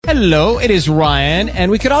Hello, it is Ryan,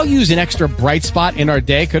 and we could all use an extra bright spot in our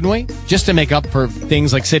day, couldn't we? Just to make up for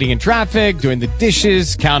things like sitting in traffic, doing the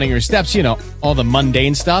dishes, counting your steps, you know, all the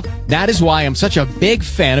mundane stuff. That is why I'm such a big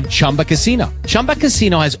fan of Chumba Casino. Chumba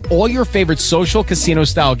Casino has all your favorite social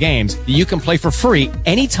casino-style games that you can play for free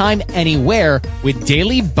anytime, anywhere with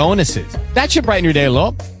daily bonuses. That should brighten your day a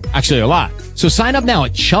little. Actually, a lot. So sign up now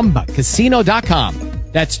at ChumbaCasino.com.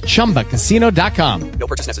 That's ChumbaCasino.com. No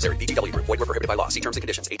purchase necessary. VGW Group. Void where prohibited by law. See terms and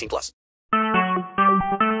conditions. 18+.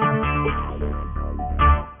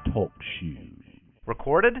 Talk shoes.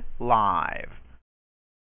 Recorded live.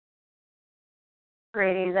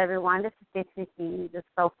 Greetings, everyone. This is Dixie, the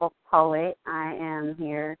Soulful Poet. I am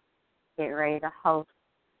here getting ready to host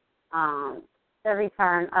the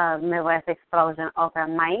return of Midwest Explosion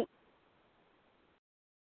Open Mic.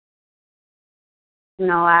 You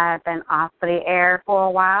know, I've been off the air for a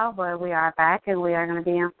while, but we are back and we are going to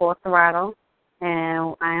be in full throttle.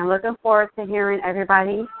 And I am looking forward to hearing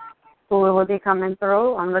everybody who will be coming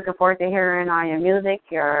through. I'm looking forward to hearing all your music,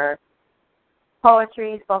 your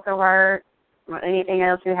poetry, spoken word, or anything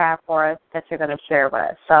else you have for us that you're going to share with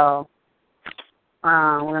us. So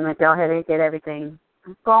we're going to go ahead and get everything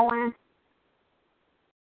going.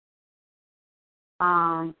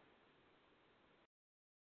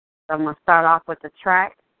 I'm going to start off with the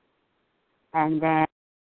track, and then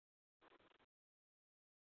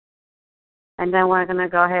we're going to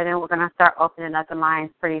go ahead and we're going to start opening up the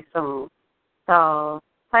lines pretty soon. So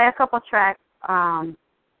play a couple tracks, starting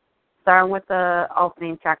with the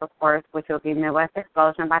opening track, of course, which will be Midwest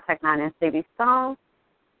Explosion by Tech Nine and CB Stone.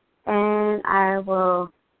 And I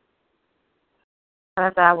will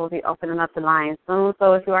be opening up the lines soon.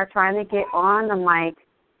 So if you are trying to get on the mic,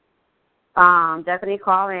 definitely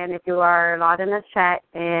call in. If you are logged in the chat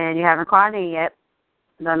and you haven't called in yet,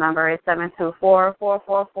 the number is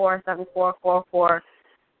 724-444-7444,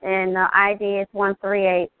 and the ID is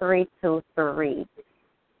 138323.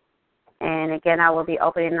 And again, I will be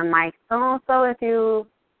opening the mic soon. So if you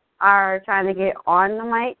are trying to get on the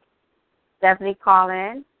mic, definitely call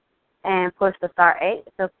in and push the star 8.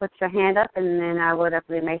 So put your hand up, and then I will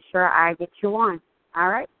definitely make sure I get you on. All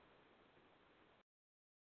right?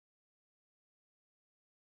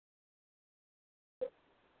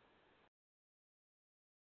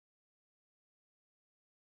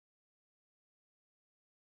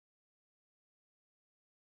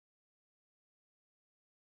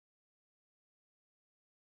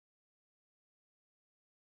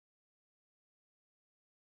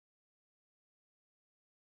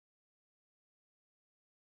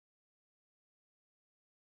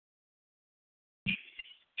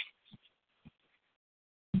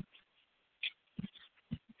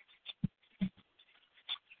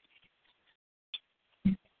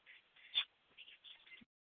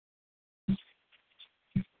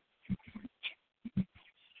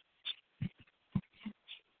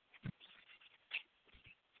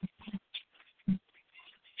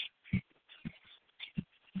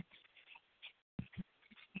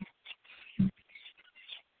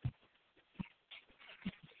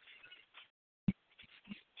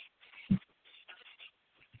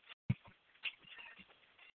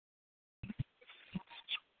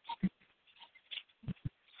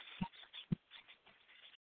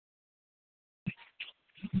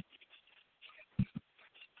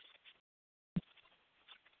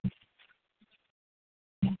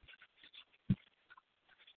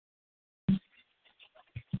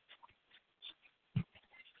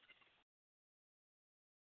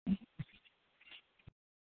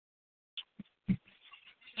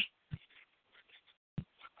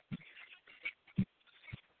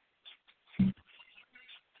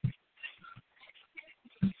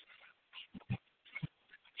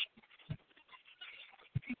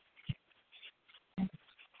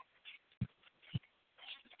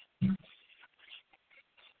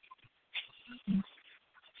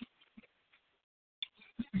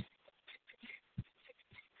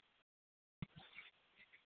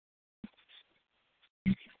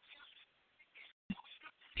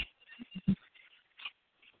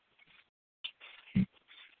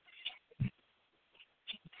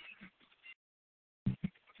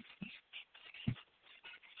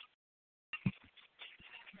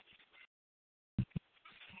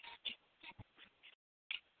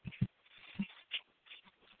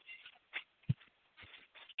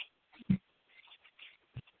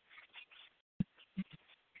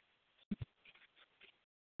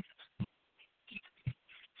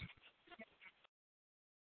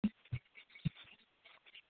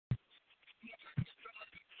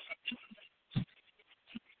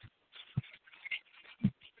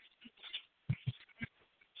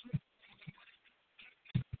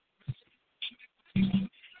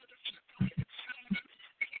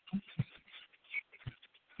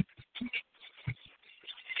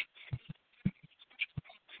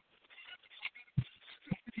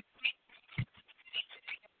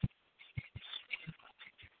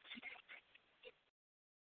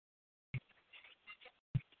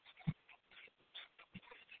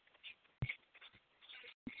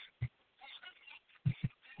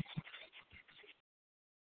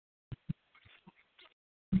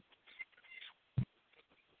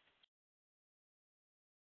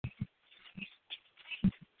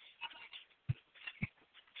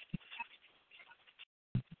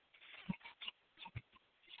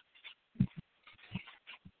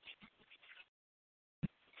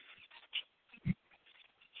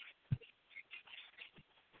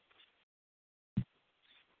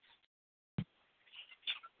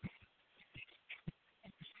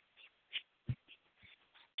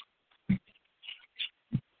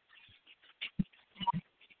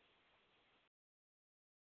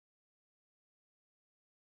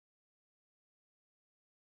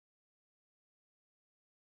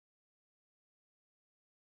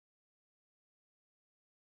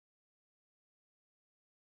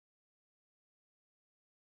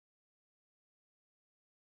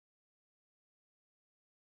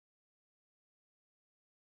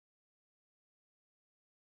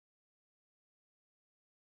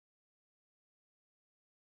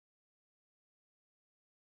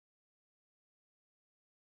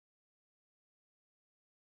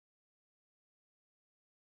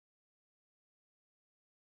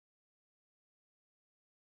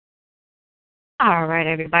 All right,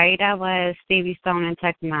 everybody. That was Stevie Stone and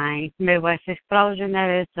Tech Nine, Midwest Explosion.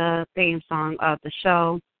 That is the theme song of the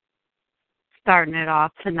show. Starting it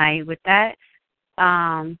off tonight with that.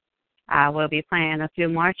 I will be playing a few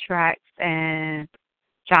more tracks and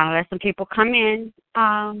trying to let some people come in.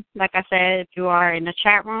 Like I said, if you are in the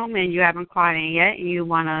chat room and you haven't called in yet and you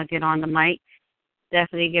want to get on the mic,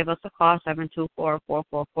 definitely give us a call,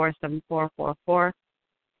 724-444-7444.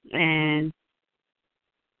 And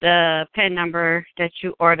the PIN number that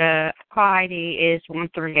you, or the call ID is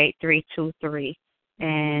 138323.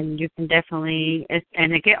 And you can definitely,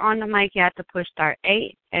 and to get on the mic, you have to push star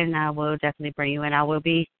 8, and I will definitely bring you in. I will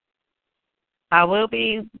be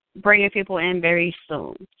bringing people in very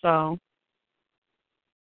soon. So,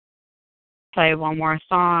 play one more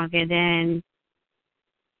song, and then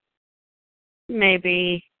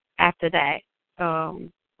maybe after that,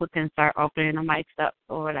 we can start opening the mics up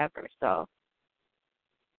or whatever. So,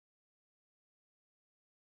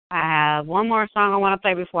 I have one more song I want to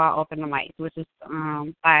play before I open the mic, which is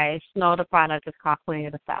by Snow the Product. It's called Queen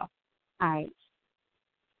of the South. All right.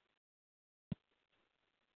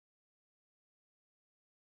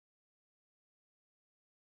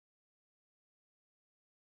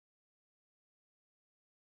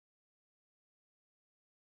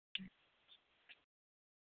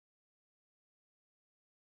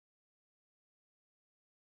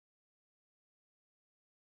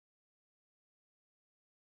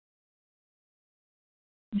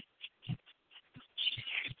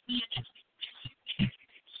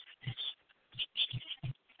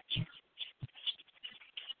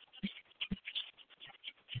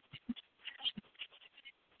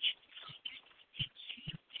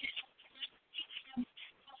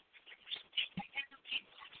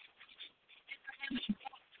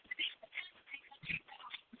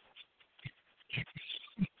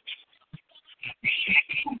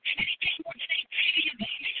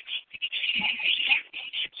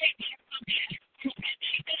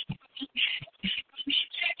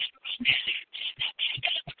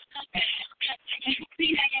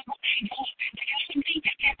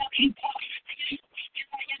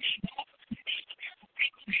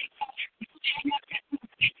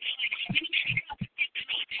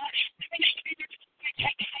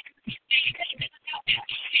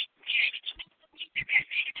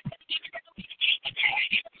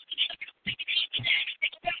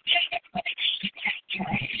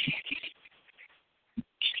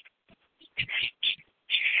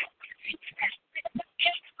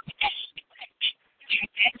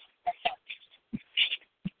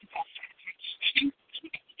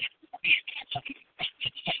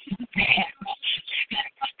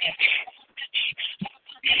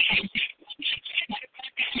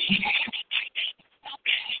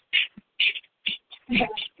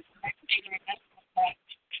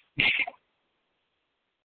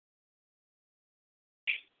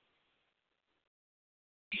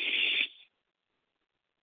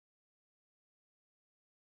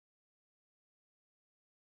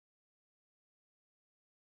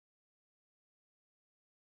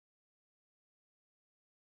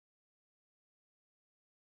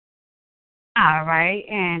 All right,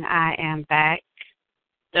 and I am back.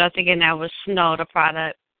 Once again, that was Snow the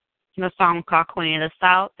Product. The song called Queen of the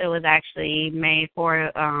South. It was actually made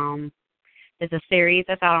for it's a series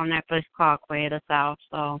that's out on Netflix called Queen of the South.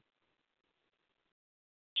 So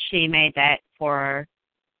she made that for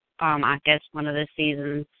I guess one of the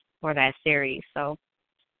seasons for that series. So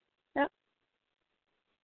yep.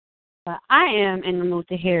 But I am in the mood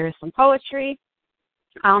to hear some poetry.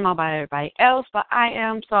 I don't know about everybody else, but I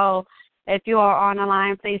am. So if you are on the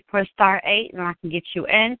line, please push star 8 and I can get you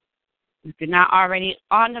in. If you're not already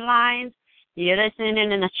on the line, you're listening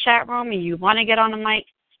in the chat room and you want to get on the mic,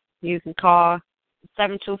 you can call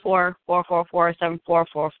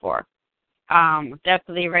 724-444-7444.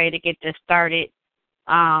 Definitely ready to get this started.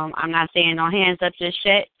 I'm not saying no hands up just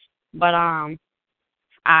yet, but I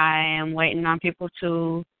am waiting on people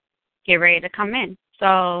to get ready to come in.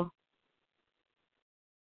 So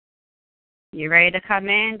you're ready to come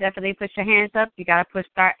in, definitely put your hands up. You got to push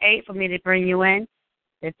star 8 for me to bring you in.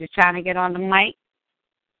 If you're trying to get on the mic,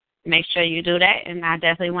 make sure you do that, and I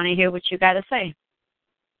definitely want to hear what you got to say.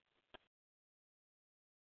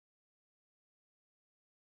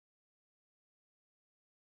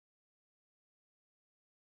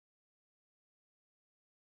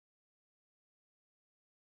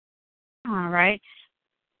 All right.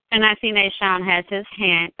 And I see that Sean has his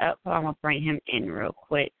hand up, so I'm going to bring him in real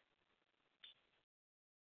quick.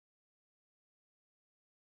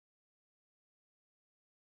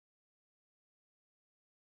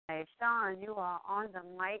 Hey, Sean, you are on the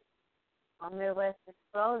mic on Midwest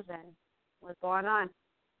Explosion. What's going on?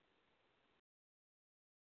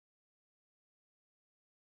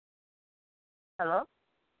 Hello?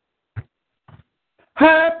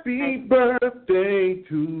 Happy birthday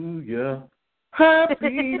to ya.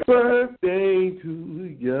 Happy birthday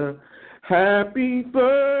to ya. Happy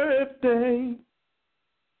birthday.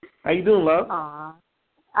 How you doing, love? Aw.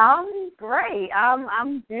 I'm great.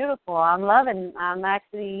 I'm beautiful. I'm loving. I'm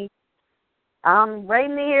actually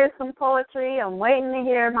waiting to hear some poetry. I'm waiting to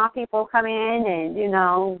hear my people come in and,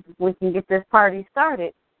 we can get this party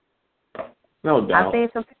started. No doubt. I see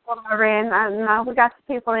some people are in. We got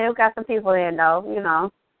some people in. We got some people in,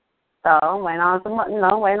 though, So waiting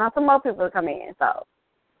on some more people to come in. So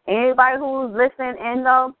anybody who's listening in,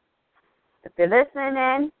 though, if you're listening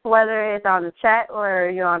in, whether it's on the chat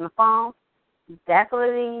or you're on the phone,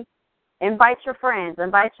 definitely invite your friends,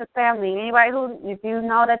 invite your family, anybody who, if you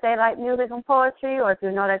know that they like music and poetry, or if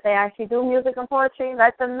you know that they actually do music and poetry,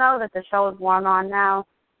 let them know that the show is going on now.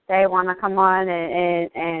 They want to come on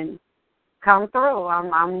and come through.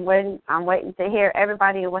 I'm waiting to hear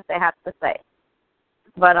everybody and what they have to say.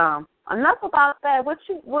 But enough about that. What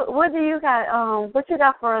do you got? What you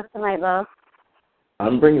got for us tonight, love?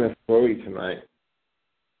 I'm bringing a story tonight.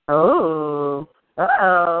 Oh,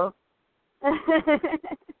 uh-oh.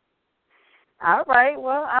 All right.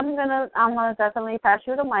 Well, I'm gonna definitely pass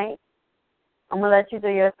you the mic. I'm gonna let you do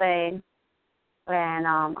your thing, and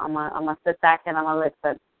I'm gonna sit back and I'm gonna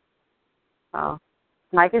listen. So,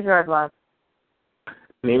 mic is yours, love.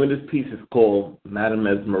 The name of this piece is called Madame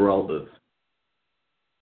Esmeralda's.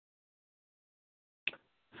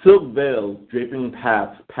 Silk veils draping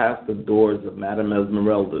paths past the doors of Madame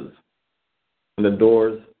Esmeralda's, and the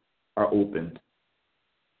doors are opened.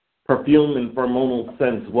 Perfume and pheromonal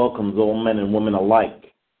scents welcomes all men and women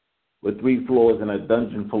alike, with 3 floors and a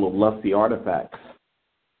dungeon full of lusty artifacts.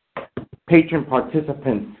 Patron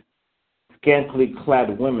participants, scantily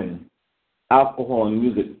clad women, alcohol and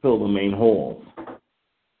music fill the main halls.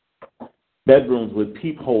 Bedrooms with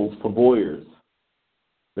peepholes for voyeurs.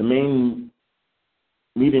 The main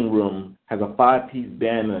meeting room has a 5-piece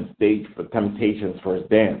band and a stage for Temptation's first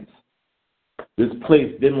dance. This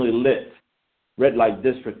place dimly lit, red light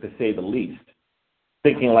district to say the least,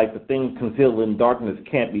 thinking like the things concealed in darkness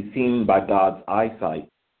can't be seen by God's eyesight.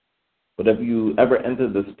 But if you ever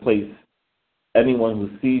enter this place, anyone who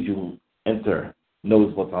sees you enter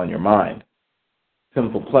knows what's on your mind.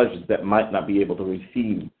 Simple pleasures that might not be able to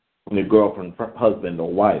receive from your girlfriend, husband,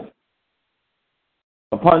 or wife.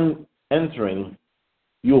 Upon entering,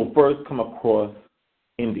 you will first come across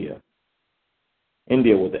India.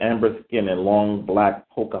 India, with amber skin and long black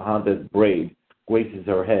Pocahontas braid, graces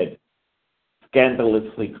her head.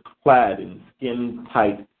 Scandalously clad in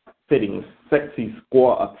skin-tight fitting, sexy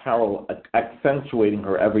squaw apparel accentuating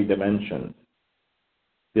her every dimension.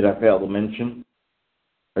 Did I fail to mention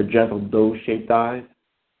her gentle doe-shaped eyes,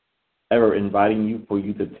 ever inviting you for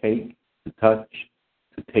you to take, to touch,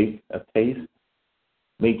 to take a taste,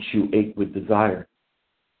 makes you ache with desire,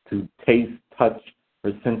 to taste, touch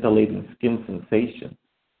her scintillating skin sensation.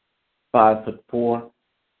 5'4",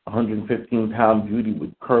 115-pound beauty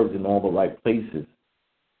with curves in all the right places.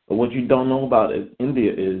 But what you don't know about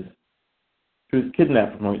India is she was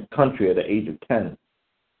kidnapped from her country at the age of 10,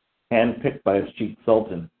 handpicked by a sheikh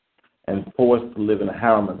sultan, and forced to live in a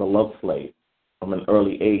harem as a love slave. From an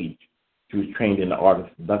early age, she was trained in the art of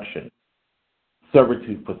seduction,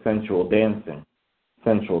 servitude for sensual dancing,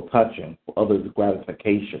 sensual touching, for others'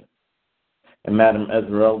 gratification. And Madame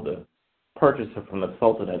Esmeralda purchased her from the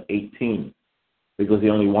Sultan at 18 because he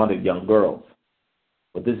only wanted young girls.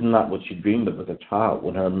 But this is not what she dreamed of as a child,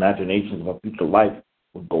 when her imaginations of a future life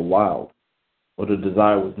would go wild. But her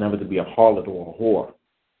desire was never to be a harlot or a whore.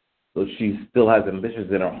 Though she still has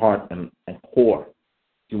ambitions in her heart and core,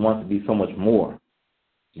 she wants to be so much more.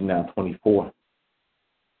 She's now 24.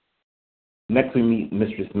 Next we meet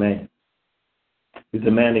Mistress May, the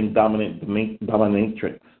demanding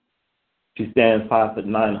dominatrix. She stands 5'9",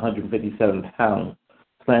 157 pounds.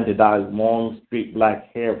 Slanted eyes, long, straight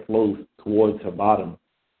black hair flows towards her bottom.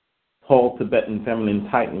 Tall Tibetan feminine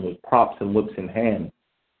titan with props and whips in hand,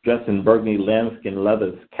 dressed in burgundy lambskin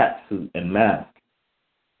leathers, catsuit, and mask,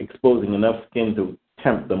 exposing enough skin to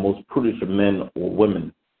tempt the most prudish of men or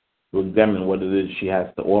women to examine what it is she has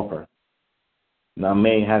to offer. Now,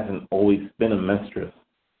 May hasn't always been a mistress.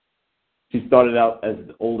 She started out as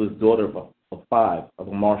the oldest daughter of 5 of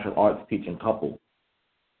a martial arts teaching couple,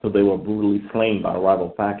 till they were brutally slain by a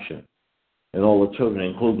rival faction, and all the children,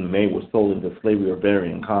 including May, were sold into slavery of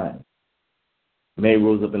varying kinds. May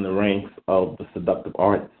rose up in the ranks of the seductive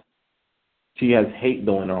arts. She has hate,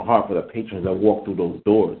 though, in her heart for the patrons that walk through those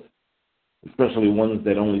doors. especially ones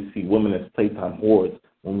that only see women as playtime whores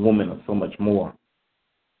when women are so much more.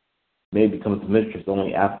 May becomes mistress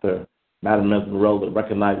only after Madame Esmeralda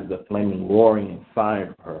recognizes the flaming roaring inside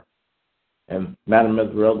of her, and Madame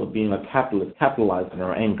Esmeralda, being a capitalist, capitalized on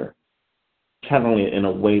her anger, channeling it in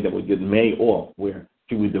a way that would get May off, where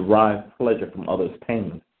she would derive pleasure from others'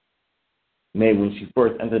 pains. May, when she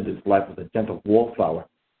first entered this life, was a gentle wallflower,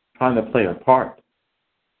 trying to play her part,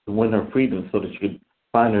 to win her freedom so that she could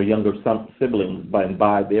find her younger siblings and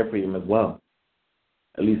buy their freedom as well.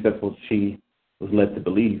 At least that's what she was led to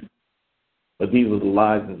believe. But these were the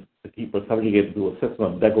lies to keep her subjugated to a system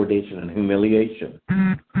of degradation and humiliation,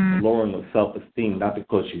 lowering of self-esteem, not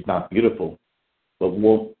because she's not beautiful, but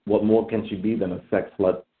what more can she be than a sex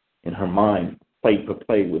slut in her mind, play for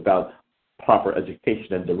play without proper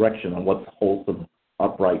education and direction on what's wholesome,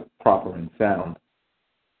 upright, proper, and sound.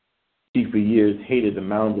 She for years hated the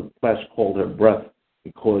mounds of flesh called her breasts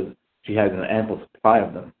because she had an ample supply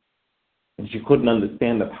of them, and she couldn't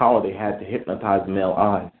understand the power they had to hypnotize male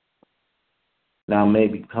eyes. Now May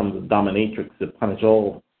becomes a dominatrix to punish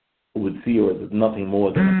all who would see her as nothing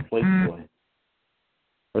more than a playboy.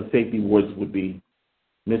 Her safety words would be,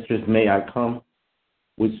 "Mistress, may I come?"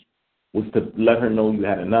 which was to let her know you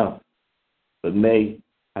had enough. But May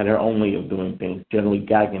had her own way of doing things, generally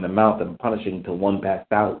gagging the mouth and punishing until one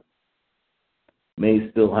passed out. May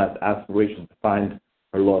still has aspirations to find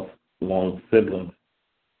her lost long siblings.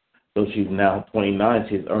 Though she's now 29,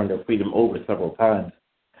 she has earned her freedom over several times,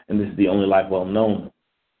 and this is the only life well known.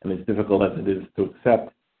 And as difficult as it is to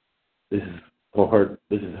accept, this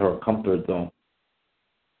is her comfort zone.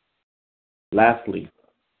 Lastly,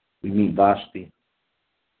 we meet Vashti.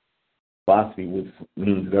 Vashti, which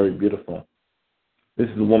means very beautiful. This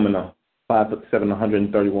is a woman of 5'7",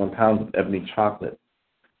 131 pounds of ebony chocolate.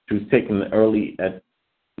 She was taken at an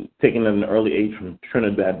early age from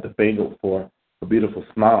Trinidad and Tobago for a beautiful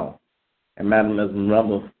smile, and Madame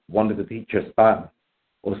Esmeralda wanted to teach her style,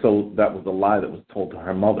 or so that was the lie that was told to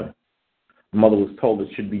her mother. Her mother was told that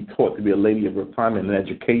she should be taught to be a lady of refinement and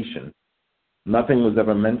education. Nothing was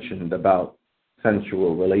ever mentioned about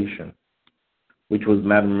sensual relation, which was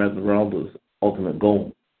Madame Esmeralda's ultimate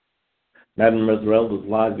goal. Madame Esmeralda's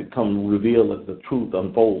lies become revealed as the truth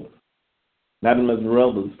unfolds. Madame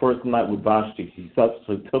Esmeralda's first night with Vashti, she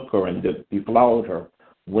subsequently took her and deflowered her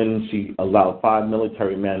when she allowed 5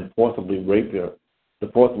 military men to forcibly rape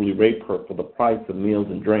her for the price of meals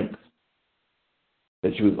and drinks.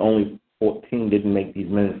 That she was only 14 didn't make these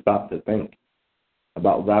men stop to think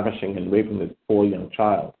about ravishing and raping this poor young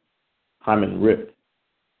child. Hymen ripped,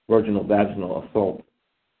 virginal vaginal assault.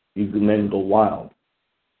 These men go wild.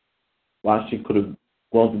 Vashti could have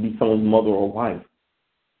grown to be someone's mother or wife.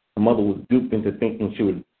 Her mother was duped into thinking she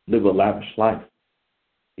would live a lavish life.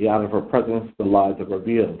 Yet out of her presence, the lies are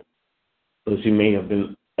revealed. Though she may have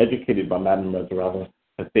been educated by Madame Esmeralda,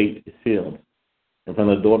 her fate is sealed. And from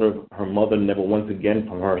the daughter of her mother, never once again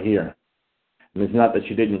from her here. And it's not that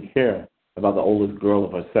she didn't care about the oldest girl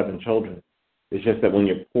of her 7 children. It's just that when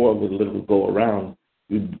you're poor with little to go around,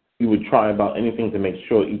 you would try about anything to make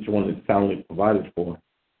sure each one is soundly provided for.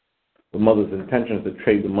 The mother's intention is to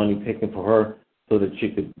trade the money taken for her so that she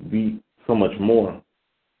could be so much more.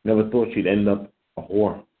 Never thought she'd end up a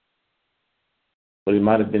whore. But it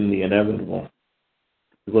might have been the inevitable.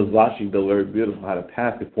 Because Vashti, though very beautiful, had a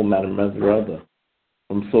past before Madame Esmeralda,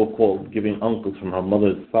 from so-called giving uncles from her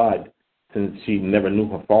mother's side, since she never knew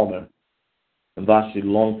her father. And Vashti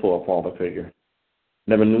longed for a father figure.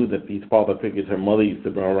 Never knew that these father figures her mother used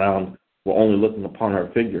to bring around were only looking upon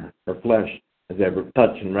her figure, her flesh, as they would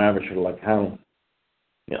touch and ravish her like hounds,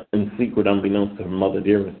 in secret unbeknownst to her mother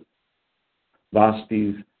dearest.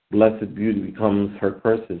 Vashti's blessed beauty becomes her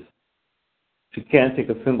curses. She can't take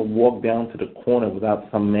a simple walk down to the corner without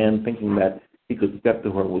some man thinking that he could step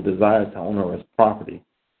to her with desire to own her as property.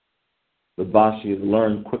 But Vashti has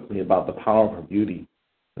learned quickly about the power of her beauty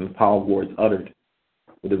and the power of words uttered.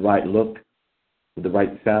 With the right look, with the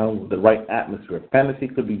right sound, with the right atmosphere, fantasy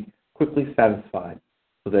could be quickly satisfied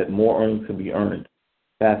so that more earnings could be earned,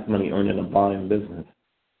 fast money earned in a volume business.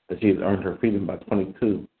 That she has earned her freedom by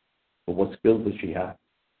 22. But what skills does she have?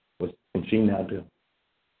 What can she now do?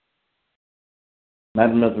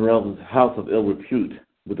 Madame Esmeralda's house of ill repute,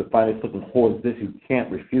 with the finest looking whores, this you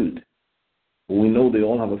can't refute. But we know they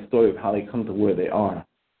all have a story of how they come to where they are.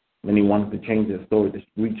 Many wanted to change their story to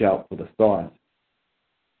reach out for the stars.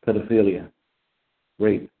 Pedophilia,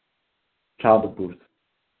 rape, child abuse,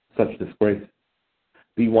 such disgrace.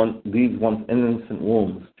 These once innocent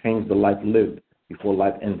wounds change the life lived before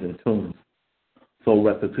life ends in tombs. So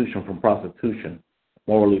restitution from prostitution,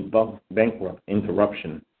 morally bankrupt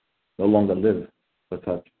interruption, no longer lives for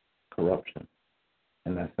such corruption.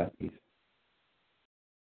 And that's that piece.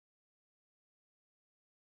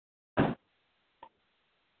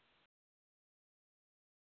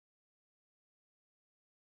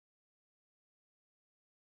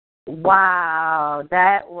 Wow,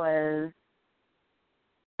 that was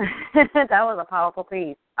that was a powerful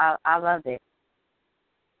piece. I loved it.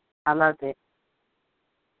 I loved it.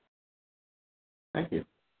 Thank you.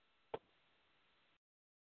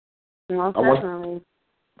 Most I definitely.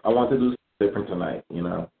 want to do something different tonight, you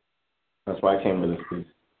know. That's why I came with this piece.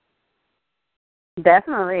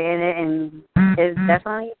 Definitely, and it's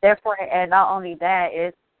definitely different. And not only that,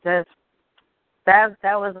 it's just that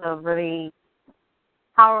was a really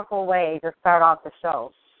powerful way to start off the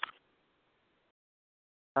show.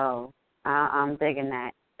 So I'm digging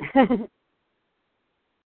that.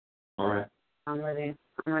 All right. I'm really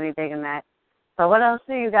digging that. So what else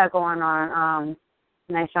do you got going on,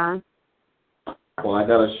 Nashon? Well, I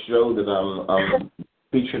got a show that I'm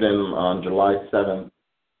featured in on July 7th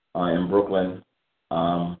in Brooklyn.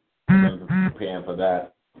 I've been preparing for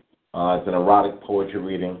that. It's an erotic poetry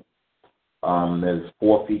reading. There's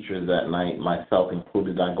 4 features that night, myself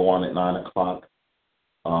included. I go on at 9 o'clock.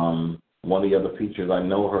 One of the other features, I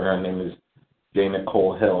know her. Her name is J.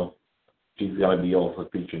 Nicole Hill. She's going to be also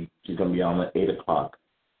featured. She's going to be on at 8 o'clock.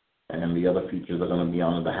 And the other features are going to be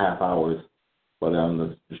on at the half hours. But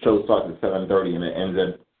the show starts at 7:30 and it ends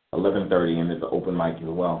at 11:30, and it's an open mic as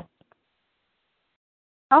well.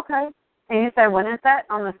 Okay. And you said when is that?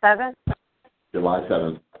 On the 7th? July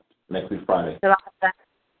 7th, next week Friday. July 7th.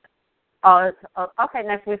 Oh, it's, okay,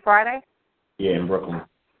 next week Friday? Yeah, in Brooklyn.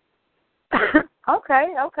 Okay.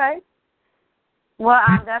 Well,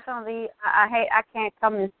 I'm definitely, I can't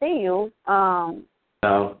come and see you.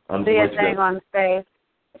 No, I'm do your thing on stage.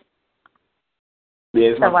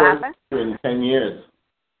 Yeah, it's So my what first happened? in 10 years.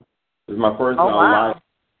 It's my first wow. live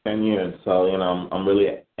in 10 years, so, you know, I'm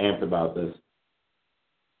really amped about this.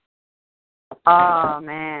 Oh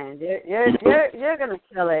man, you're gonna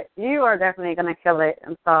kill it. You are definitely gonna kill it,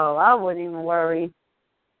 and so I wouldn't even worry.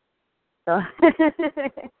 So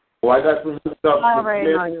Well, I got some new stuff. I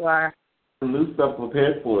already know you are. Some new stuff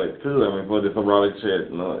prepared for it too. I mean, for this erotic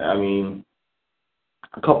shit. You know, I mean,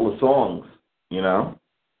 a couple of songs. You know,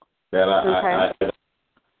 that I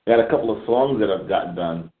got a couple of songs that I've got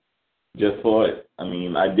done just for it. I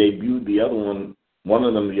mean, I debuted one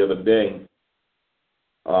of them the other day.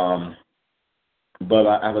 But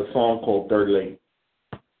I have a song called Third Lake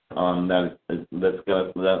that I'm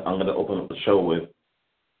gonna open up the show with.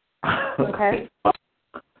 Okay.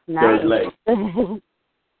 Third Lake.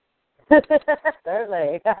 Third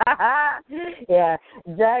Lake. Yeah,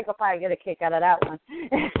 Jag will probably get a kick out of that one.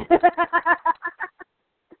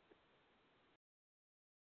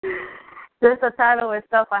 Just the title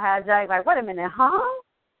itself, I had Jag like, wait a minute, huh?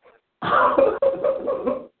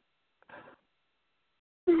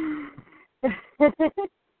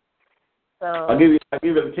 So I'll give you a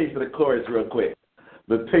taste of the chorus real quick.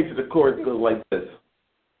 The taste of the chorus goes like this.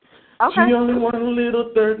 okay. She only want a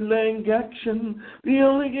little third leg action. The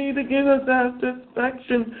only game to give us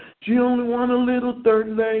satisfaction. She only want a little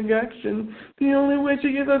third leg action. The only way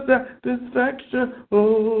she gives us satisfaction.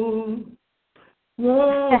 Oh,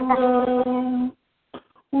 whoa,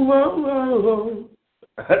 whoa, whoa.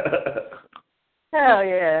 Hell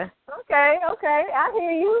yeah. Okay. I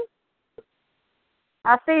hear you.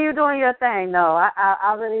 I see you doing your thing, though.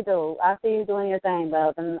 I really do. I see you doing your thing,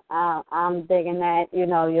 though, and I'm digging that. You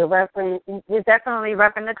know, you're definitely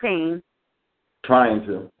repping the team. Trying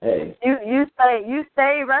to. Hey. You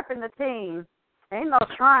stay repping the team. Ain't no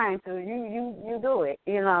trying to. You do it.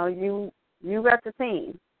 You know, you rep the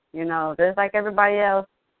team. You know, just like everybody else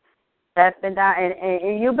that's been down,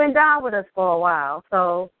 and you've been down with us for a while.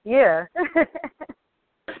 So yeah.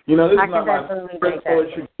 You know, this I is not my first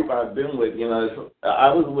poetry group I've been with. You know,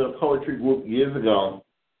 I was with a poetry group years ago.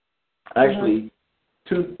 Actually,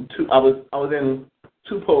 two. I was in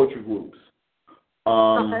 2 poetry groups.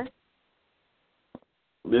 Okay.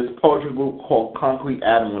 This poetry group called Concrete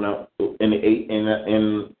Atom went up in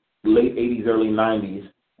late 80s, early 90s,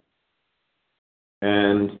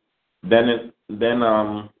 and then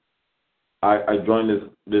I joined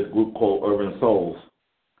this group called Urban Souls.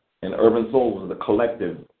 And Urban Souls was a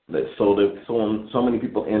collective that there's so many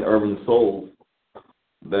people in Urban Souls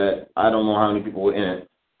that I don't know how many people were in it.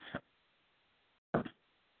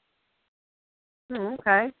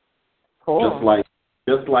 Okay. Cool.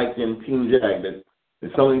 Just like in Team Jag,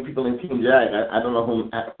 there's so many people in Team Jag. I don't know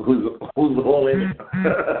who's all in it.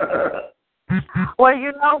 Well,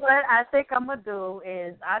 you know what I think I'm gonna do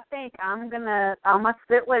is I'm gonna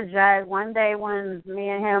sit with Jag one day when me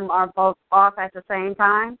and him are both off at the same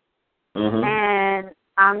time. and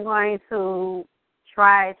I'm going to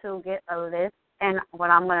try to get a list. And what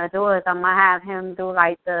I'm going to do is I'm going to have him do,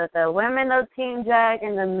 like, the women of Team Jag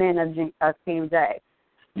and the men of Team Jag.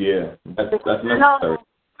 Yeah, that's necessary. You know,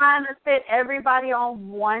 trying to fit everybody on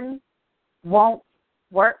one won't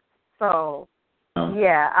work. So,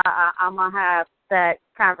 yeah, I'm going to have that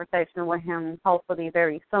conversation with him hopefully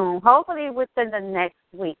very soon, hopefully within the next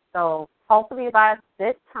week. So, hopefully by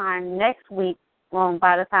this time next week,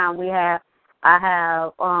 by the time we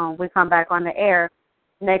come back on the air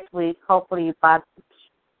next week, hopefully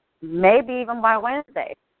maybe even by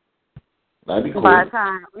Wednesday. That'd be cool. By the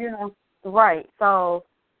time, right. So,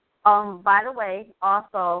 by the way,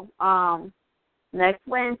 also, next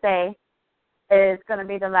Wednesday is going to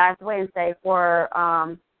be the last Wednesday for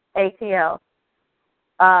ATL.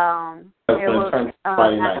 It will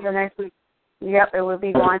after the next week. Yep, it will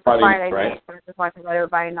be going to Friday right? night. So I just want to let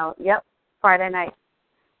everybody know. Yep, Friday night.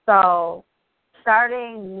 So,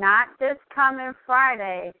 starting not this coming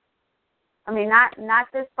Friday, not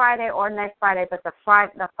this Friday or next Friday, but the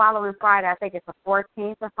following Friday, I think it's the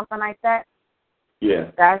 14th or something like that.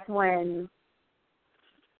 Yeah. That's when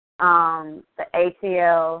the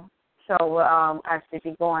ATL show will actually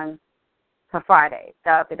be going to Friday.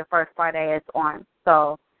 That'll be the first Friday it's on.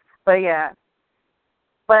 So, but yeah.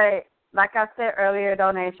 But like I said earlier,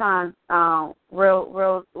 though, Nashawn,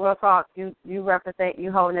 real talk. You represent,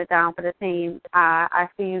 you holding it down for the team. I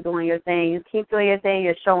see you doing your thing. You keep doing your thing.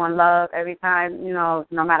 You're showing love every time. No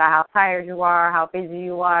matter how tired you are, how busy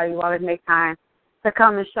you are, you always make time to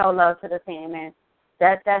come and show love to the team, and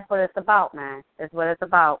that's what it's about, man. That's what it's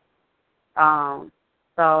about.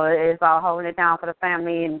 So it's about holding it down for the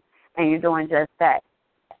family, and you're doing just that.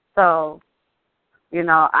 So,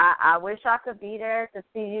 I wish I could be there to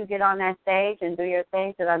see you get on that stage and do your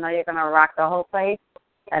thing, because I know you're going to rock the whole place.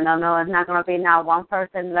 And I know it's not going to be not one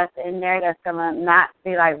person left in there that's going to not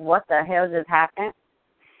be like, what the hell just happened?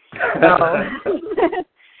 So,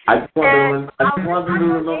 I just want to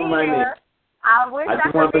remember my name. I wish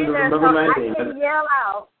I could be there so I can yell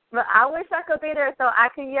out. But I wish I could be there so I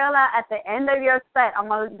can yell out at the end of your set. So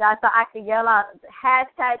I can yell out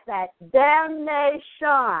hashtag that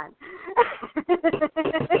damnation.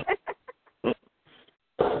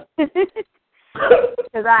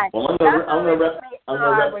 I'm gonna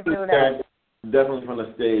rep Team Jag definitely from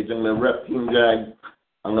the stage. I'm gonna rep Team Jag.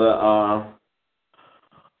 I'm gonna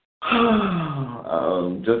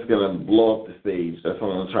just gonna blow up the stage. That's what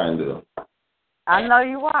I'm trying to do. I know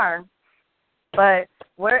you are. But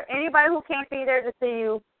anybody who can't be there to see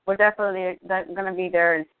you, we're definitely going to be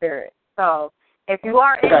there in spirit. So if you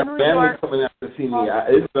are in New York, coming out to see me.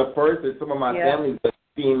 It's the first that some of my family has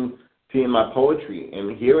seen my poetry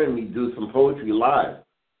and hearing me do some poetry live.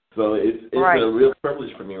 So it's right. a real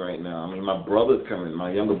privilege for me right now. I mean, my brother's coming,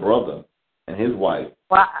 my younger brother and his wife.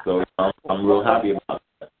 Wow. So I'm real happy about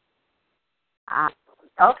that.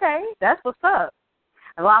 Okay, that's what's up.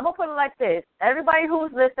 Well, I'm going to put it like this. Everybody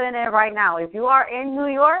who's listening in right now, if you are in New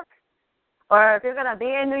York, or if you're going to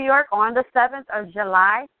be in New York on the 7th of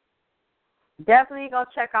July, definitely go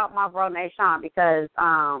check out my bro, Nashawn, because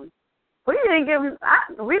we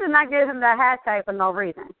did not give him that hashtag for no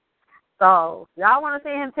reason. So, y'all want to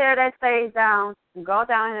see him tear that stage down, go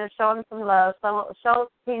down there and show him some love, show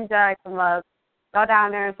Team Jag some love, go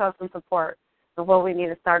down there and show some support for what we need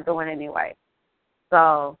to start doing anyway.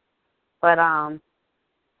 So, but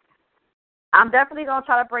I'm definitely going to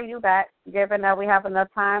try to bring you back, given that we have enough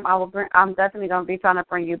time. I'm definitely going to be trying to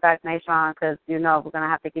bring you back, Nashawn, because, we're going to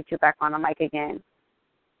have to get you back on the mic again.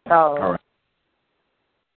 So, all right.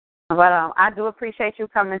 But I do appreciate you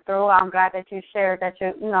coming through. I'm glad that you shared that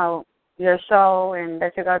your show and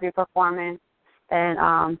that you're going to be performing. And,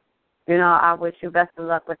 I wish you best of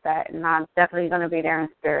luck with that. And I'm definitely going to be there in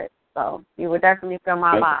spirit. So you will definitely feel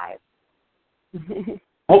my vibe.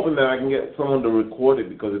 Hoping that I can get someone to record it,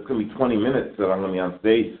 because it's going to be 20 minutes that I'm going to be on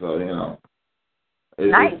stage. So,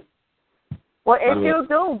 nice. Well, if you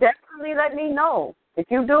do, definitely let me know. If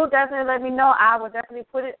you do, definitely let me know. I will definitely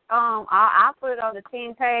put it. I'll put it on the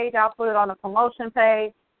team page. I'll put it on the promotion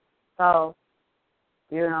page. So,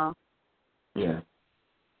 Yeah.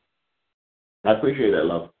 I appreciate that,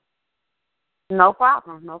 love. No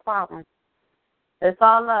problem. It's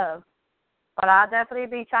all love. But I'll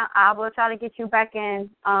definitely I will try to get you back in,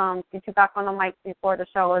 get you back on the mic before the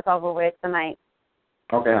show is over with tonight.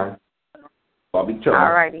 Okay, hon. I'll be chilling.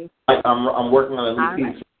 All righty. I'm working on a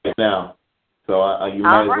new piece right now, so you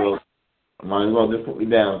might as well just put me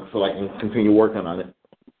down so I can continue working on it.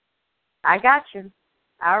 I got you.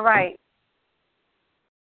 All right.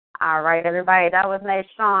 All right, everybody. That was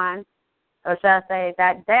Nashawn, or should I say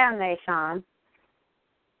that damn Nashawn.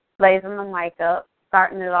 blazing the mic up,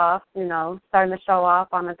 starting it off, starting the show off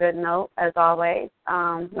on a good note, as always.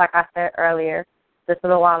 Like I said earlier, just a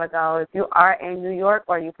little while ago, if you are in New York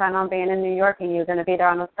or you plan on being in New York and you're going to be there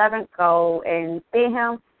on the 7th, go and see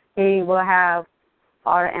him. He will have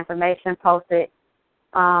all the information posted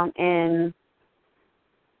in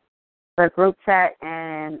the group chat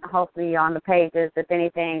and hopefully on the pages. If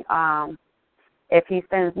anything, if he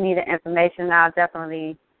sends me the information, I'll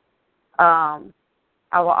definitely, I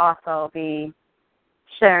will also be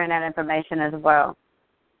sharing that information as well.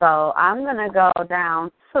 So I'm going to go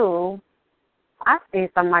down to, I see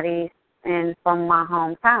somebody from my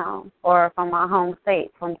hometown or from my home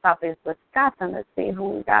state, from Southeast Wisconsin. Let's see who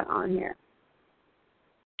we got on here.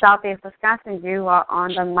 Southeast Wisconsin, you are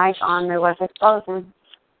on the mic on the West Explosion.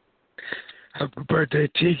 Happy birthday,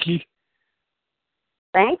 Tiki.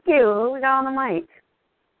 Thank you. Who we got on the mic?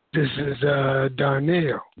 This is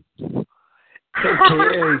Darnell,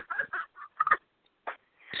 a.k.a.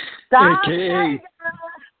 a.k.a.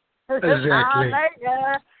 Exactly.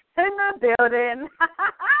 In the building.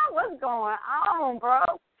 What's going on, bro?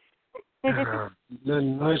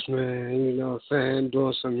 Nothing much, man. You know what I'm saying?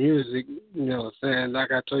 Doing some music, you know what I'm saying?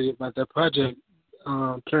 Like I told you about that project,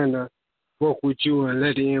 trying to work with you and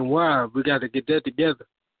Lady NY. We got to get that together.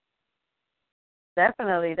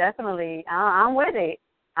 Definitely. I'm with it.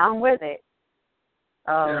 Yeah,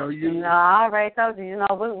 I already told you,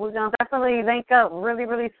 we're going to definitely link up really,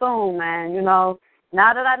 really soon, man.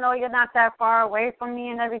 Now that I know you're not that far away from me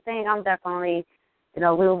and everything, I'm definitely,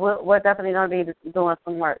 we're definitely going to be doing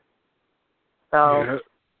some work. So,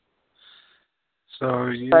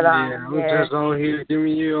 yeah. I'm just on here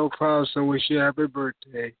giving you your props and wish you happy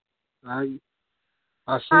birthday. I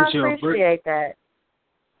sent you a birthday. I appreciate that.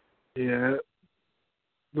 Yeah.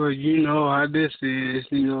 But you know how this is,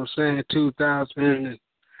 2018,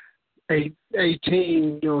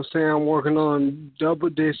 I'm working on double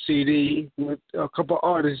disc CD with a couple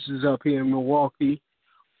artists up here in Milwaukee.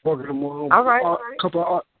 Working on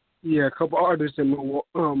a couple artists in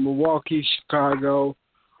Milwaukee, Chicago.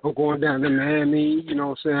 I'm going down to Miami,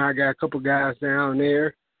 I got a couple guys down there,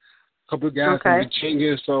 a couple guys in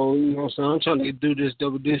Virginia. So, I'm trying to do this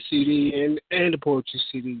double disc CD and the poetry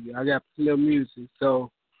CD. I got little music, so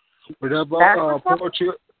whatever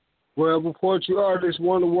poetry artists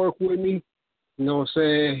want to work with me,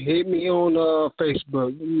 hit me on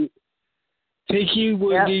Facebook. Tiki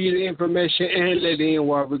will give you the information, and Lady NY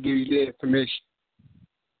will give you the information.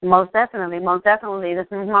 Most definitely. This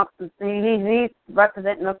is he's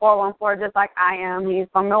representing the 414 just like I am. He's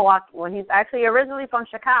from Milwaukee. Well, he's actually originally from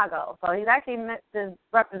Chicago, so he's actually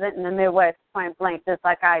representing the Midwest point blank just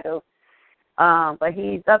like I do. But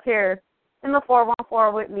he's up here in the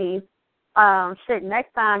 414 with me.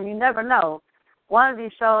 Next time, you never know. One of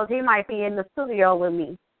these shows, he might be in the studio with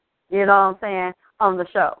me, you know what I'm saying, on the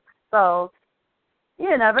show. So,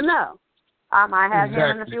 you never know. I might have him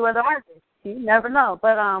and a few other artists. You never know.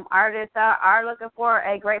 But artists are looking for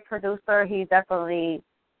a great producer. He's definitely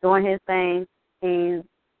doing his thing.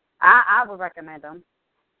 I would recommend him.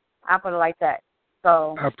 I put it like that.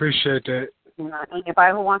 So I appreciate that.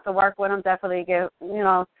 Anybody who wants to work with him, definitely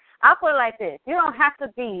I put it like this. You don't have to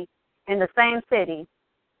be in the same city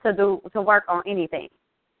to work on anything.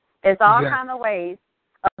 There's all kind of ways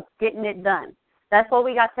of getting it done. That's what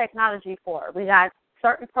we got technology for. We got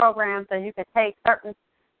certain programs that you can take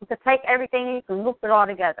everything and you can loop it all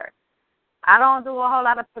together. I don't do a whole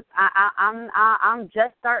lot of. I'm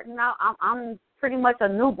just starting out. I'm pretty much a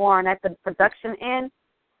newborn at the production end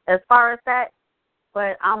as far as that.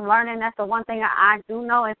 But I'm learning that's the one thing I do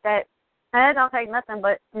know is that it don't take nothing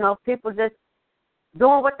but people just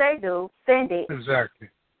doing what they do, send it, exactly,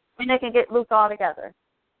 and they can get looped all together.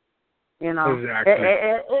 Exactly.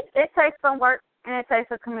 It takes some work and it takes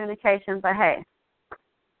some communication. But hey,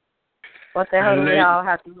 what the hell do we all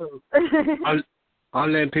have to do?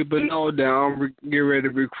 I'm letting people know that I'm getting ready to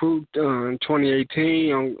recruit in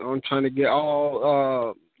 2018. I'm trying to get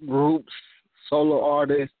all groups, solo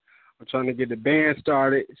artists. I'm trying to get the band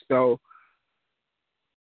started. So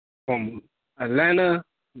from Atlanta,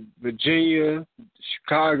 Virginia,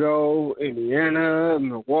 Chicago, Indiana,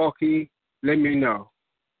 Milwaukee, let me know.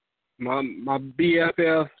 My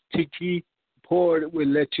BFF Tiki Port will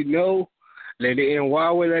let you know. Lady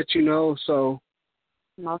NY will let you know. So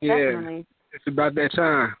most definitely. It's about that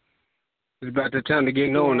time. It's about that time to get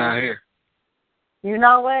known out here. You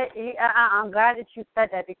know what? I'm glad that you said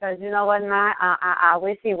that because you know what, Matt? I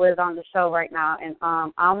wish he was on the show right now, and I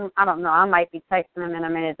don't know. I might be texting him in a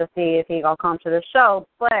minute to see if he gonna come to the show.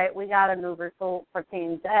 But we got a new recruit for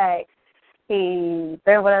Team Day. He's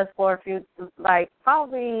been with us for a few,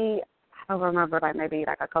 probably don't remember, like maybe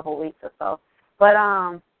like a couple weeks or so. But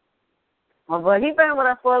he's been with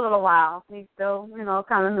us for a little while. He's still,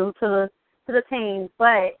 kind of new to the team.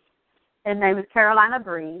 But his name is Carolina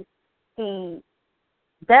Breeze. He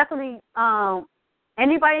definitely,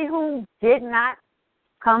 anybody who did not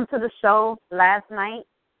come to the show last night,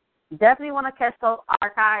 definitely want to catch those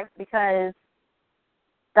archives because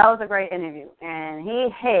that was a great interview. And he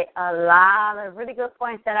hit a lot of really good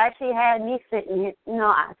points that actually had me sitting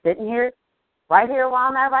here, right here where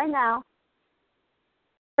I'm at right now,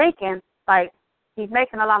 thinking, like, he's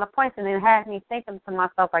making a lot of points, and it had me thinking to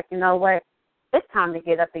myself, like, you know what, it's time to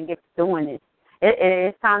get up and get to doing this.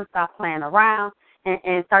 It's time to stop playing around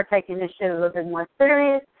and start taking this shit a little bit more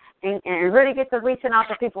serious and really get to reaching out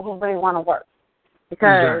to people who really want to work.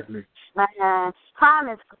 Because time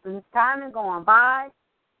is going by,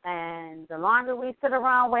 and the longer we sit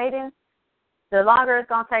around waiting, the longer it's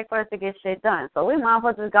going to take for us to get shit done. So we might as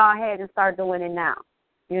well just go ahead and start doing it now,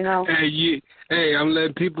 Hey, I'm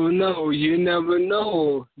letting people know, you never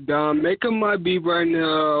know. Don Maker might be writing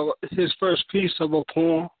his first piece of a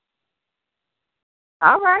poem.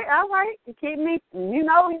 All right. You keep me, you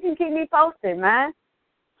can keep me posted, man.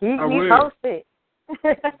 Keep me posted.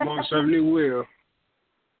 Most certainly will.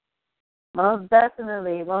 Most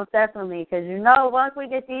definitely, because once we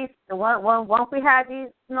get once we have these,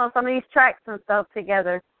 some of these tracks and stuff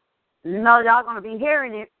together, y'all gonna be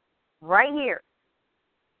hearing it right here.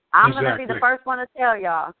 I'm gonna be the first one to tell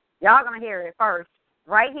y'all. Y'all gonna hear it first,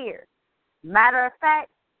 right here. Matter of fact,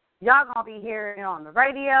 y'all gonna be hearing it on the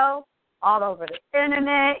radio, all over the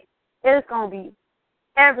internet. It's gonna be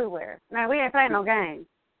everywhere. Man, we ain't playing no games.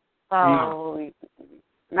 So,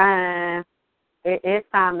 man. It's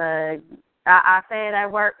time to, I say it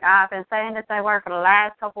at work, I've been saying this at work for the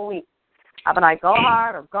last couple of weeks. I've been like, go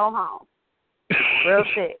hard or go home. Real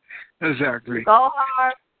shit. Exactly. Go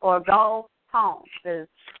hard or go home. Because,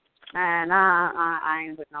 man, I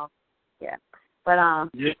ain't with no, yeah. But,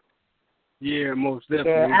 Yeah, most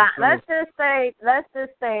definitely. Yeah, let's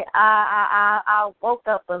just say I woke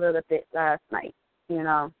up a little bit last night,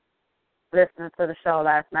 listening to the show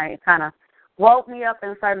last night. It kind of woke me up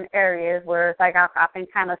in certain areas where it's like I've been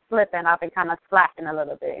kind of slipping, I've been kind of slacking a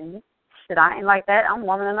little bit. And shit, I ain't like that. I'm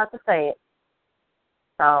woman enough to say it.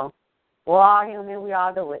 So, we're all human, we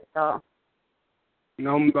all do it. So.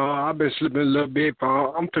 I've been slipping a little bit, but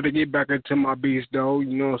I'm trying to get back into my beats, though.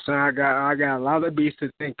 You know what I'm saying? I got a lot of beats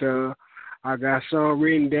to think of. I got some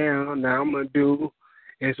written down. Now I'm going to do,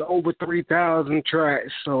 it's over 3,000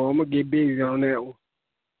 tracks, so I'm going to get busy on that one.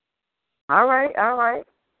 All right.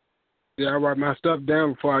 Yeah, I write my stuff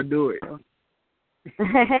down before I do it.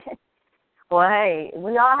 Well, hey,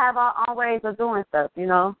 we all have our own ways of doing stuff,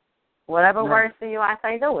 Whatever works for you, I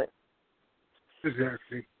say do it.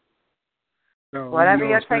 Exactly. So, whatever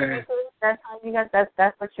your technique is, that's how you got.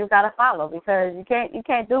 That's what you got to follow, because you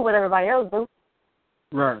can't do what everybody else do.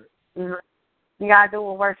 Right. Mm-hmm. You got to do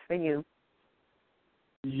what works for you.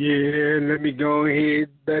 Yeah, let me go ahead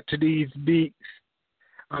back to these beats.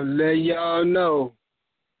 I'll let y'all know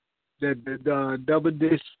that the double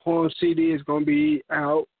disc porn CD is going to be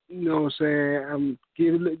out, you know what I'm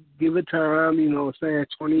saying? Give it time, you know what I'm saying?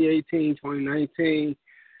 2018, 2019,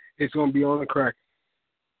 it's going to be on the crack.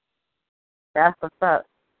 That's what's up.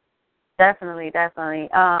 Definitely.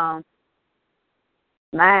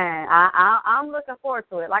 Man, I'm looking forward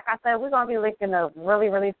to it. Like I said, we're going to be linking up really,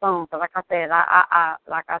 really soon. So like I said,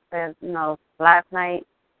 last night,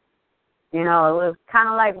 it was kind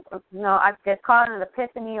of like, I just call it an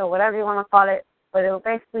epiphany or whatever you want to call it. But it was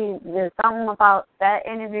basically there's something about that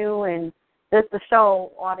interview and just the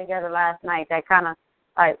show all together last night that kind of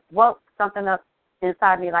like woke something up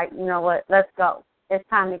inside me. Like, you know what? Let's go. It's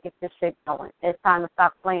time to get this shit going. It's time to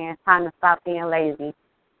stop playing. It's time to stop being lazy.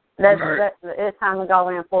 It's time to go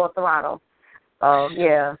in full throttle. So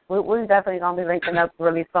yeah, we're definitely gonna be linking up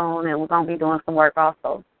really soon, and we're gonna be doing some work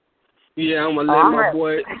also. Yeah, I'm gonna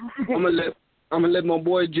let my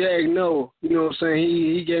boy Jag know. You know what I'm saying?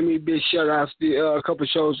 He gave me a big shout out a couple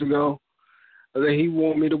shows ago. That he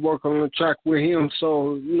want me to work on a track with him.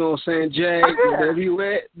 So you know what I'm saying, Jag, wherever you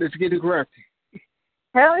at, let's get it crafty.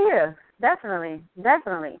 Hell yeah, definitely.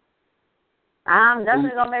 I'm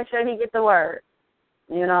definitely gonna make sure he gets the word.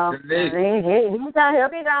 He'll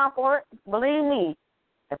be down for it. Believe me.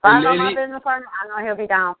 If I know my business partner, I know he'll be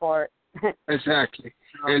down for it. Exactly.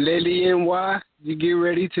 And Lady NY, you get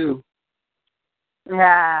ready too.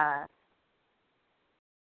 Yeah.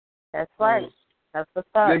 That's right. That's what's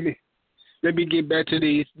up. Let me get back to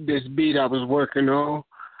this beat I was working on.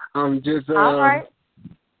 I'm just all right.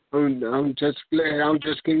 I'm just glad. I'm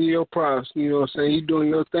just giving you your props. You know what I'm saying? You doing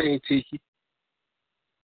your thing, Tiki.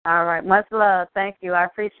 All right. Much love. Thank you. I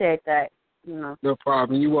appreciate that. You know. No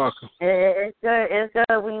problem. You're welcome. It's good. It's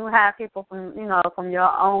good when you have people from from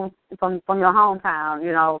your own from your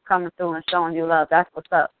hometown, coming through and showing you love. That's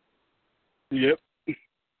what's up. Yep.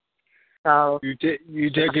 So you take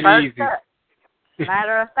it easy.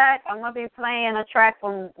 Matter of fact, I'm gonna be playing a track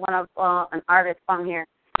from one of an artist from here.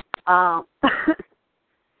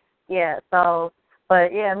 Yeah. So,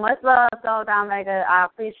 but yeah, much love, though, Don Mega. I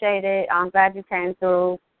appreciate it. I'm glad you came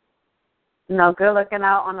through. Good looking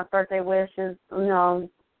out on the birthday wishes.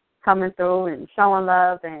 Coming through and showing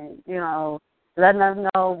love and letting us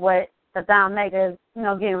know what the Don Mega is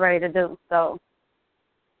getting ready to do. So,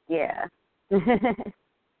 yeah.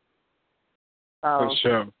 For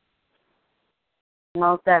sure.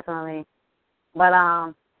 Most definitely. But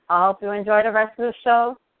I hope you enjoy the rest of the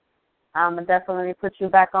show. I'll definitely put you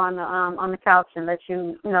back on the couch and let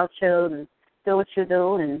you chill and do what you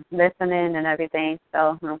do and listen in and everything.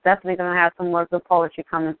 So I'm definitely gonna have some more good poetry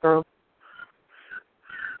coming through.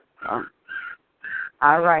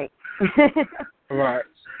 All right. Right.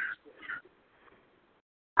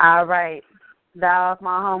 All right. That was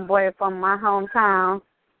my homeboy from my hometown,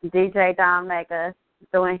 DJ Don Mega,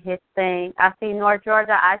 doing his thing. I see North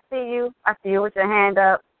Georgia. I see you. I see you with your hand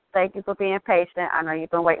up. Thank you for being patient. I know you've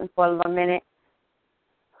been waiting for a little minute.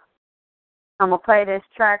 I'm going to play this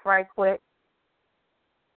track right quick.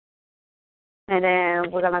 And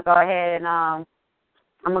then we're going to go ahead and I'm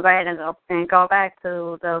going to go ahead and go back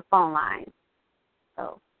to the phone line.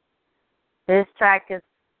 So this track is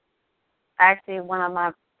actually one of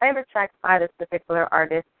my favorite tracks by this particular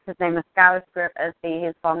artist. His name is Skylar Script SC.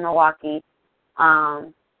 He's from Milwaukee.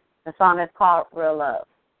 The song is called Real Love.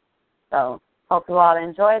 So hope you all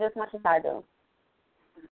enjoy it as much as I do.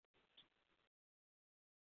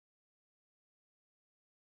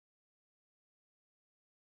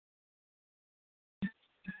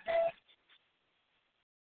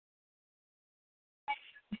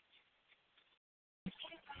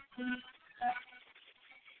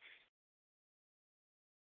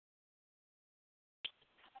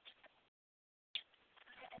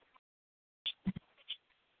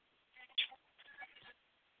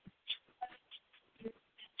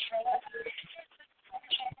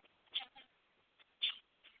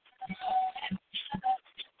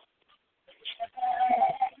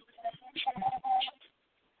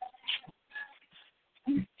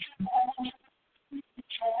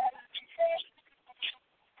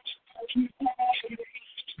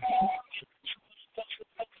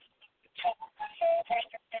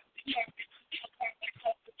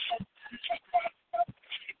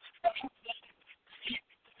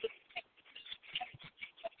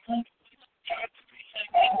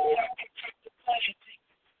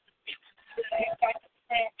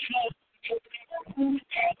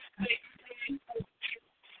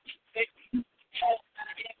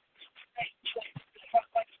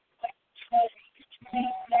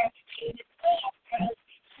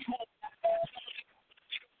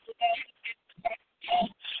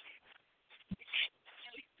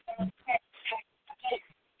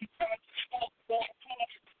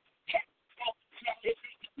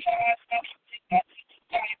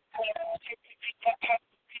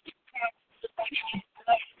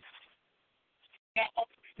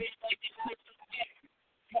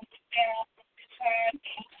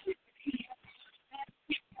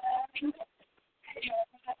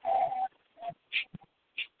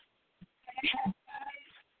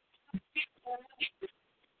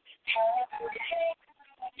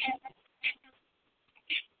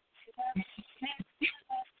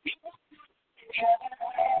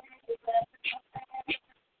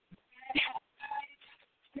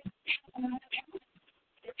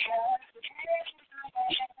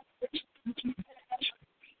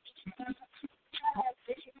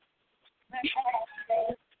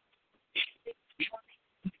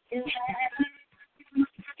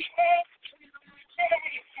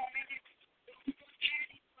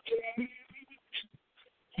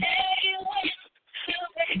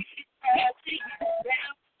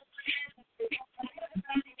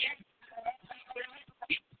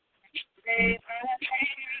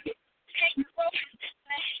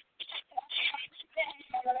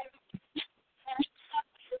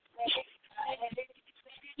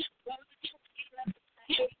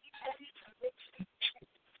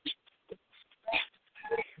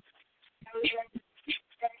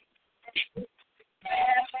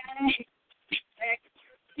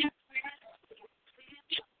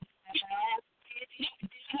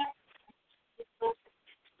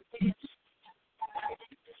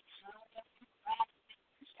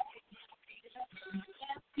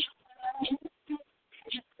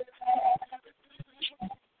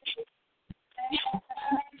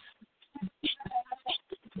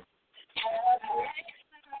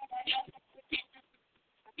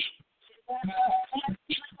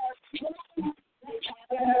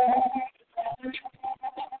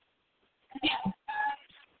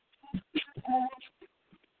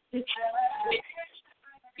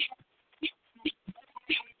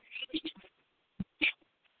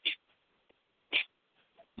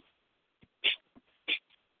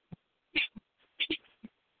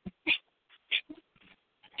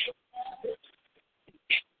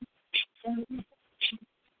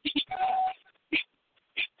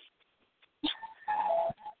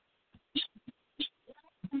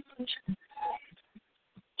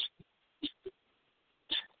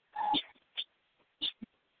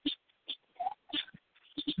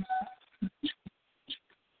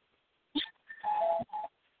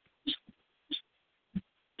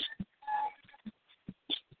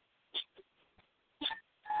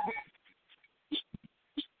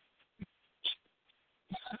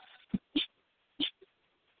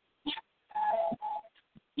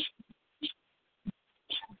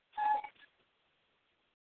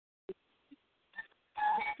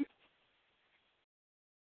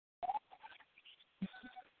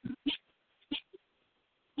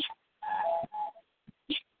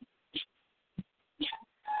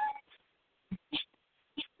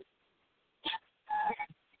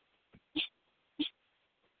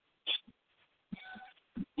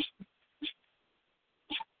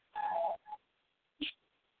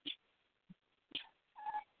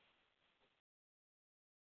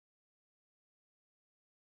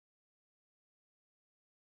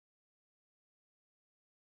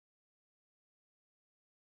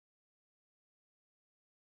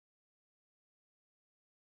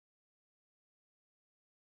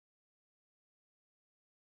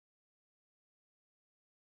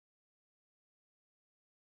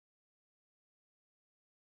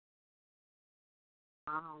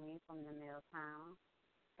 my homie from the Milltown,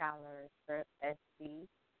 Skylar Strip SC,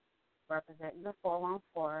 representing the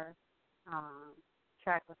 414.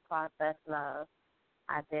 Track was called Best Love.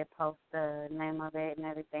 I did post the name of it and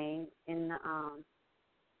everything in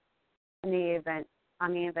the event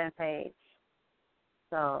on the event page.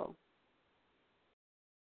 So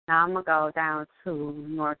now I'm gonna go down to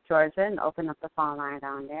North Georgia and open up the phone line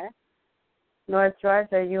down there. North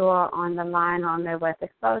Georgia, you are on the line on Midwest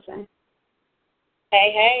Explosion.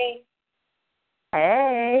 Hey.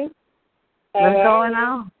 Hey. What's going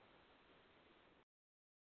on?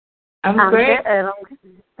 I'm great.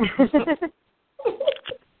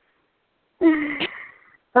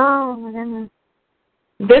 Oh, my goodness.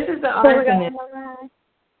 This is the alternate.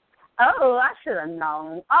 Oh, I should have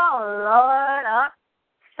known. Oh, Lord.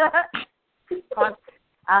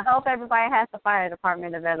 I hope everybody has the fire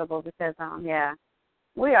department available because,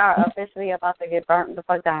 we are officially about to get burnt the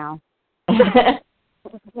fuck down.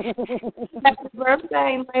 Happy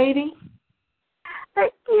birthday, lady.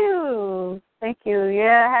 Thank you.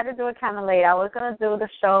 Yeah, I had to do it kind of late. I was going to do the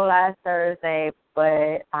show last Thursday,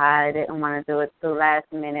 but I didn't want to do it till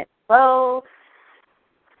last minute. So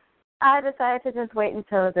I decided to just wait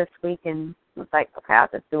until this week and was like, okay, I'll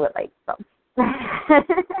just do it late. So.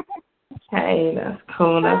 Hey, that's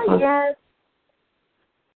cool. Yes.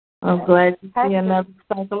 I'm glad to see another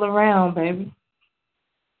cycle around, baby.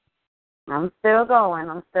 I'm still going.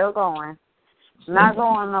 Not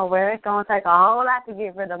going nowhere. It's going to take a whole lot to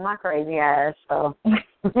get rid of my crazy ass, so.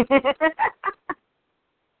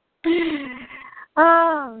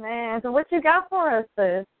 Oh, man. So what you got for us,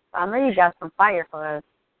 sis? I know you got some fire for us.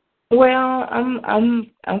 Well, I'm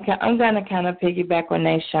gonna kind of piggyback on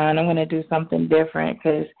that, Sean. I'm gonna do something different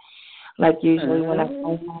because, like usually when I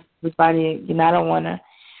phone everybody, I don't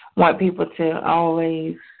want people to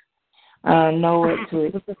always know what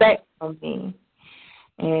to expect from me.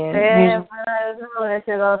 And yeah, that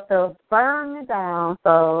shit also burn it down.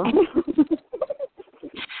 So,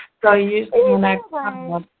 usually when I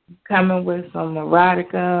come coming with some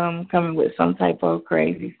erotica, I'm coming with some type of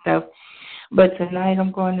crazy stuff. But tonight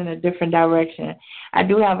I'm going in a different direction. I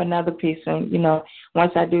do have another piece, and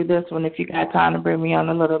once I do this one, if you got time to bring me on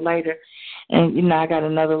a little later, and I got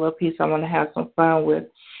another little piece I want to have some fun with.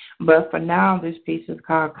 But for now, this piece is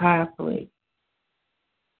called Conflict.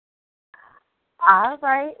 All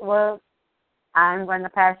right. Well, I'm going to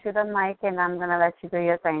pass you the mic, and I'm going to let you do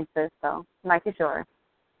your thing, sis. So, mic is yours.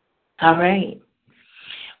 All right.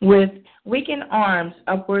 With weakened arms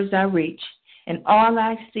upwards I reach, and all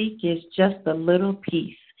I seek is just a little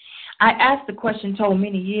peace. I asked the question told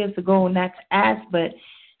many years ago not to ask, but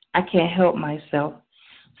I can't help myself.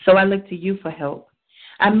 So I look to you for help.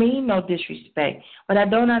 I mean no disrespect, but I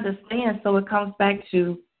don't understand, so it comes back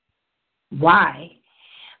to why.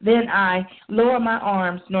 Then I lower my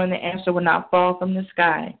arms, knowing the answer will not fall from the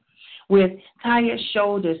sky. With tired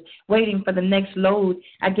shoulders, waiting for the next load,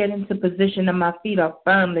 I get into position and my feet are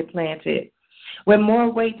firmly planted. With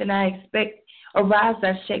more weight than I expect arrives,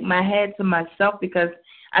 I shake my head to myself because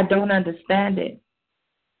I don't understand it.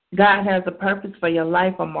 God has a purpose for your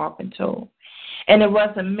life, I'm often told. And it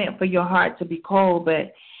wasn't meant for your heart to be cold,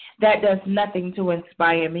 but that does nothing to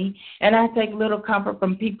inspire me. And I take little comfort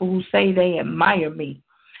from people who say they admire me.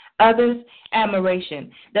 Others,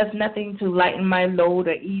 admiration. Does nothing to lighten my load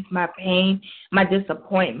or ease my pain, my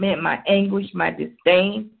disappointment, my anguish, my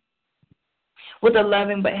disdain. With a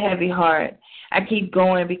loving but heavy heart, I keep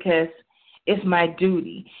going because it's my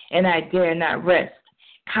duty, and I dare not rest.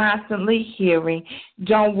 Constantly hearing,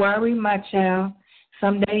 don't worry, my child,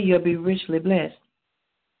 someday you'll be richly blessed.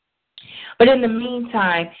 But in the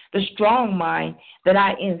meantime, the strong mind that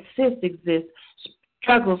I insist exists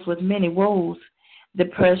struggles with many woes,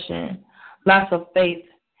 depression, loss of faith,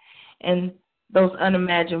 and those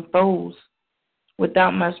unimagined foes.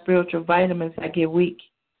 Without my spiritual vitamins, I get weak.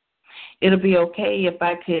 It'll be okay if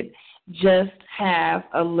I could just have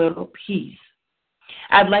a little peace.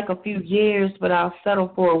 I'd like a few years, but I'll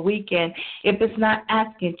settle for a weekend if it's not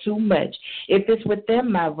asking too much. If it's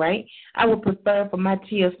within my right, I would prefer for my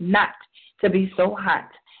tears not to be so hot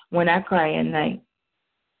when I cry at night.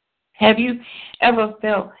 Have you ever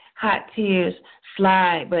felt hot tears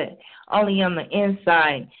slide, but only on the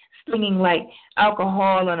inside, stinging like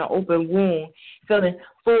alcohol on an open wound, feeling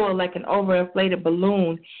full like an overinflated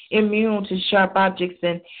balloon, immune to sharp objects,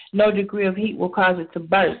 and no degree of heat will cause it to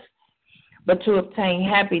burst? But to obtain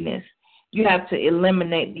happiness, you have to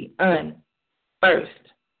eliminate the first.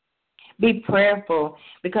 Be prayerful,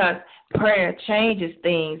 because prayer changes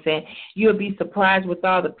things, and you'll be surprised with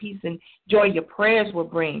all the peace and joy your prayers will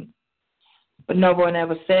bring. But no one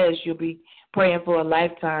ever says you'll be praying for a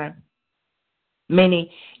lifetime.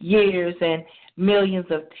 many years and millions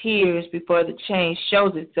of tears before the change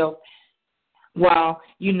shows itself, while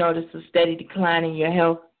you notice a steady decline in your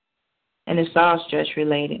health, and it's all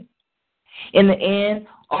stress-related. In the end,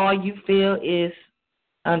 all you feel is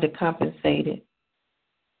undercompensated.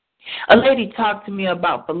 A lady talked to me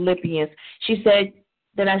about Philippians. She said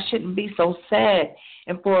that I shouldn't be so sad,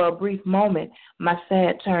 and for a brief moment, my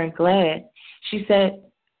sad turned glad. She said,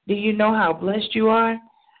 do you know how blessed you are?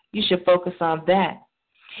 You should focus on that.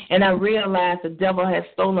 And I realized the devil had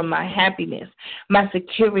stolen my happiness, my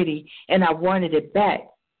security, and I wanted it back.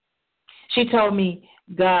 She told me,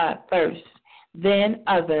 God first, then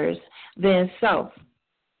others, then self.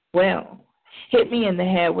 Well, hit me in the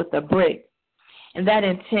head with a brick. And that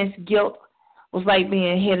intense guilt was like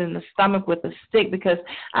being hit in the stomach with a stick, because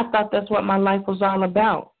I thought that's what my life was all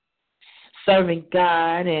about, serving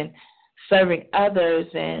God and serving others,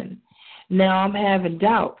 and now I'm having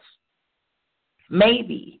doubts.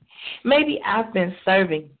 Maybe I've been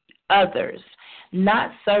serving others,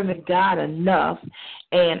 not serving God enough,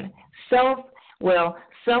 and self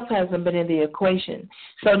hasn't been in the equation.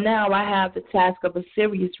 So now I have the task of a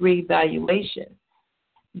serious reevaluation.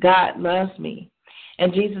 God loves me,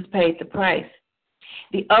 and Jesus paid the price,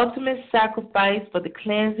 the ultimate sacrifice for the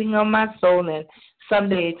cleansing of my soul and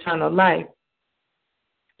someday eternal life.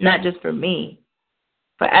 Not just for me,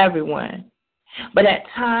 for everyone. But at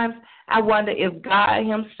times, I wonder if God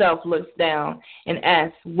himself looks down and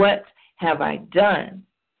asks, what have I done?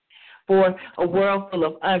 For a world full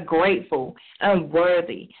of ungrateful,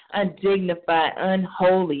 unworthy, undignified,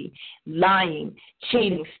 unholy, lying,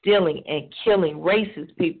 cheating, stealing, and killing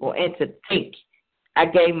racist people, and to think I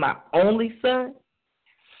gave my only son?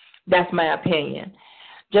 That's my opinion.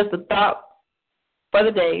 Just a thought for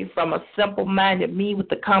the day from a simple-minded me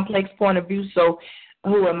with a complex point of view, so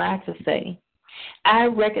who am I to say? I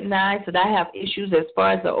recognize that I have issues as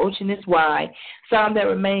far as the ocean is wide, some that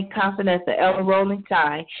remain constant as the ever-rolling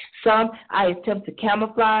tide, some I attempt to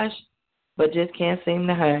camouflage, but just can't seem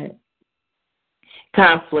to hide.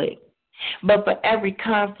 Conflict. But for every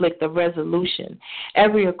conflict, a resolution,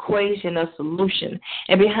 every equation, a solution,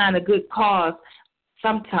 and behind a good cause,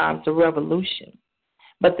 sometimes a revolution.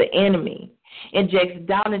 But the enemy injects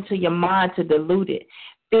doubt into your mind to dilute it,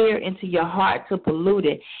 fear into your heart to pollute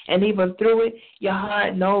it, and even through it, your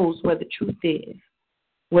heart knows where the truth is.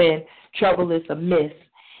 When trouble is amiss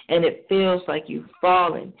and it feels like you've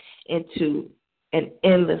fallen into an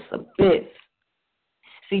endless abyss.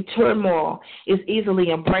 See, turmoil is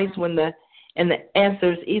easily embraced and the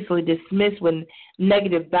answer is easily dismissed when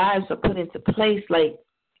negative vibes are put into place, like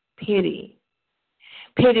pity.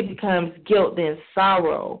 Pity becomes guilt, then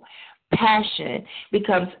sorrow. Passion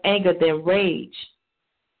becomes anger, then rage.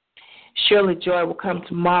 Surely joy will come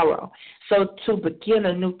tomorrow. So to begin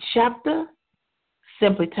a new chapter,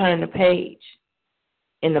 simply turn the page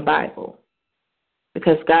in the Bible,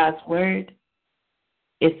 because God's word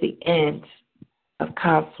is the end of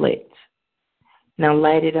conflict. Now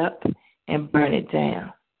light it up and burn it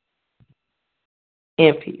down.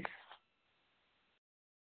 In peace.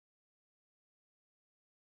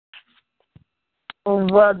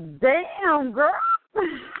 Well, damn, girl.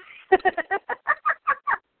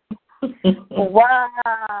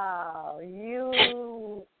 Wow.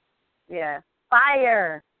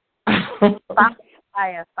 Fire.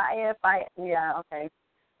 Fire. Yeah, okay.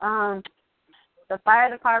 The fire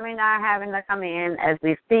department are having to come in as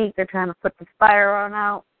we speak. They're trying to put the fire on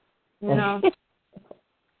out, you know.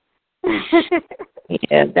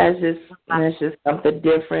 Yeah, that's just something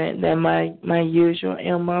different than my usual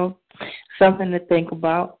MO. Something to think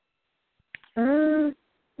about. And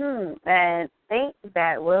things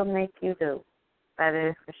that will make you do. That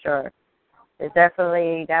is for sure.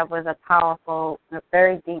 That was a powerful, a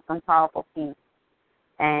very deep and powerful piece.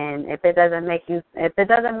 And if it doesn't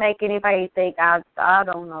make anybody think, I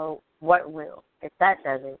don't know what will, if that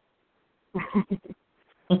does it.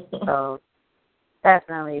 So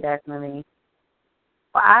definitely.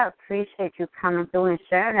 Well, I appreciate you coming through and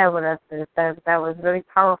sharing that with us. That was really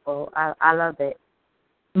powerful. I love it.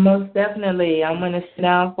 Most definitely. I'm going to sit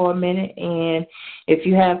down for a minute, and if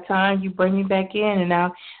you have time, you bring me back in, and I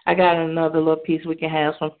got another little piece we can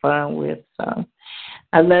have some fun with. So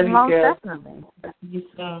I love you, girl. Most definitely. You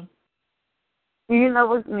soon. You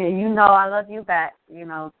know I love you back. You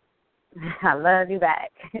know, I love you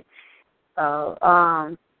back. So,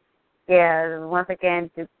 once again,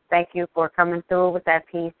 just thank you for coming through with that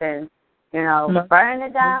piece and, burn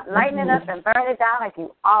it down, lighten it up and burn it down like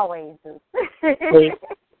you always do.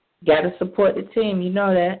 Got to support the team. You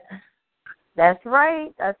know that. That's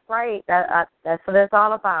right. That's what it's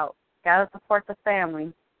all about. Got to support the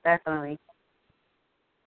family. Definitely.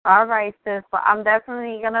 All right, sis. Well, I'm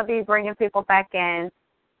definitely going to be bringing people back in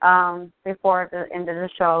before the end of the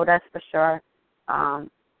show, that's for sure.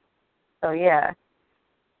 So, yeah.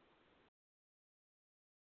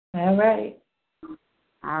 All right.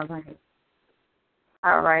 All right.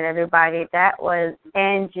 All right, everybody. That was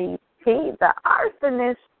Angie P, the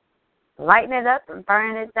arsonist, lighting it up and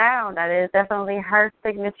burning it down. That is definitely her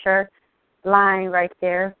signature line right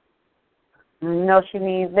there. You know she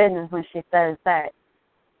means business when she says that.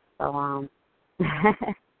 So,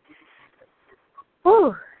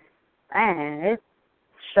 whew, man, this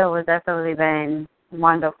show has definitely been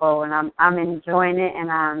wonderful, and I'm enjoying it,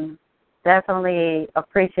 and I'm definitely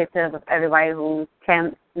appreciative of everybody who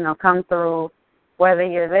can, come through, whether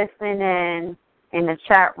you're listening in the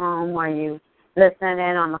chat room or you listening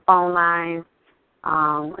in on the phone lines,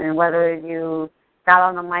 and whether you got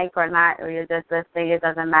on the mic or not, or you're just listening, it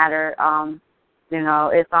doesn't matter.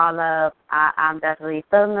 It's all love. I'm definitely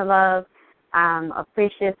feeling the love. I'm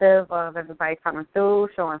appreciative of everybody coming through,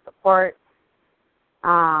 showing support,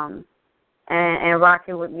 and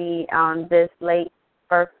rocking with me on this late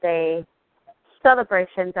birthday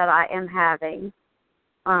celebration that I am having.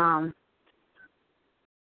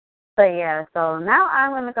 So now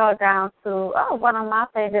I'm going to go down to one of my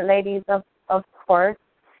favorite ladies, of course,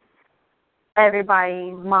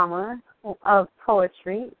 everybody's mama of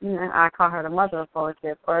poetry. I call her the mother of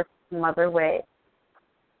poetry, of course, Mother Wade.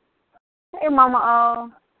 Hey, Mama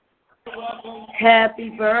O. Happy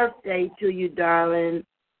birthday to you, darling.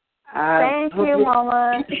 Thank you,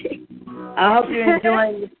 Mama. I hope you're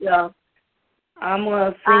enjoying yourself. I'm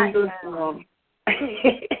going to sing you a song.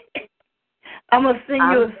 I'm going to sing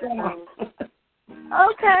you a song.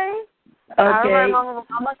 Okay. All right, Mama.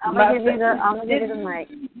 I'm going to give you the mic.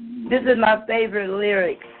 This is my favorite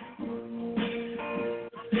lyric.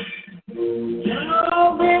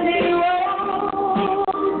 How many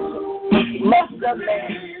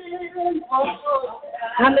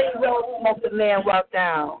roads must a man walk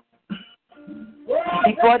down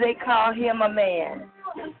before they call him a man?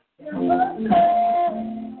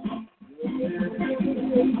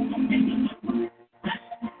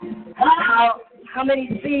 How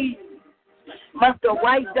many seas must a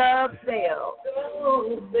white dove sail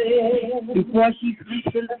before she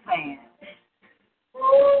sleeps in the sand?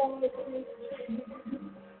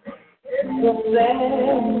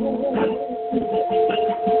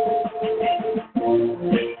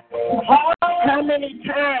 How many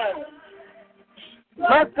times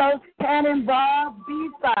must those cannonballs be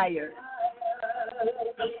fired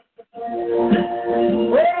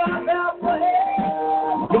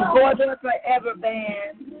before they're forever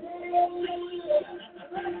banned?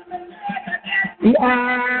 The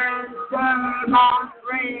answer, my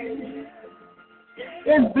friend,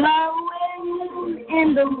 is blowing in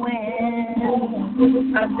the wind.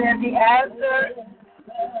 I said the answer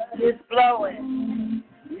is blowing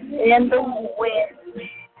in the wind.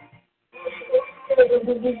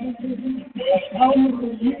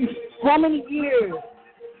 How many years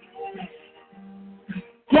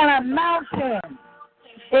can a mountain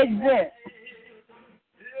exist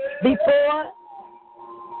before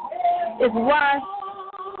it's washed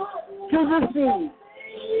to the sea?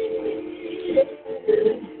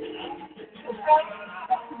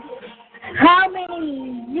 How many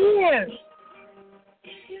years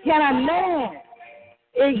can a man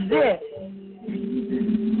exist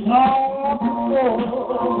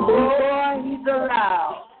before he's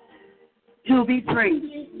allowed to be free?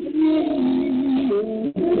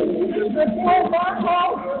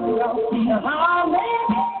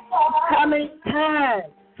 How many times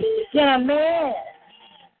can a man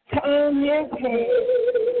turn his head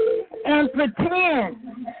and pretend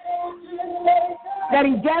that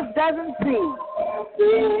he just doesn't see?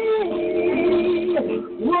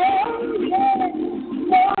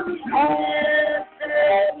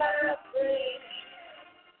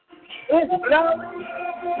 It's blowing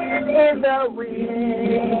in the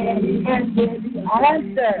wind, and the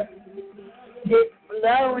answer is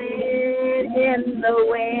blowing in the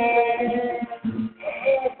wind.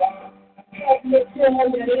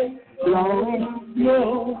 Blowing,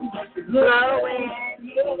 blowing,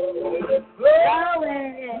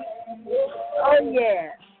 blowing. Oh yeah.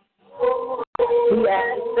 The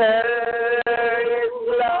answer is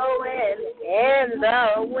blowing in the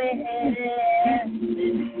wind.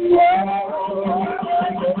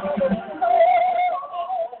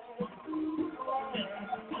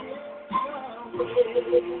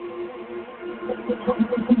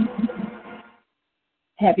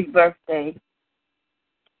 Happy birthday.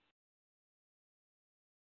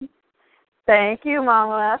 Thank you,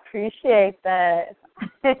 Mama. I appreciate that.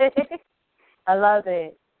 I love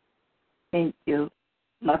it. Thank you.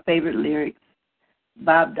 My favorite lyrics.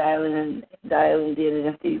 Bob Dylan did it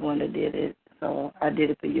and Stevie Wonder did it. So I did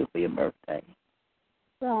it for you for your birthday.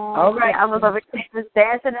 All right. I was over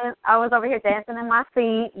here dancing in my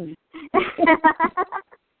seat.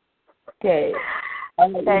 Okay.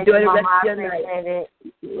 Enjoy the rest of your night.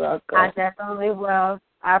 You're welcome. I definitely will.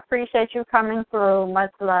 I appreciate you coming through.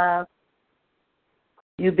 Much love.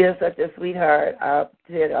 You've been such a sweetheart. I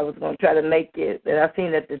said I was going to try to make it, and I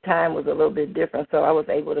seen that the time was a little bit different, so I was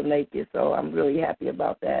able to make it. So I'm really happy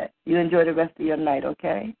about that. You enjoy the rest of your night,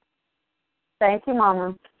 okay? Thank you,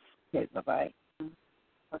 Mama. Okay, bye-bye.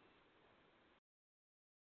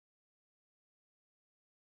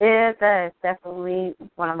 Is definitely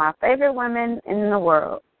one of my favorite women in the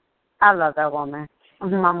world. I love that woman.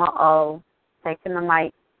 Mama O, taking the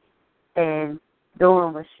mic and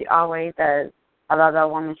doing what she always does. I love that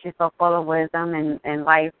woman. She's so full of wisdom and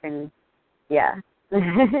life, and yeah,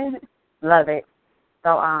 love it.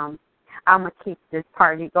 So I'm going to keep this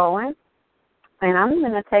party going, and I'm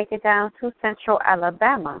going to take it down to Central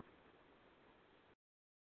Alabama.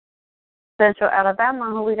 Central Alabama,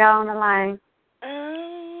 who we got on the line?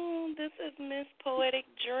 This is Miss Poetic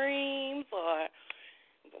Dreams, or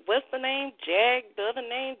what's the name? The other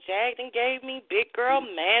name, Jagged and gave me Big Girl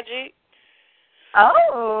Magic.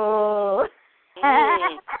 Oh.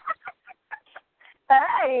 Hey.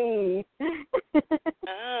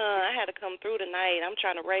 I had to come through tonight. I'm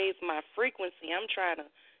trying to raise my frequency. I'm trying to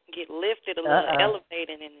get lifted a little,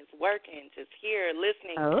 elevated, and it's working. Just here,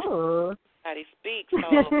 listening. Oh. How they speak. So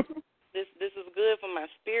this is good for my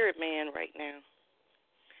spirit man right now.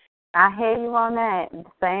 I hear you on that.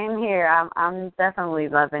 Same here. I'm definitely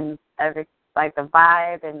loving the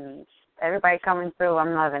vibe and everybody coming through.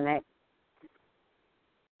 I'm loving it.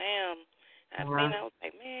 I was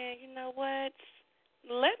like, man, you know what?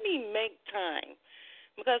 Let me make time.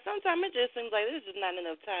 Because sometimes it just seems like there's just not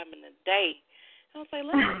enough time in the day. I was like,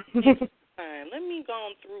 let me make time. Let me go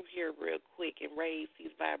on through here real quick and raise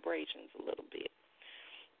these vibrations a little bit.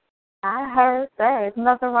 I heard that. There's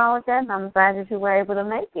nothing wrong with that, and I'm glad that you were able to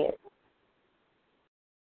make it.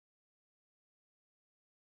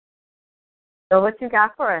 So what you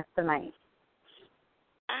got for us tonight?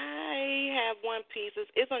 I have one piece.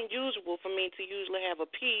 It's unusual for me to usually have a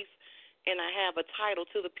piece and I have a title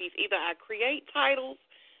to the piece. Either I create titles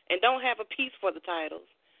and don't have a piece for the titles,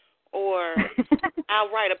 or I'll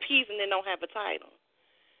write a piece and then don't have a title.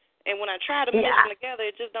 And when I try to mix them together,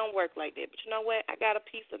 it just don't work like that. But you know what? I got a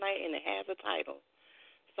piece tonight and it has a title.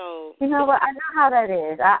 So you know what? I know how that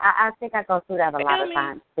is. I think I go through that a lot of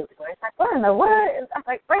times too. It's like, what in the world? I'm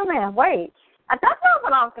like, wait a minute, wait. That's not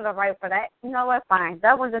what I was going to write for that. You know what? Fine.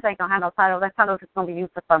 That one just ain't going to have no title. That title is going to be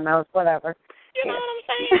used for something else, whatever. You know what I'm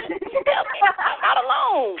saying? I'm not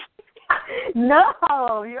alone. No,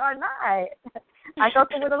 you are not. I go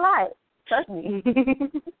through it a lot. Trust me.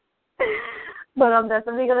 But I'm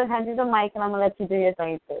definitely going to hand you the mic, and I'm going to let you do your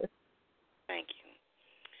thing, too. Thank you.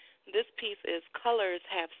 This piece is Colors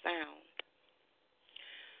Have Sound.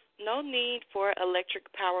 No need for electric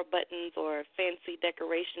power buttons or fancy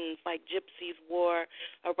decorations like gypsies wore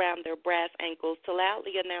around their brass ankles to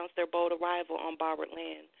loudly announce their bold arrival on borrowed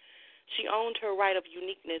land. She owned her right of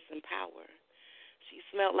uniqueness and power. She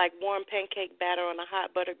smelled like warm pancake batter on a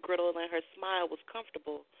hot buttered griddle, and her smile was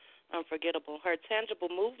comfortable, unforgettable. Her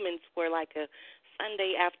tangible movements were like a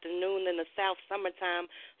Sunday afternoon in the South summertime,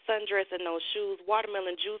 sundress and no shoes,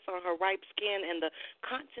 watermelon juice on her ripe skin, and the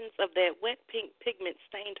contents of that wet pink pigment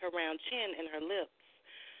stained her round chin and her lips.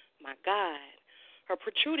 My God. Her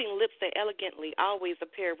protruding lips that elegantly always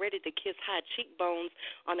appear ready to kiss high cheekbones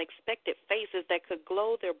on expected faces that could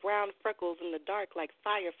glow their brown freckles in the dark like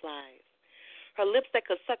fireflies. Her lips that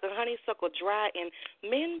could suck a honeysuckle dry, and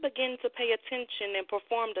men begin to pay attention and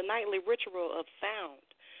perform the nightly ritual of sound,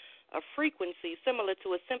 a frequency similar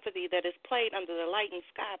to a symphony that is played under the lightened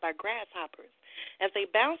sky by grasshoppers as they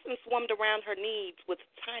bounced and swarmed around her knees with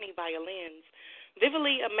tiny violins,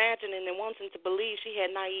 vividly imagining and wanting to believe she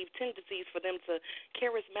had naive tendencies for them to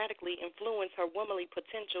charismatically influence her womanly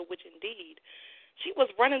potential, which indeed she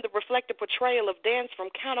was running the reflected portrayal of dance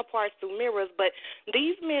from counterparts through mirrors, but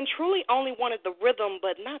these men truly only wanted the rhythm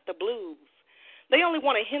but not the blues. They only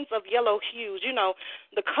wanted hints of yellow hues, you know,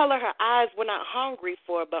 the color her eyes were not hungry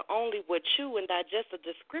for, but only would chew and digest a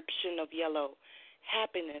description of yellow.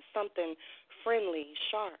 Happiness, something friendly,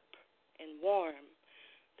 sharp, and warm.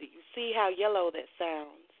 Do you see how yellow that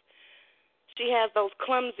sounds? She has those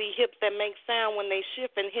clumsy hips that make sound when they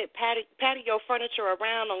shift and hit patio furniture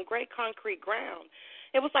around on gray concrete ground.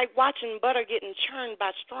 It was like watching butter getting churned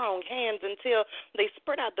by strong hands until they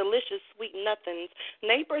spurt out delicious sweet nothings,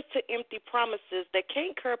 neighbors to empty promises that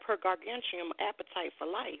can't curb her gargantuan appetite for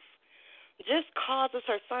life. Just causes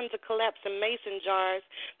her son to collapse in mason jars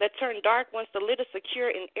that turn dark once the lid is secure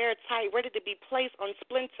and airtight, ready to be placed on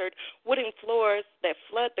splintered wooden floors that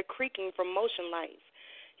flood the creaking from motion lights.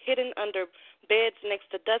 Hidden under beds next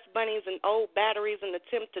to dust bunnies and old batteries in an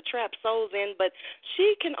attempt to trap souls in, but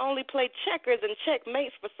she can only play checkers and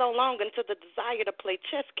checkmates for so long until the desire to play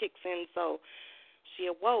chess kicks in. So she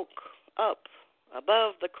awoke up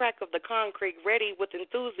above the crack of the concrete, ready with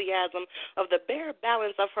enthusiasm of the bare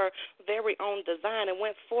balance of her very own design, and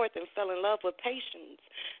went forth and fell in love with patience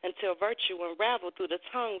until virtue unraveled through the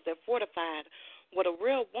tongues that fortified what a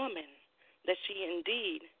real woman that she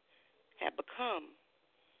indeed had become.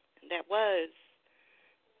 And that was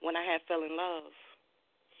when I had fell in love.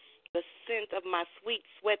 The scent of my sweet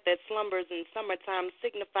sweat that slumbers in summertime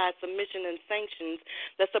signifies submission and sanctions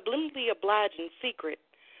that subliminally oblige in secret.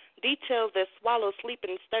 Details that swallow sleep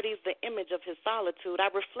and studies the image of his solitude.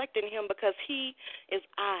 I reflect in him because he is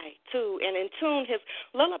I, too, and in tune his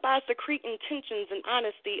lullabies secrete intentions and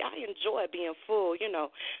honesty. I enjoy being full,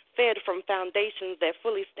 fed from foundations that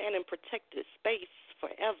fully stand in protected space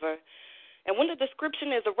forever. And when the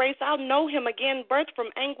description is erased, I'll know him again, birthed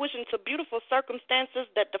from anguish into beautiful circumstances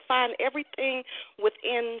that define everything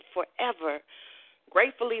within forever.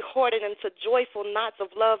 Gratefully hoarded into joyful knots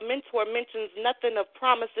of love, mentor mentions nothing of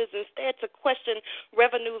promises, instead to question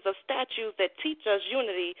revenues of statues that teach us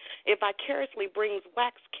unity. It vicariously brings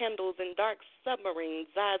wax candles in dark submarines.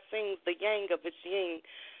 Zod sings the yang of its yin.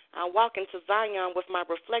 I walk into Zion with my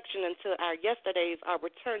reflection until our yesterdays are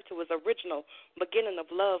returned to its original beginning of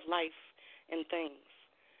love, life, and things.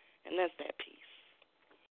 And that's that piece.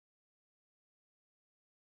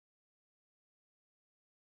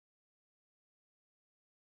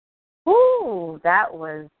 Ooh,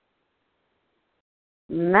 y'all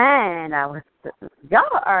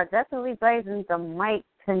are definitely blazing the mic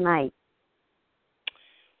tonight.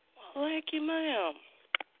 Well, thank you, ma'am.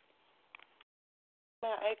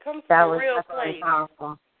 Now, it comes That from a was real definitely place.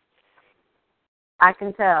 powerful. I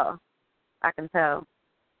can tell.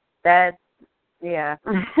 That, yeah.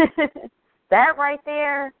 That right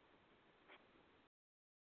there,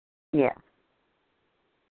 yeah.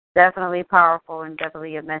 Definitely powerful and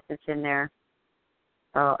definitely a message in there.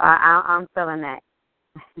 So I'm feeling that.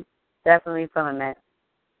 Definitely feeling that.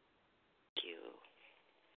 Thank you.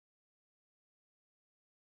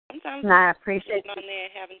 Sometimes I appreciate on there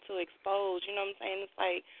having to expose, you know what I'm saying? It's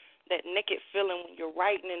like that naked feeling when you're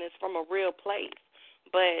writing and it's from a real place.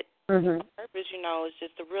 But the purpose, is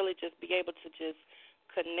just to really just be able to just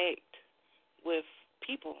connect with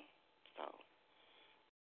people. So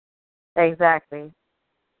Exactly.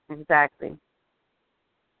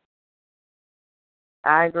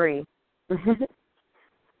 I agree. I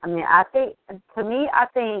mean, I think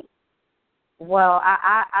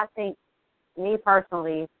me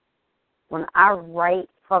personally, when I write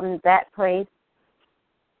from that place,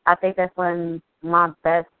 I think that's when my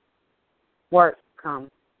best work comes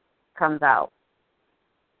out.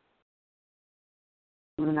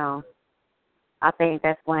 I think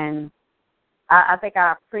that's when I think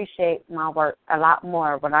I appreciate my work a lot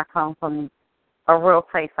more when I come from a real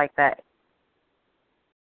place like that.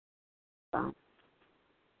 So,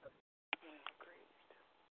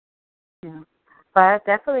 yeah. But I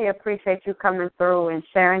definitely appreciate you coming through and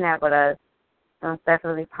sharing that with us. It's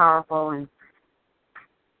definitely powerful and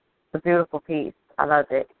it's a beautiful piece. I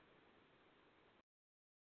loved it.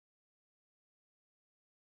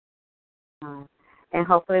 And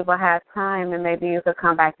hopefully we'll have time and maybe you could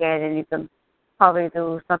come back in and you can probably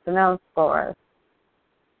do something else for us.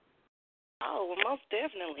 Oh, well, most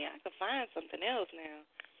definitely. I could find something else now.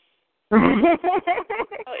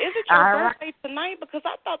 Is it your birthday tonight? Because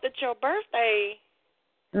I thought that your birthday...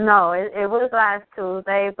 No, it was last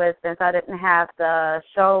Tuesday, but since I didn't have the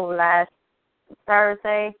show last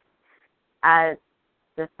Thursday, I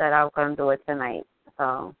just said I was going to do it tonight.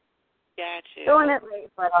 So, gotcha. Doing it late,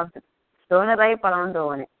 but I'm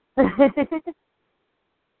doing it.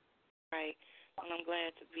 Right. And I'm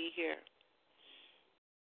glad to be here.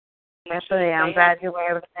 Definitely, I'm glad you were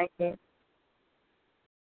able to make it.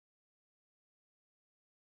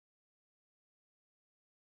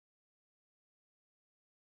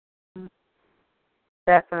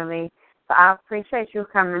 Definitely. So I appreciate you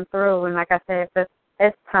coming through. And like I said, if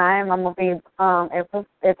it's time, I'm gonna be.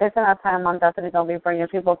 If it's enough time, I'm definitely gonna be bringing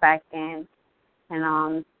people back in.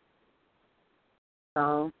 And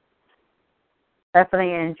so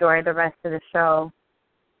definitely enjoy the rest of the show.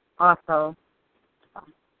 Also.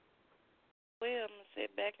 Well, Miss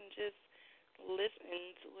sit back and just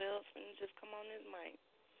listen to who else and just come on this mic.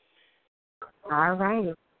 All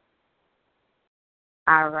right.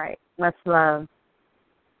 All right. Much love.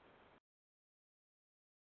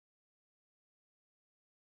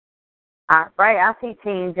 All right. I see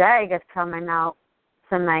Team Jag is coming out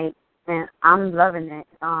tonight, and I'm loving it.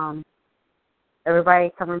 Everybody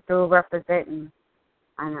coming through representing,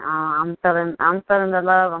 and I'm feeling the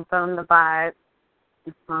love. I'm feeling the vibe.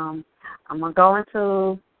 I'm gonna go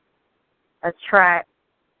into a track.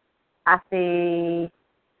 I see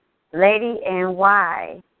Lady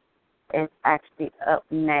NY is actually up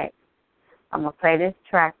next. I'm going to play this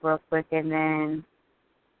track real quick, and then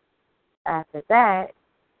after that,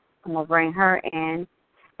 I'm going to bring her in.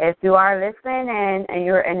 If you are listening and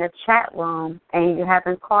you're in the chat room and you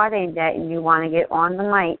haven't called in yet and you want to get on the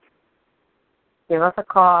mic, give us a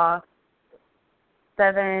call,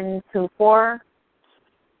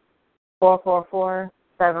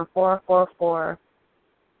 724-444-7444.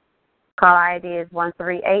 Call ID is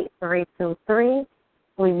 138323.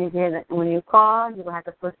 When you call, you will have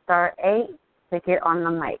to push star 8 to get on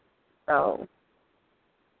the mic. So if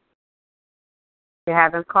you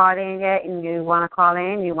haven't called in yet and you want to call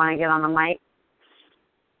in, you want to get on the mic,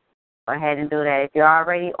 go ahead and do that. If you're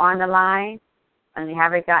already on the line and you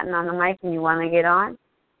haven't gotten on the mic and you want to get on,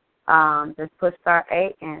 just push star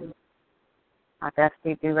 8 and I'll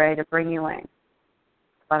definitely be ready to bring you in.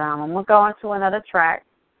 But I'm going to go on to another track.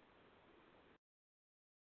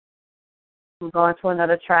 I'm going to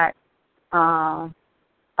another track. I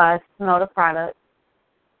Smell the Product.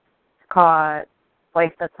 It's called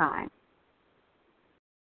Waste of Time.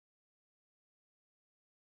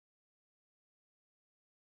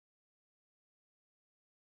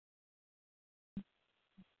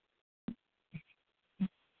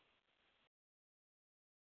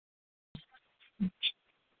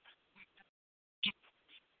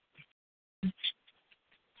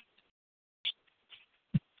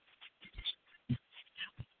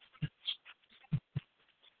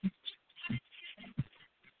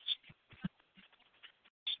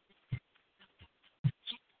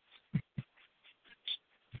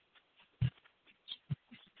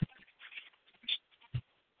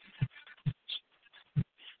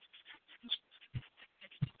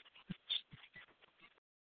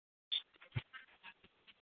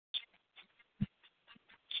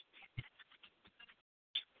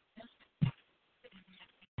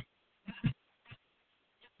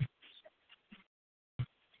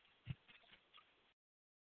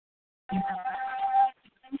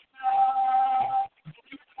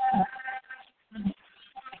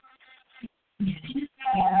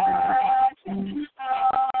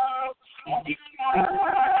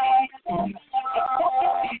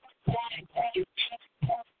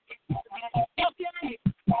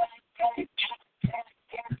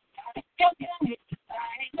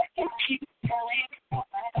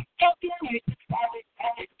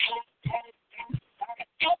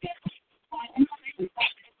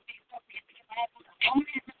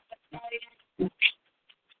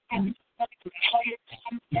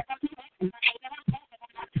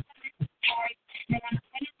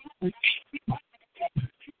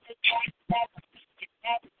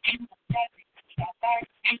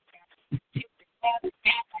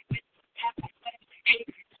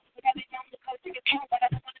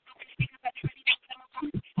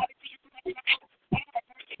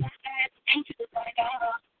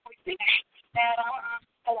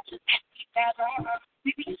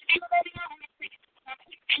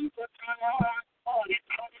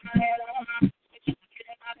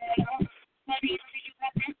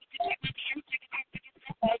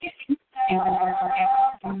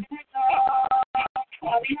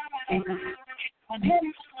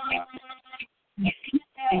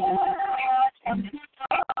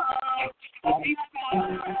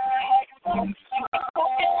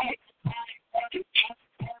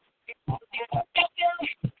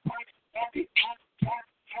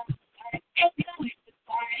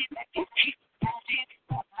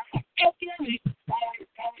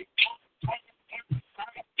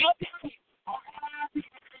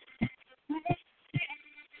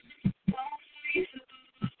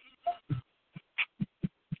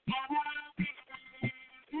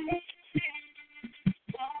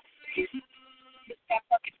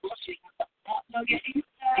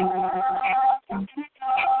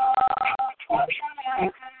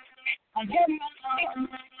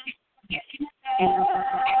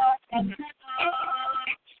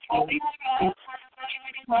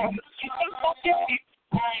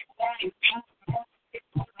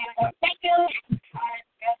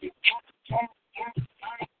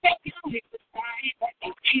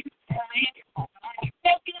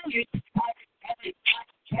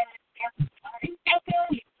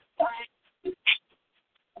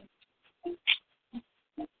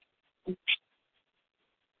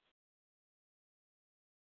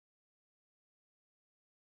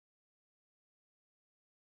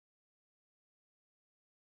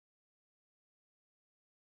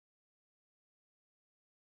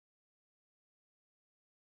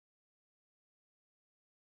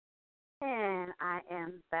 And I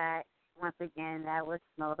am back once again. That was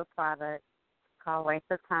Snow the Product, called Waste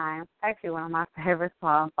of Time. Actually, one of my favorite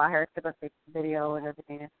songs by her. Took a video and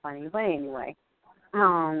everything is funny. But anyway,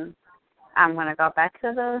 I'm going to go back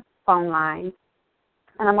to the phone line.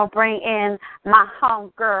 And I'm going to bring in my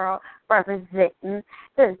homegirl representing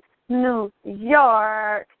the New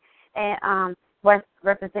York. And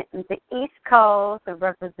representing the East Coast and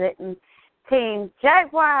representing Team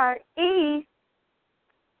Jaguar East.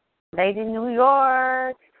 Lady New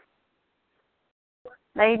York.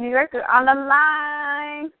 Lady New York is on the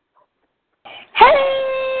line. Hey,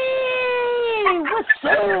 what's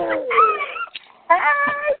up?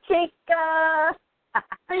 Hey, chica.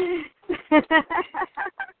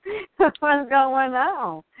 What's going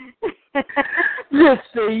on? Just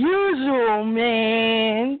the usual,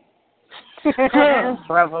 man.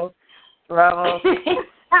 Trouble.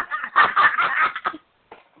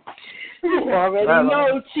 You already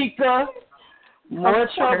know, chica. More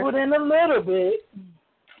trouble than a little bit.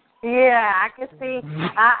 Yeah, I can see.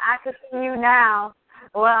 I can see you now.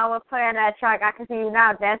 Well, I was playing that track. I can see you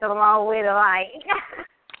now dancing along with it, like.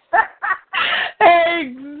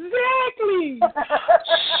 Exactly.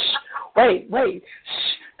 Wait.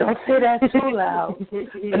 Shh. Don't say that too loud.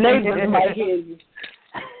 The neighbors might hear you.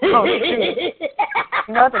 Oh, shit.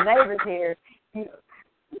 You know the neighbors here.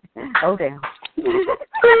 Oh, damn.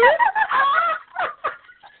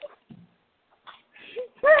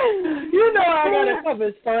 You know I gotta come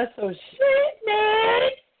and start some shit, man.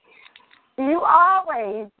 You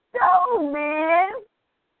always do, man.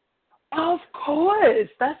 Of course.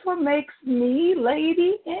 That's what makes me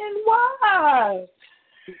Lady NY.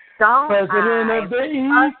 President of the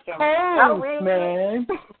East Coast, man.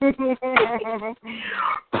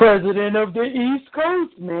 President of the East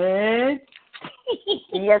Coast, man.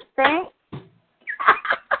 You think?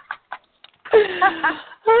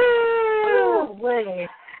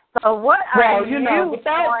 So what are you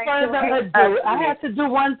without further ado, I have to do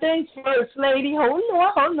one thing first, lady.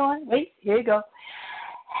 Hold on. Wait, here you go.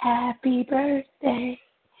 Happy birthday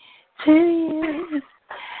to you.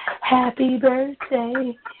 Happy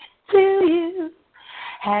birthday to you.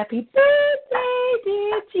 Happy birthday,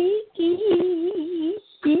 dear Tiki.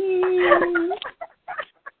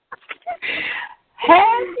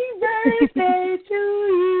 Happy birthday to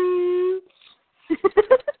you.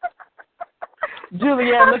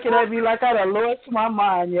 Juliet looking at me like I done lost my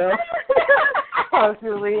mind, yo. Oh,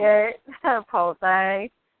 Juliet. Poor thing.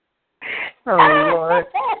 Oh, Lord.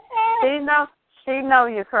 She know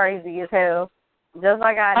you're crazy as hell. Just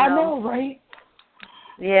like I know. I know, right?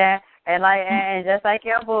 Yeah. And just like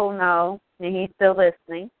your boo know, and he's still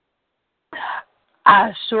listening.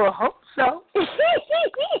 I sure hope so.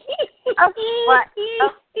 What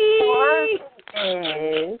of course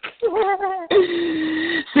is.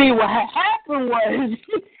 See, what happened was...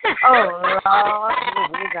 Oh, Lord.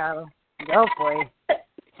 You got him. Go, boy.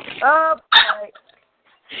 Oh, boy.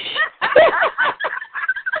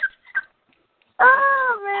 Oh,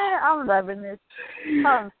 man. I'm loving this.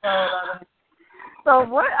 I'm so loving it. So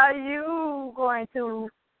what are you going to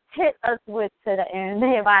hit us with today? And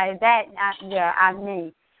by that, I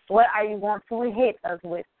mean, what are you going to hit us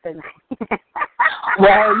with tonight?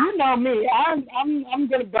 Well, you know me. I'm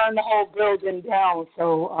gonna burn the whole building down.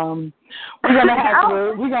 So we're gonna have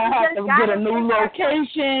to get a new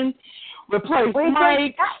location, replace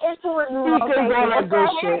Mike, speakers, all that good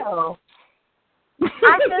shit. I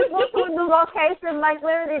just went to a new location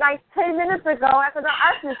literally 10 minutes ago after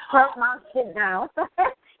I just broke my shit down.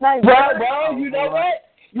 Well, you know what?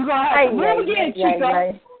 You're going to have to move again,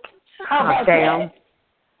 Chico. How about that?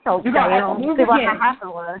 So you're going to have to move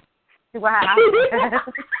again. See what happened.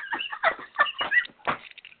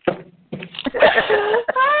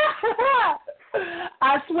 I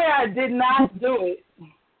swear I did not do it.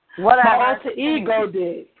 My alter ego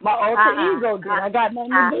did. I got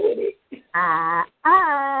nothing to do with it.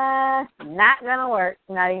 Not gonna work.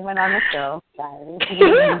 Not even on the show. Sorry.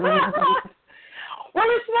 Well,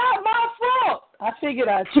 it's not my fault. I figured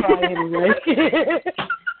I'd try anyway.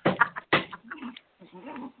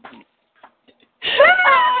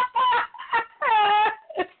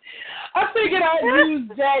 I figured I'd use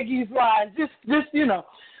Jaggy's line. Just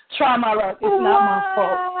try my luck. It's not my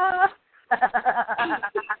fault.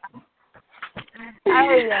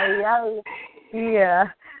 Yeah.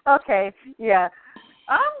 Okay. Yeah.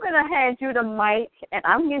 I'm gonna hand you the mic, and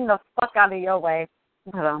I'm getting the fuck out of your way.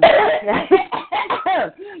 Let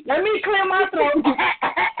me clear my throat.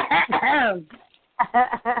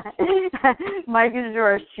 Mike is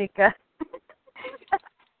yours, Chica.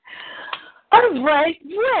 All right.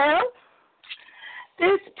 Well,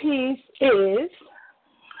 this piece is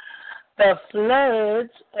the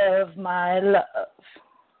floods of my love.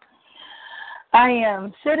 I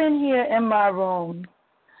am sitting here in my room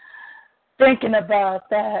thinking about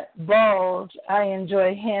that bulge I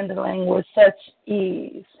enjoy handling with such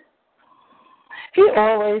ease. He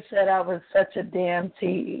always said I was such a damn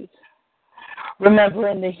tease,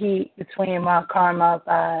 remembering the heat between my caramel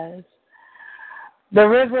thighs. The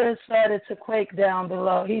river had started to quake down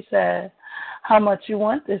below. He said, how much you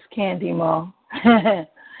want this candy, Mo?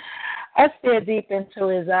 I stared deep into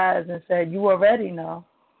his eyes and said, you already know.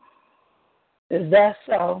 Is that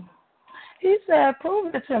so? He said,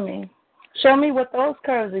 prove it to me. Show me what those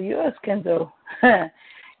curves of yours can do.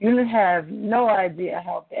 You have no idea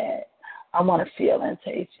how bad I want to feel and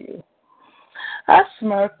taste you. I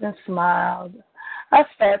smirked and smiled. I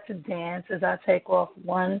start to dance as I take off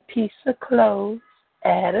one piece of clothes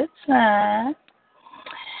at a time.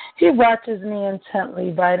 He watches me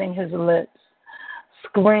intently, biting his lips,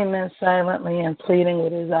 screaming silently and pleading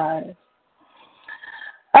with his eyes.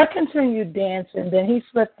 I continued dancing, then he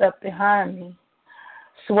slipped up behind me,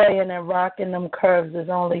 swaying and rocking them curves as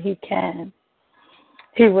only he can.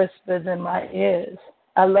 He whispers in my ears,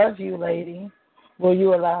 I love you, lady. Will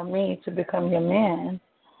you allow me to become your man?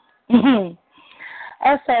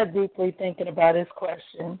 I sat deeply thinking about his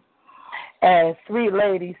question as three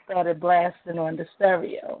ladies started blasting on the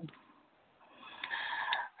stereo.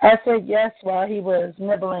 I said yes while he was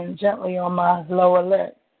nibbling gently on my lower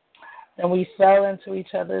lip. Then we fell into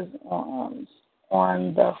each other's arms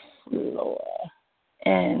on the floor.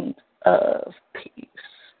 End of peace.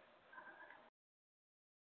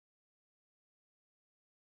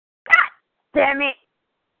 God damn it.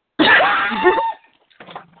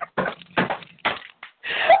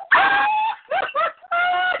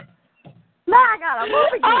 Now I gotta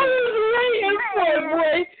move again.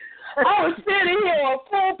 I was sitting here on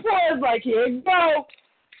full pause like, here you go.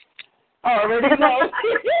 Already know.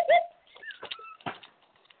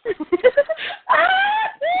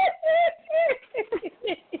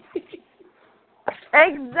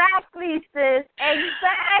 Exactly, sis.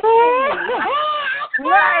 Exactly.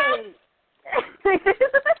 Right.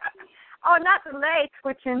 Oh, not the leg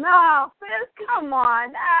twitching. No, sis, come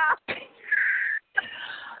on now.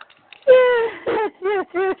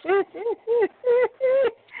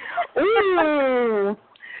 Ooh.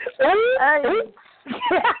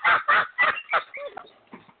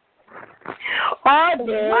 Oh,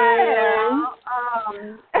 well,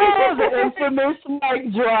 the infamous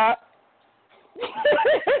mic drop.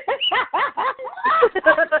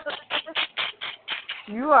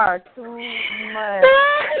 You are too much.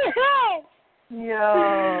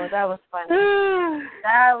 Yo, that was funny.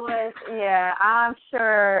 That was, yeah, I'm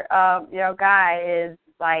sure your guy is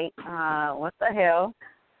like, what the hell?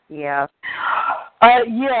 Yeah.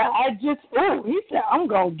 Yeah, he said, I'm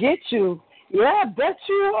going to get you. Yeah, I bet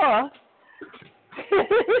you are.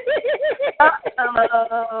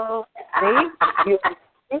 Uh-oh. See? You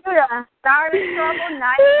done started trouble,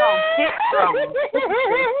 now you're going to get trouble.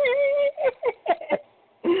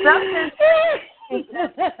 Something,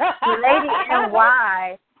 the lady in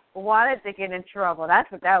Y wanted to get in trouble.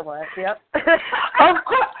 That's what that was, yep. Of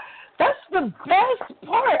course. That's the best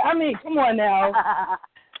part. I mean, come on now.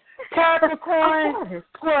 Capricorn,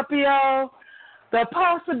 Scorpio, the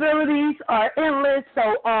possibilities are endless. So,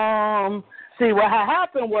 see, what had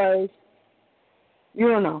happened was, you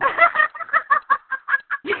don't know.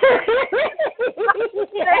 They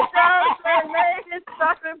made his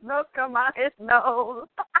chocolate milk come out his nose.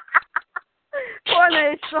 Poor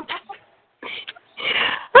nation.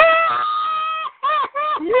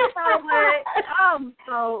 You know what? I'm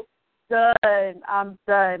so done. I'm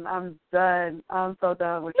so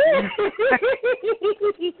done with you.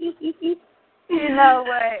 You know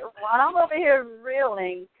what? While I'm over here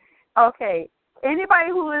reeling, okay, anybody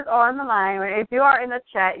who is on the line, or if you are in the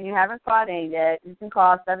chat and you haven't called in yet, you can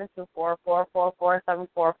call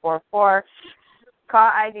 724-444-7444.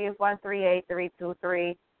 Call ID is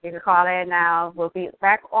 138323. You can call in now. We'll be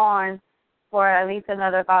back on for at least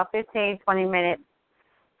another about 15, 20 minutes.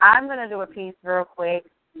 I'm going to do a piece real quick.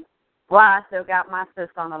 Well, I still got my sis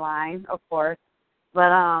on the line, of course. But,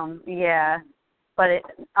 yeah. But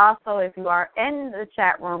also, if you are in the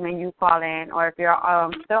chat room and you call in, or if you're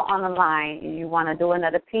still on the line and you want to do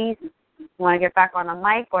another piece, you want to get back on the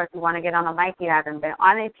mic, or if you want to get on the mic, you haven't been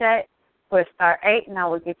on it yet, push *8 and I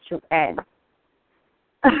will get you in.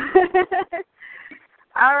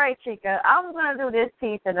 All right, Chica, I'm going to do this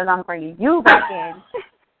piece and then I'm bringing you back in.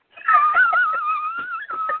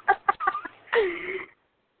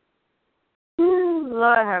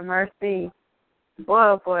 Lord have mercy.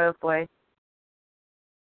 Boy, oh boy, oh boy.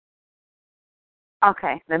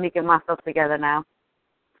 Okay, let me get myself together now.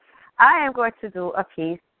 I am going to do a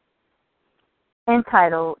piece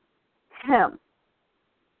entitled Him.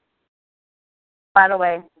 By the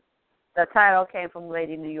way, the title came from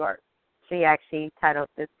Lady New York. She actually titled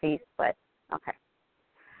this piece, but okay.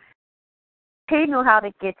 He knew how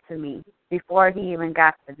to get to me before he even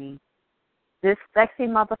got to me. This sexy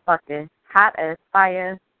motherfucker, hot as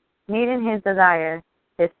fire, needing his desire,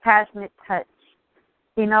 his passionate touch.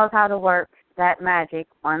 He knows how to work that magic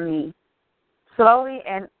on me. Slowly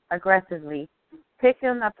and aggressively,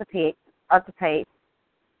 picking up the pace,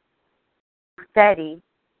 steady,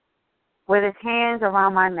 with his hands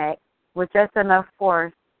around my neck, with just enough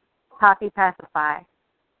force, poppy pacify.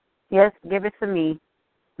 Yes, give it to me.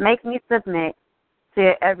 Make me submit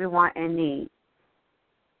to everyone in need.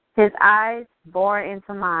 His eyes bore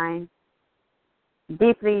into mine,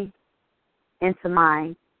 deeply into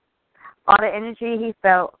mine. All the energy he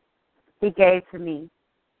felt, he gave to me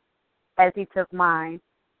as he took mine.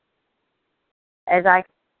 As I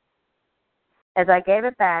gave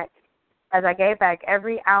back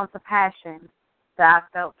every ounce of passion that I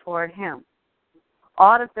felt toward him.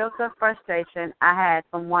 All the built-up frustration I had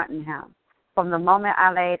from wanting him, from the moment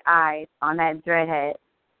I laid eyes on that dreadhead,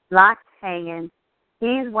 locks hanging,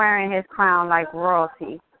 he's wearing his crown like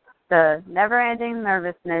royalty. The never-ending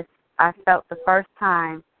nervousness I felt the first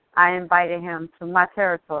time I invited him to my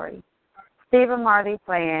territory. Stephen Marley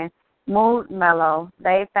playing, mood mellow,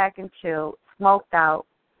 laid back and chilled, smoked out,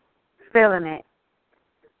 feeling it.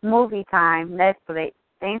 Movie time, Netflix,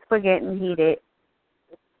 things were getting heated.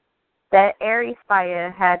 That Aries fire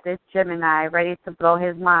had this Gemini ready to blow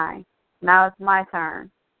his mind. Now it's my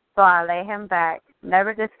turn. So I lay him back,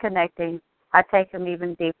 never disconnecting. I take him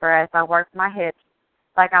even deeper as I work my hips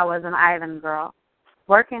like I was an island girl,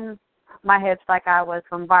 working my hips like I was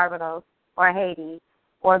from Barbados or Haiti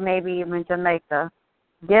or maybe even Jamaica,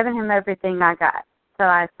 giving him everything I got till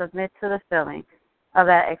I submit to the feeling of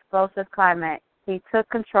that explosive climax. He took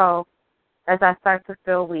control as I start to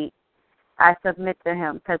feel weak. I submit to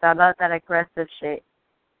him because I love that aggressive shit,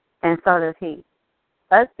 and so does he.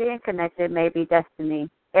 Us being connected may be destiny.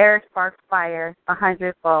 Air sparks fire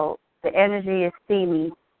 100-fold. The energy is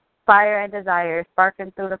steamy. Fire and desire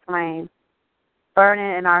sparking through the flames,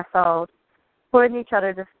 burning in our souls, putting each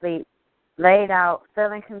other to sleep, laid out,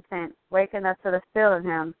 feeling content, waking up to the feel of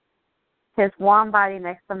him. His warm body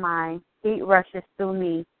next to mine, heat rushes through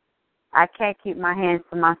me. I can't keep my hands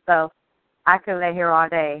to myself. I could lay here all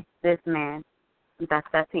day. This man. That's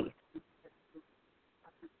that piece.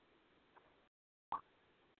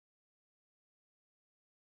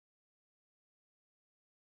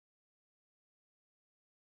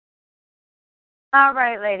 All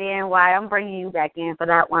right, Lady NY, I'm bringing you back in for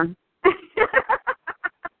that one.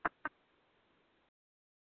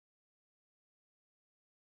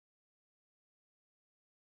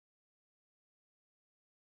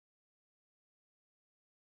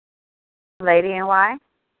 Lady NY?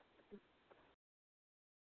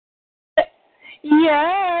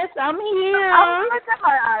 Yes, I'm here. Oh, my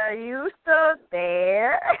God. Are you still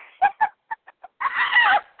there?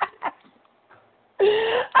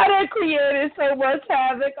 I done created so much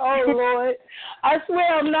havoc. Oh, Lord. I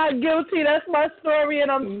swear I'm not guilty. That's my story, and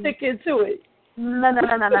I'm sticking to it. No.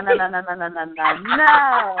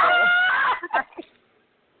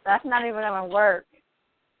 That's not even going to work.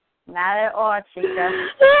 Not at all, Chica.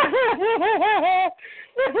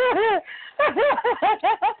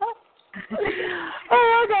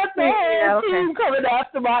 I got the whole team coming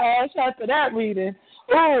after my ass after that reading.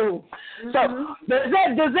 Oh, so does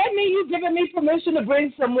that mean you giving me permission to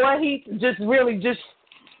bring some more heat? Just really just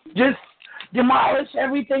demolish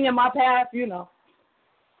everything in my path, you know?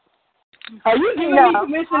 Are you giving me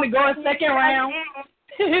permission to go in second round?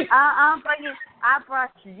 I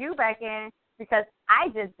brought you back in because I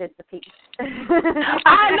just did the piece.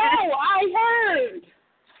 I know, I heard.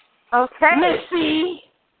 Okay.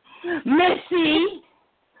 Missy.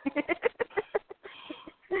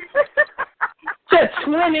 The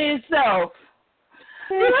twin itself.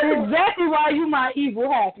 That's exactly why you my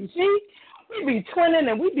evil happy. See? We be twinning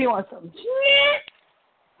and we be on some shit.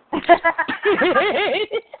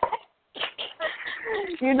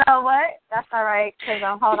 You know what? That's all right, because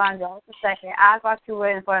hold on just a second. I got you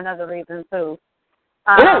in for another reason, too.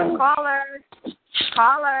 Caller.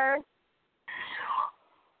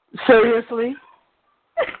 Seriously?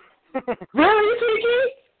 Really,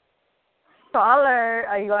 Kiki? Caller,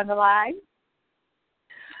 are you on the line?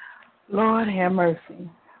 Lord have mercy.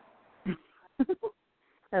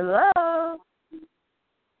 Hello?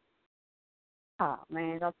 Oh,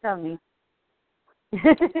 man, don't tell me.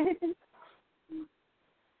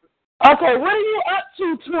 Okay, what are you up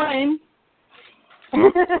to, twin?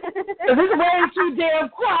 This is way too damn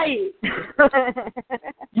quiet.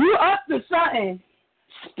 You up to something.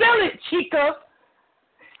 Spill it, Chica.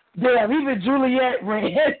 Damn, even Juliet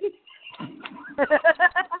ran.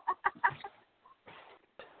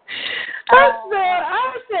 I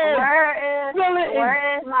said,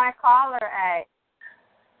 where is my caller at?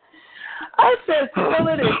 I said, spill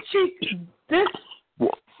it and Chica. This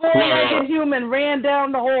four-legged human ran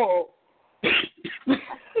down the hall.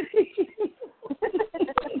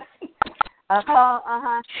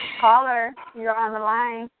 Caller, you're on the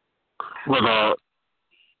line. What up?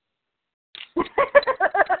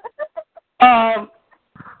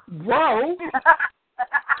 Whoa.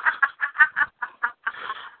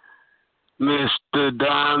 Mr.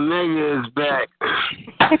 Don Nigga is back.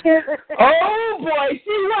 Oh boy,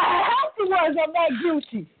 see what happened was I'm not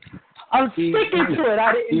guilty. I'm sticking to it. I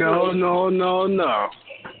didn't No.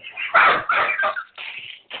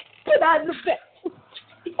 Put on the back.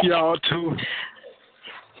 Y'all too.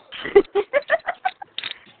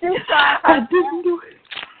 I didn't do it.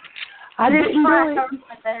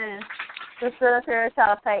 Just sit here and try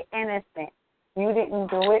to play innocent. You didn't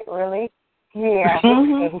do it, really? Yeah.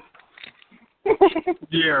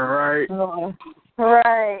 Yeah, right.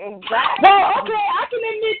 Right, exactly. Well, okay, I can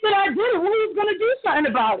admit that I did it. Who's going to do something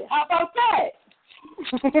about it? How about that?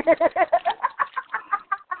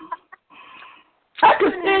 I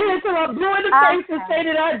can stand here until I'm blue in the face and say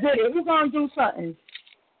that I did it. Who's going to do something?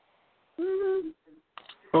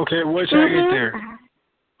 Okay, what y'all get there?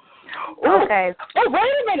 Okay. Oh, wait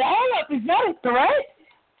a minute. Hold up. Is that a threat?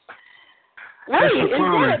 Wait, is that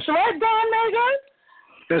a threat, Don Megan?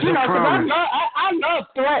 That's a promise. I love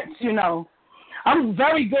threats, you know. I'm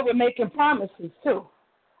very good with making promises, too.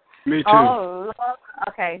 Me too. Oh,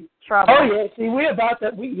 okay. Trouble. Oh, yeah. See, we're about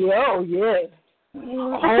that. Oh, yeah. A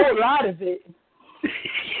whole lot of it.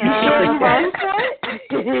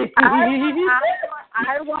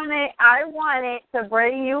 I wanted to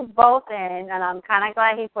bring you both in, and I'm kind of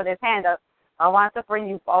glad he put his hand up. I want to bring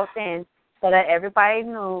you both in so that everybody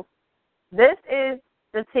knew this is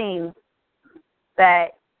the team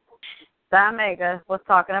that Don Mega was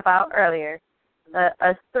talking about earlier.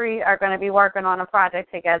 Us three are going to be working on a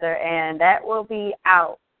project together, and that will be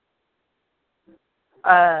out.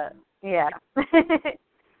 Yeah.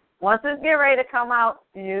 Once it's get ready to come out,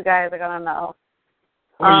 you guys are going to know.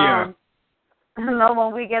 Oh, yeah. No,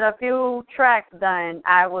 when we get a few tracks done,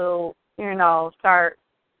 I will, start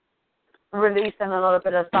releasing a little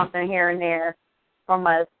bit of something here and there from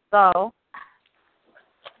us. So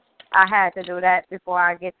I had to do that before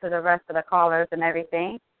I get to the rest of the callers and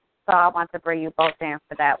everything. So I want to bring you both in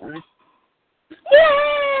for that one.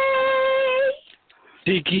 Yay!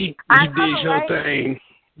 Tiki, you did your thing.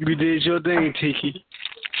 You did your thing, Tiki.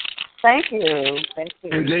 Thank you.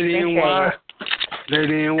 And Lady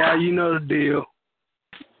NY, you know the deal.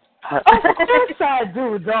 Of course I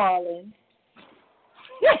do, darling.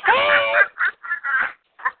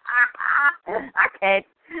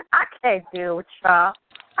 I can't deal with y'all.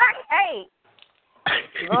 I can't.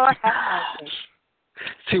 Lord have mercy.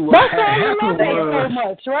 See what happened was so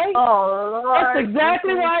much, right? Oh, Lord. That's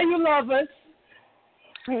exactly why you love us.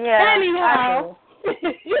 Yeah. Anyhow.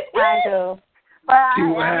 I do. But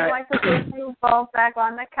I'm going to put you both back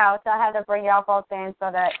on the couch. I had to bring y'all both in so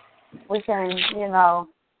that we can,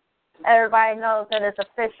 everybody knows that it's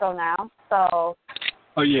official now. So.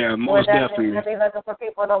 Oh, yeah, most definitely. We'll be looking for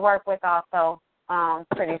people to work with also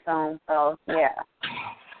pretty soon. So, yeah.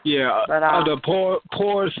 Yeah, but, the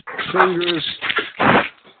poor singers,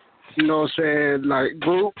 like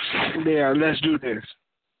groups, yeah, let's do this.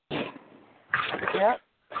 Yep.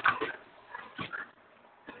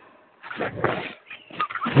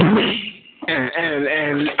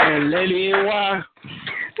 And Lady NY.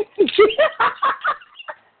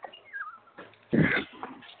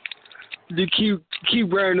 You keep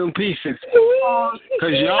wearing them pieces.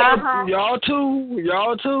 Cause y'all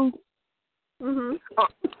too. Mhm.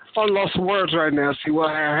 I lost words right now. See what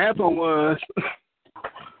happened was.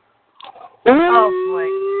 Oh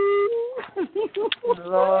boy.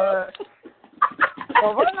 Lord.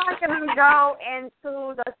 Well, we're not going to go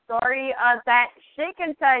into the story of that. She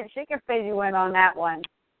can fill you in on that one.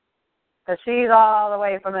 Because she's all the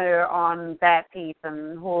way familiar on that piece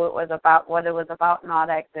and who it was about, what it was about, and all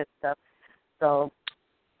that good stuff. So,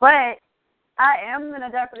 but I am going to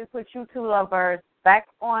definitely put you two lovebirds back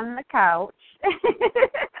on the couch.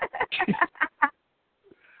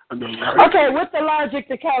 Okay, with the logic,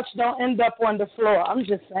 the couch don't end up on the floor. I'm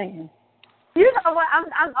just saying. You know what?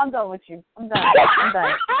 I'm done with you. I'm done. I'm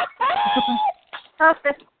done.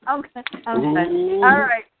 I'm done. All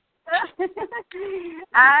right.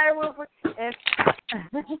 I will. If,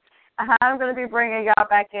 I'm going to be bringing y'all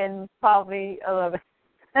back in probably a little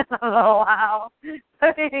while.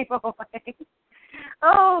 Anyway.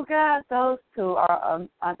 Oh God, those two are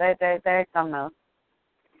they're something else.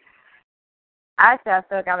 Actually, I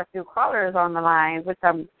still got a few callers on the line, which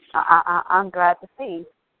I'm glad to see.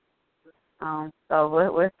 So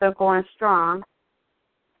we're still going strong.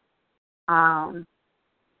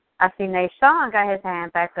 I see Nate Sean got his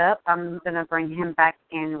hand back up. I'm gonna bring him back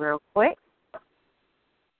in real quick.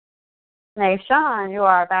 Nate Sean, you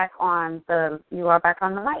are back on the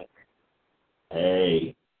mic.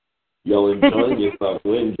 Hey, yo, enjoying yourself.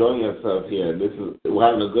 We're enjoying ourselves here. We're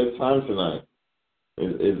having a good time tonight.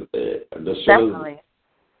 The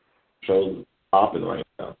show's popping right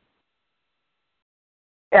now.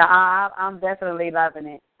 Yeah, I'm definitely loving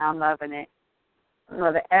it. I'm loving it.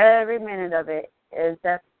 Every minute of it is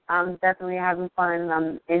just. I'm definitely having fun.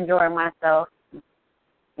 I'm enjoying myself.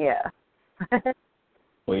 Yeah.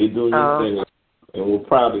 Well, you're doing your thing, and we're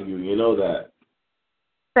proud of you. You know that.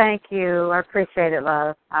 Thank you. I appreciate it,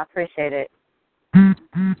 love. I appreciate it.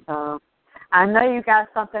 So, I know you got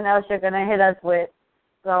something else you're gonna hit us with.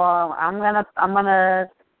 So I'm gonna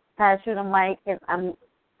pass you the mic, and I'm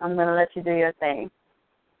gonna let you do your thing.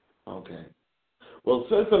 Okay. Well,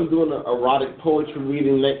 since I'm doing an erotic poetry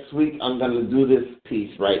reading next week, I'm going to do this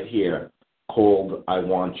piece right here called I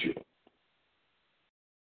Want You.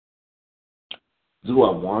 Do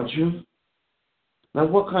I want you? Now,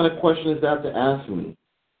 what kind of question is that to ask me?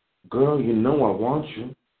 Girl, you know I want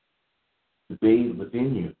you. To bathe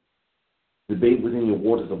within you. To bathe within your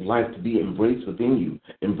waters of life, to be embraced within you,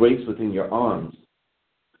 embraced within your arms.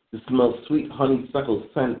 To smell sweet honeysuckle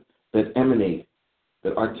scent that emanate,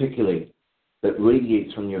 that articulate, that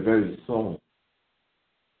radiates from your very soul.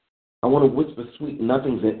 I want to whisper sweet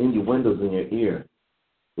nothings and innuendos in your ear.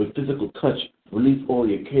 With physical touch, release all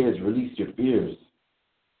your cares, release your fears.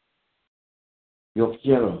 Yo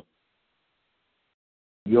quiero.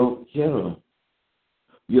 Yo quiero.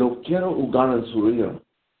 Yo quiero jugar en su río.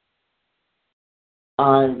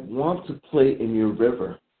 I want to play in your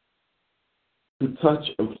river. To touch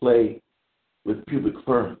and play with pubic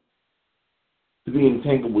fur. To be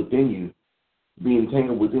entangled within you. To be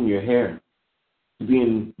entangled within your hair, to be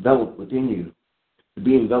enveloped within you, to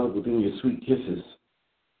be enveloped within your sweet kisses.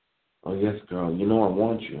 Oh, yes, girl, you know I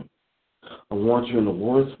want you. I want you in the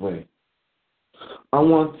worst way. I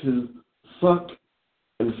want to suck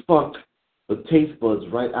and fuck the taste buds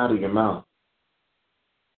right out of your mouth.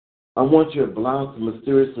 I want your blouse to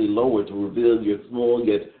mysteriously lower to reveal your small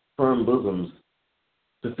yet firm bosoms,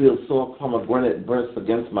 to feel soft pomegranate breasts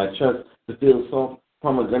against my chest, to feel soft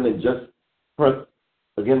pomegranate just pressed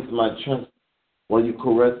against my chest while you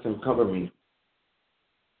caress and cover me.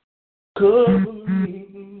 Cover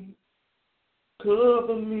me,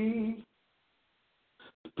 cover me.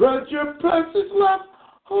 Spread your precious love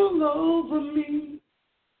all over me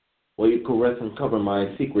while you caress and cover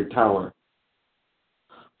my secret tower.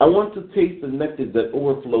 I want to taste the nectar that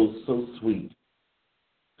overflows so sweet,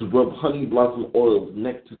 to rub honey blossom oils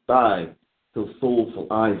neck to thigh till soulful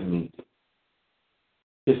eyes meet.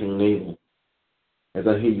 Kissing navel, as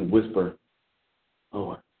I hear you whisper,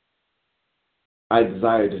 oh, I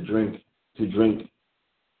desire to drink,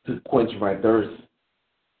 to quench my thirst,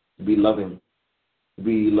 to be loving, to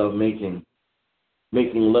be love-making,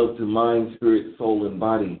 making love to mind, spirit, soul, and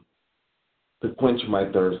body, to quench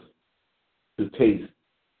my thirst, to taste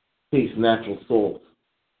natural salts,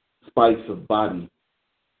 spice of body,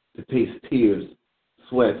 to taste tears,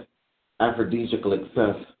 sweat, aphrodisiacal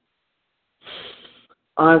excess.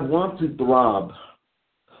 I want to throb.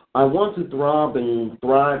 I want to throb and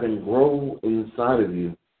thrive and grow inside of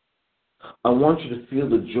you. I want you to feel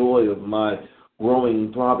the joy of my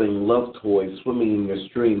growing, throbbing love toys swimming in your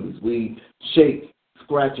streams. We shake,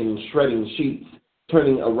 scratching, shredding sheets,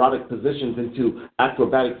 turning erotic positions into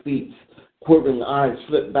acrobatic feats. Quivering eyes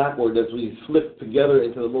flip backward as we slip together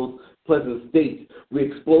into the most pleasant state. We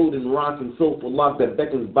explode and rock in soulful lock that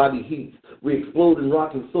beckons body heat. We explode and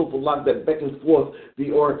rock in soulful lock that beckons forth the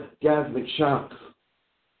orgasmic shocks.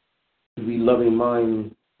 To be loving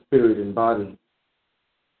mind, spirit, and body.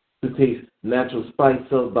 To taste natural spice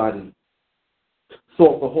of body.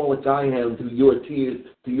 Sulfaholic I am through your tears,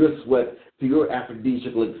 to your sweat, to your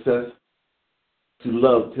aphrodisiacal excess. To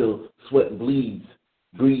love till sweat bleeds,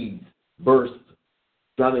 breathes, bursts,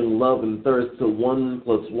 drowning love and thirst till 1 +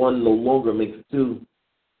 1 no longer makes 2.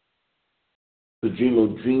 To dream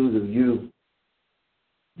of dreams of you,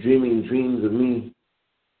 dreaming dreams of me,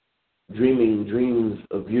 dreaming dreams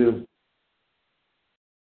of you.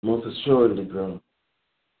 Most assuredly, girl,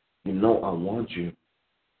 you know I want you.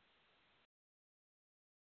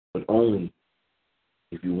 only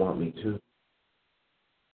if you want me to.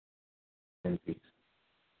 And peace.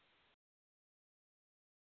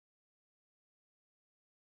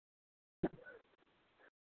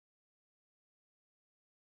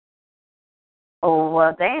 Oh,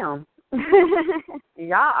 well, damn.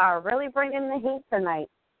 Y'all are really bringing the heat tonight.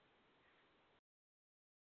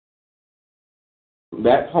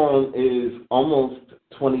 That poem is almost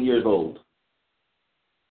 20 years old.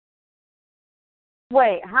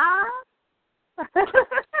 Wait, huh?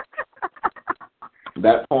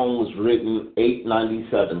 That poem was written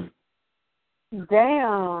 897.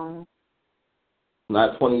 Damn.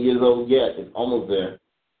 Not 20 years old yet. It's almost there.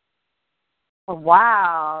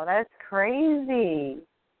 Wow, that's crazy.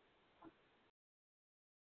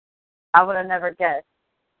 I would have never guessed.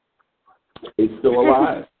 It's still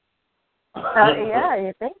alive. Yeah,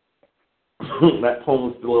 you think? That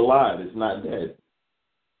poem is still alive. It's not dead.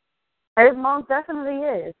 It most definitely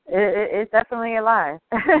is. It's definitely alive.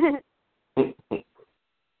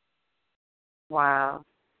 Wow.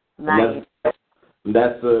 Nice.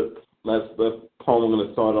 That's the poem I'm going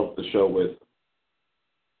to start off the show with.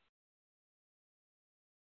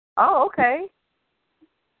 Oh, okay.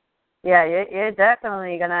 Yeah, you're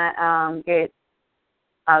definitely going to get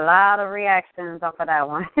a lot of reactions off of that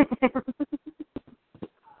one.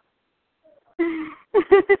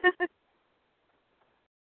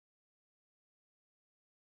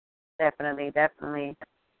 Definitely.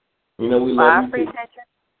 You know, we well, love I you. appreciate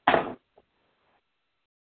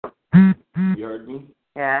you. You heard me?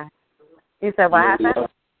 Yeah. You said what happened?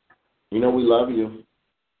 You know we love you.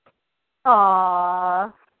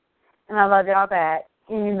 Aww. And I love y'all back.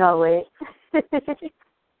 You know it.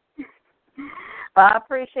 But I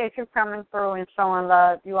appreciate you coming through and showing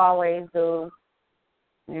love. You always do.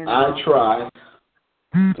 You know. I try.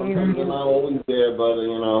 Sometimes I'm not always there, but,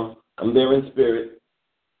 I'm there in spirit.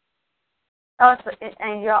 Oh,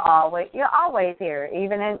 and you're always here,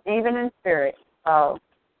 even in spirit. So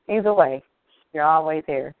either way, you're always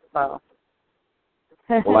here. So.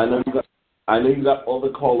 Well, I know you got all the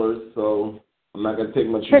callers, so I'm not gonna take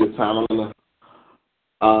much of your time. I'm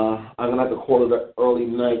gonna have to call it an early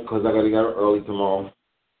night because I gotta get up early tomorrow.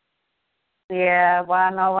 Yeah, well,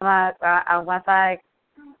 I know when once I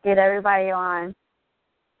get everybody on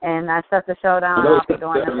and I shut the show down, I'll be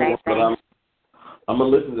doing the same thing. I'm gonna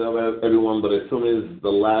listen to everyone, but as soon as the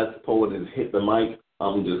last poet has hit the mic,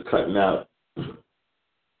 I'm just cutting out.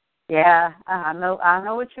 Yeah, I know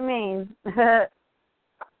what you mean.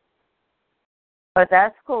 But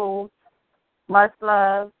that's cool. Much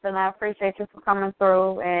love, and I appreciate you for coming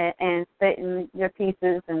through and spitting your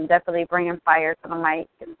pieces and definitely bringing fire to the mic.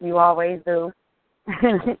 You always do.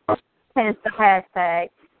 Hence the hashtag.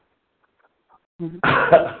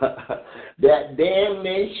 That damn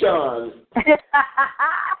nation.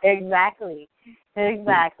 Exactly.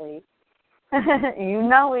 You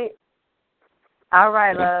know it. All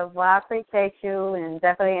right, love. Well, I appreciate you and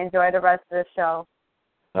definitely enjoy the rest of the show.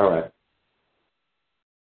 All right.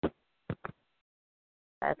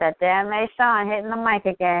 That's that damn Sean hitting the mic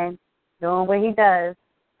again, doing what he does.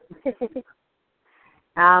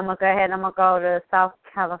 I'm going to go ahead and I'm going to go to Southern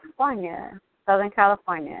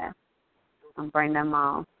California. I'm bring them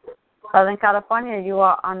on. Southern California, you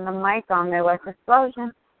are on the mic on Midwest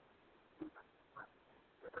Explosion.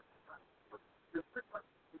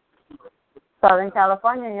 Southern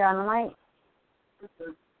California, you're on the mic.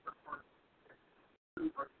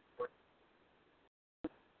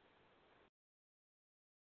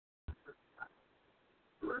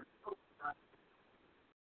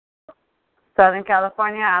 Southern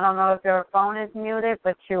California, I don't know if your phone is muted,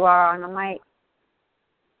 but you are on the mic.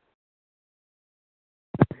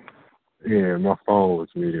 Yeah, my phone was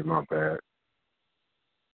muted, my bad.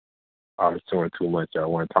 I was doing too much at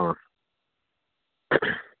one time.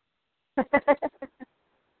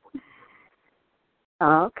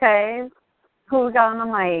 Okay. Who got on the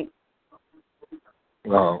mic?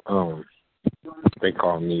 Well, they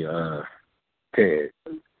call me Ted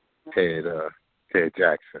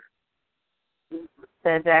Jackson.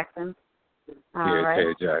 Ted Jackson. All right.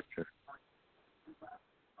 Ted Jackson.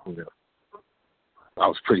 Yeah. I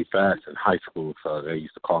was pretty fast in high school, so they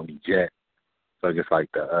used to call me Jet. So just like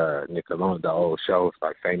the Nickelodeon, the old shows,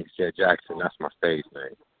 like Famous Jet Jackson, that's my stage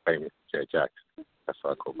name, Famous Jet Jackson. That's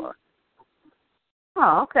what I go by.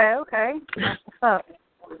 Oh, okay. What's up?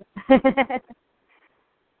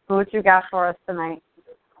 What you got for us tonight?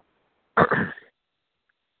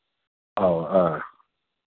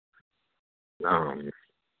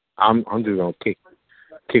 I'm just gonna kick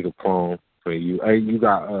a poem for you. Hey, you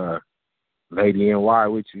got Lady NY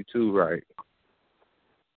with you too, right?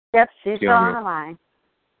 Yep, she's still on the line.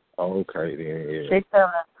 Oh, okay, then, yeah. They still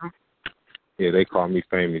listen. Yeah, they call me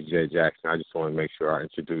Famous J. Jackson. I just want to make sure I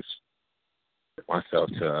introduce myself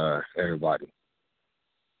to everybody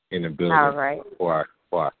in the building. All right. Before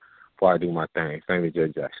I do my thing. Famous J.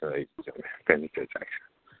 Jackson, ladies and gentlemen. Famous J.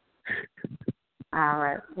 Jackson. All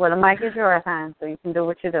right. Well, the mic is yours, hon, so you can do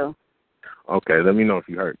what you do. Okay, let me know if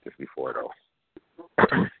you heard this before, though.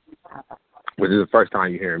 Which is the first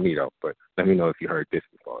time you're hearing me, though, but let me know if you heard this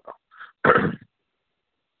before, though.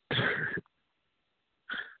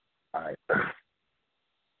 All right.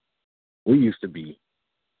 We used to be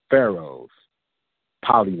pharaohs,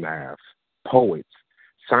 polymaths, poets,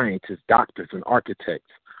 scientists, doctors, and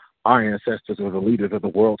architects. Our ancestors were the leaders of the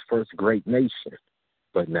world's first great nation.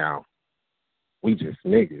 But now, we just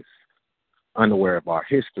niggas, unaware of our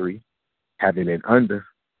history, having an under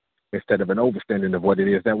instead of an overstanding of what it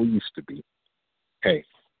is that we used to be. Hey,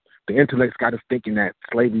 the intellects got us thinking that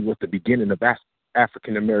slavery was the beginning of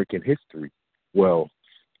African American history. Well,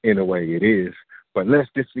 in a way it is, but let's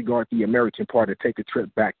disregard the American part and take a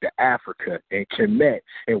trip back to Africa and Kemet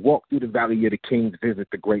and walk through the Valley of the Kings, visit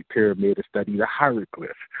the Great Pyramid, and study the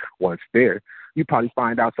hieroglyphs. Once there, you probably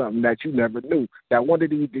find out something that you never knew, that one of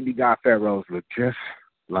these demigod pharaohs looked just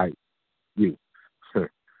like you.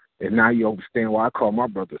 And now you understand why I call my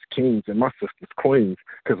brothers kings and my sisters queens,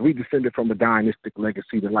 because we descended from a dynastic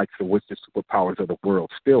legacy the likes of which the superpowers of the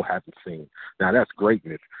world still haven't seen. Now that's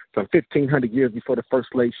greatness. Some 1,500 years before the first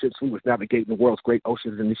slave ships, we was navigating the world's great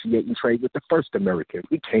oceans, initiating trade with the first Americans.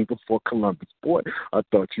 We came before Columbus. Boy, I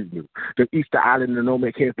thought you knew. The Easter Island and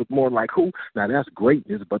Nomad heads look more like who? Now that's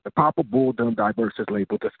greatness, but the Papa Bull Dumb Diverse has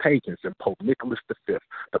labeled us pagans, and Pope Nicholas V,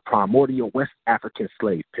 the primordial West African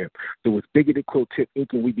slave pimp. There was bigoted quill-tip ink,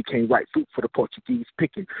 and we became right fruit for the Portuguese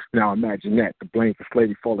picking. Now imagine that, the blame for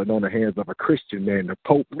slavery falling on the hands of a Christian man. The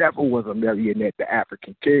Pope never was a marionette, the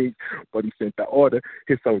African king, but he sent the order.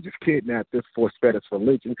 His soldiers kidnapped us, force fed us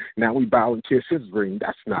religion. Now we bow and kiss his ring.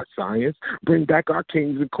 That's not science. Bring back our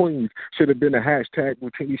kings and queens. Should have been a hashtag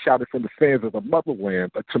routinely shouted from the fans of the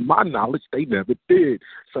motherland, but to my knowledge, they never did.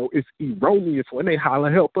 So it's erroneous when they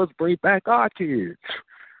holler, help us bring back our kids.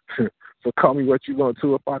 So call me what you want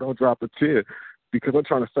to if I don't drop a tear, because I'm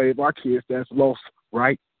trying to save our kids that's lost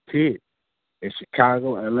right here in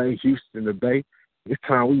Chicago, L.A., Houston, the Bay. It's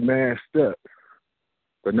time we masked up,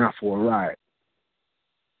 but not for a ride.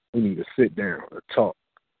 We need to sit down and talk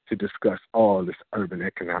to discuss all this urban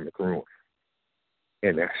economic ruin.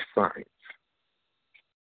 And that's science.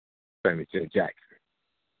 Famous J. Jackson.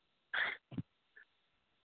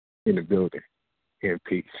 In the building. In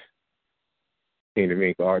peace. In the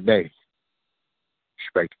mink all day.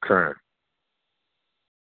 Respect the crime.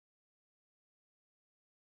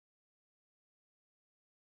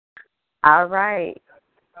 All right.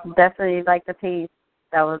 Definitely like the piece.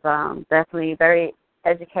 That was definitely very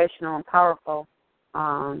educational and powerful.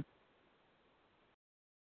 I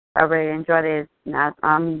really enjoyed it. Now,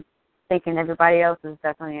 I'm thinking everybody else is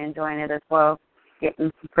definitely enjoying it as well,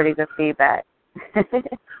 getting some pretty good feedback.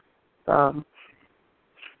 So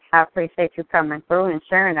I appreciate you coming through and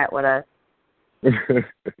sharing that with us. Yeah,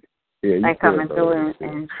 you and coming through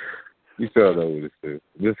and you still know what this is.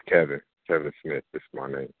 This is Kevin Smith. This is my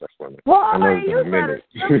name. That's my name. Well, I know it's been a minute.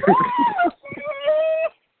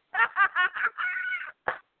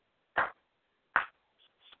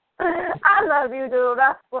 I love you, dude.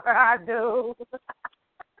 I swear I do.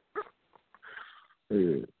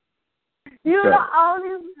 Yeah. You're the only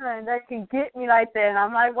one that can get me like that. And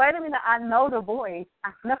I'm like, wait a minute, I know the voice.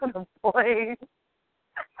 I know the voice.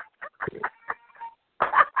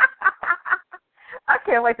 I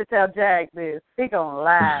can't wait to tell Jack this. He's going to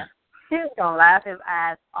laugh. He's going to laugh his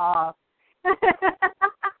ass off.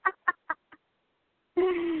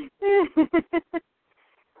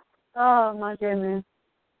 Oh, my goodness.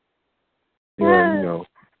 Yeah, you know,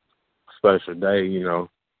 special day, you know,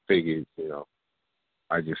 figured, you know,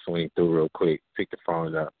 I just swing through real quick, pick the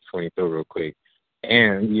phone up, swing through real quick.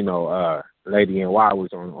 And, you know, Lady NY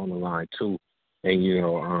was on the line too. And, you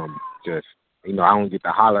know, just, you know, I don't get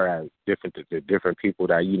to holler at different people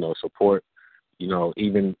that, you know, support, you know,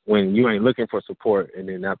 even when you ain't looking for support and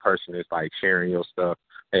then that person is like sharing your stuff,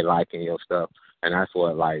 they liking your stuff. And that's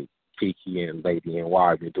what like Kiki and Lady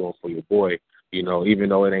NY been doing for your boy. You know, even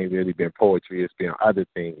though it ain't really been poetry, it's been other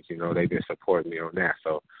things, you know, they've been supporting me on that.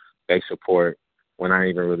 So they support when I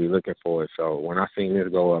ain't even really looking for it. So when I seen this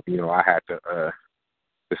go up, you know, I had to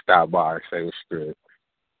stop by and say what's good.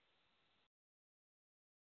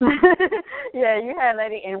 Yeah, you had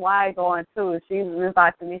Lady NY going too. She was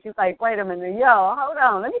like to me, she's like, wait a minute, yo, hold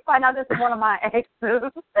on, let me find out this is one of my exes.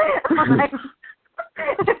 I'm like,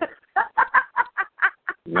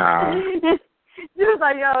 Nah. She was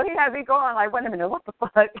like, yo, he had me going like, wait a minute, what the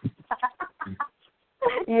fuck?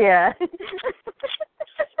 Yeah.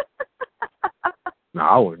 No,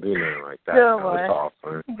 I wouldn't do nothing like that. Good No, one. it's all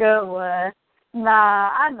fun. Good one. Nah,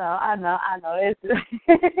 I know. It's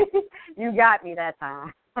you got me that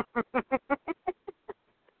time.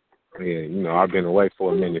 Yeah, I've been away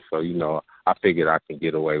for a minute, so, I figured I can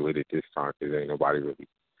get away with it this time because ain't nobody really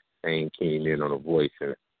ain't keen in on the voice,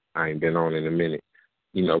 and I ain't been on in a minute,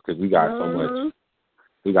 because we got so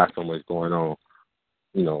much going on,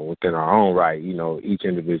 within our own right, each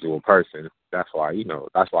individual person. That's why it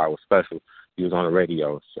was special. He was on the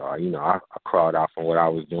radio, so, I crawled out from what I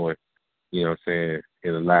was doing, in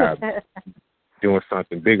the lab, doing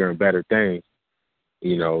something bigger and better things,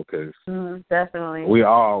 because definitely we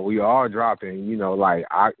all dropping, you don't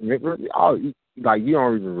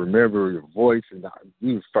even remember your voice, and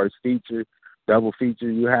you was first feature, double feature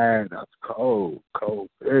you had. That's cold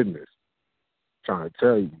goodness. Trying to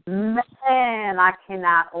tell you, man, I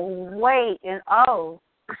cannot wait. And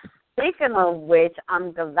speaking of which,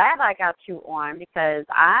 I'm glad I got you on because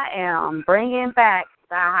I am bringing back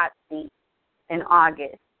the hot seat in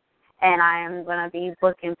August. And I am going to be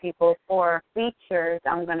booking people for features.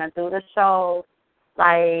 I'm going to do the show,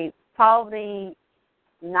 like, probably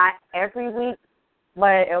not every week,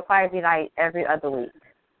 but it'll probably be, like, every other week.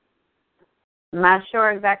 I'm not sure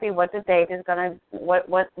exactly what the date is going to,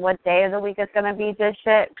 what day of the week it's going to be just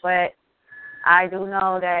yet, but I do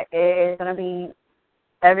know that it is going to be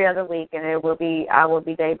every other week, and I will be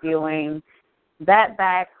debuting that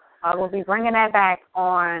back. I will be bringing that back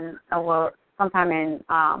on, sometime in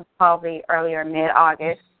probably earlier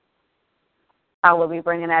mid-August. I will be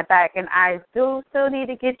bringing that back. And I do still need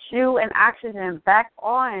to get you and Oxygen back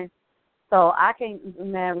on so I can,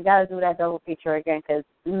 man, we got to do that double feature again because,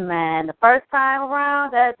 man, the first time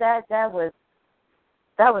around, that was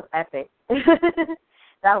epic.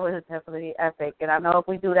 That was definitely epic. And I know if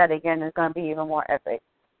we do that again, it's going to be even more epic.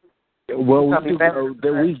 Well,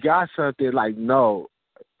 we got something like,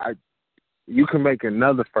 you can make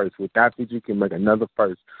another first. With that feature, you can make another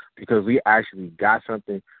first because we actually got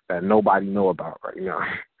something that nobody know about right now.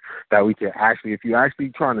 That we can actually, if you're actually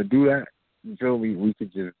trying to do that, you feel me, we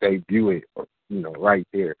could just debut it, right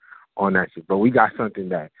there on that shit. But we got something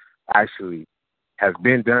that actually has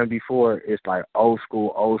been done before. It's like old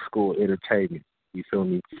school entertainment. You feel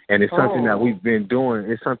me? And it's something that we've been doing.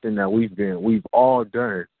 It's something that we've all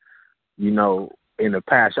done, in the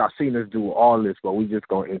past. Y'all seen us do all this, but we just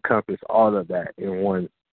gonna encompass all of that in one.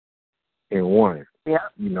 Yeah.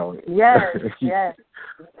 Yes. Yes.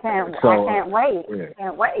 I can't wait. Yeah.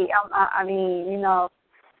 Can't wait. I mean,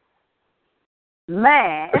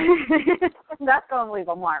 man, that's gonna leave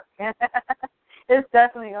a mark. It's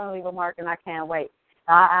definitely gonna leave a mark, and I can't wait.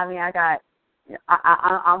 I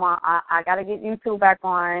got to get you two back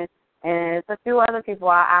on. And it's a few other people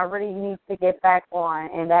I really need to get back on,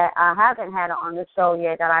 and that I haven't had on the show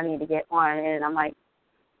yet that I need to get on. And I'm like,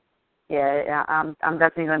 yeah, I'm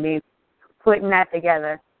definitely going to be putting that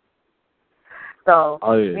together. So me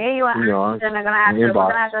and you and Ashton are going to have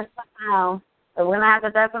to sit down. So we're going to have to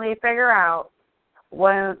definitely figure out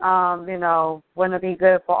when it'll be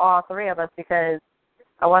good for all three of us because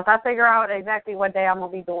once I figure out exactly what day I'm going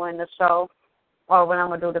to be doing the show or when I'm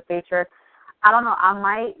going to do the feature, I don't know. I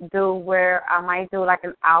might do like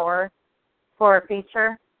an hour for a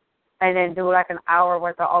feature, and then do like an hour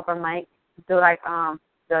worth of open mic. Do like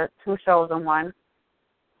the two shows in one.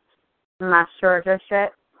 I'm not sure just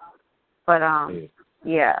yet, but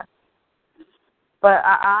yeah. But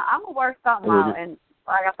I'm gonna work something out, and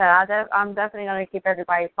like I said, I'm definitely gonna keep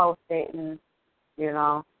everybody posted, and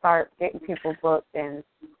start getting people booked and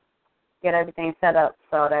get everything set up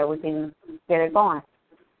so that we can get it going.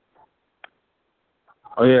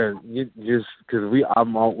 Oh yeah, just because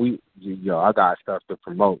I got stuff to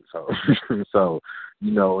promote, so so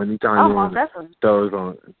anytime you throw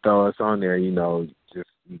us on there,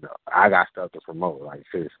 I got stuff to promote. Like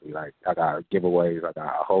seriously, like I got giveaways, I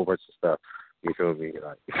got a whole bunch of stuff. You feel me?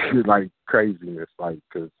 Like like craziness, like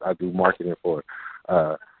because I do marketing for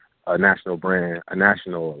a national brand,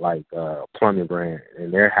 plumbing brand,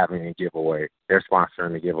 and they're having a giveaway. They're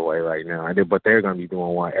sponsoring the giveaway right now, but they're gonna be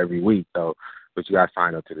doing one every week though. But you gotta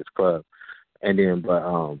sign up to this club, and then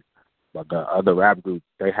but the other rap group,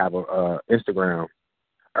 they have a Instagram.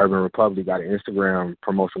 Urban Republic got an Instagram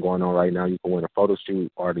promotion going on right now. You can win a photo shoot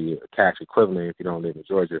or the cash equivalent if you don't live in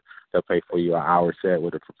Georgia. They'll pay for you an hour set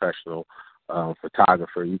with a professional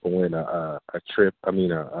photographer. You can win a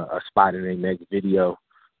spot in their next video.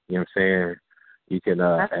 You know what I'm saying? You can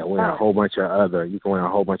win a whole bunch of other. You can win a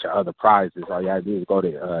whole bunch of other prizes. All you gotta do is go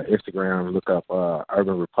to Instagram and look up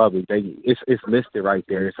Urban Republic. It's listed right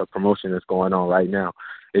there. It's a promotion that's going on right now.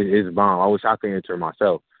 It's bomb. I wish I could enter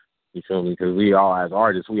myself. You feel me? Because we all, as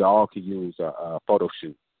artists, we all could use a photo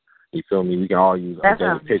shoot. You feel me? We can all use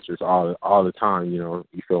updated pictures all the time. You know,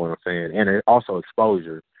 you feel what I'm saying? And it also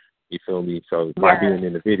exposure. You feel me? So by being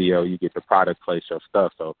in the video, you get the product place your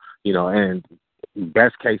stuff. So you know, and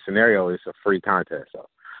best case scenario is a free contest. So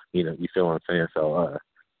you know, you feel what I'm saying? So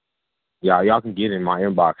y'all can get in my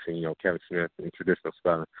inbox and Kevin Smith in traditional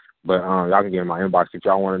spelling. But y'all can get in my inbox if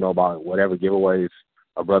y'all want to know about whatever giveaways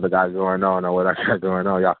a brother got going on or what I got going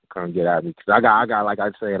on. Y'all can come get at me because I got like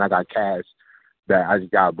I said, I got cash that I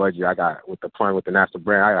just got a budget. I got with the national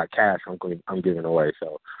brand. I got cash I'm giving away.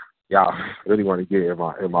 So y'all really want to get in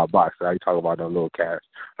my box. So I talk about that little cash.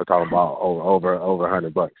 I'm talking about over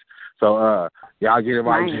 $100. So y'all get in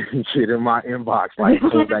my inbox like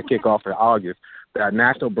as soon as that kick off in August. That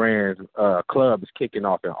National Brands Club is kicking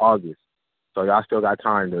off in August. So y'all still got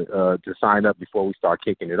time to sign up before we start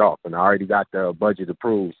kicking it off. And I already got the budget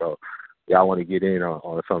approved, so y'all want to get in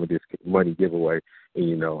on some of this money giveaway,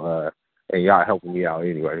 and and y'all helping me out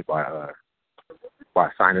anyway by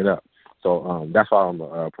signing up. So that's why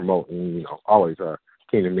I'm promoting. Always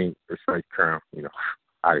Kingdom Mink, Respect Crown.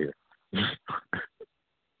 Out of here.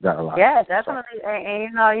 Got a lot. Yeah, definitely.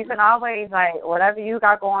 And you can always whatever you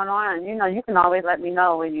got going on. You can always let me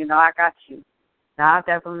know, and I got you. I'll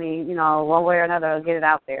definitely, one way or another, get it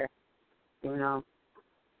out there, So.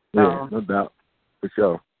 Yeah, no doubt. For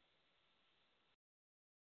sure.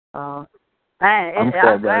 Man, I'm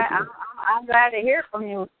glad to hear from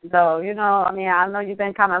you, though. I know you've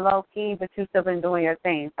been kind of low-key, but you've still been doing your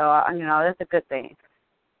thing. So, that's a good thing.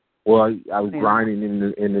 Well, I was grinding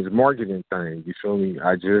in this marketing thing. You feel me?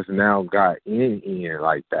 I just now got in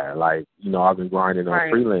like that. Like, I've been grinding on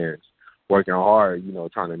freelance. Working hard,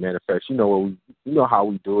 trying to manifest. How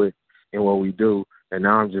we do it and what we do, and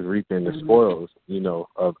now I'm just reaping the spoils,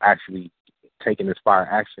 of actually taking inspired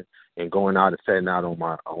action and going out and setting out on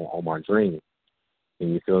my dream.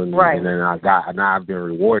 And you feel me? Right. And then I've been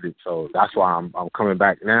rewarded, so that's why I'm coming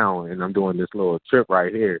back now, and I'm doing this little trip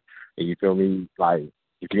right here. And you feel me? Like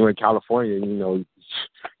if you're in California,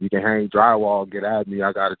 you can hang drywall, get at me.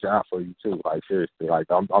 I got a job for you too. Like seriously, like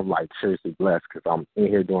I'm like seriously blessed because I'm in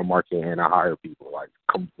here doing marketing and I hire people. Like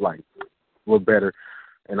we're better,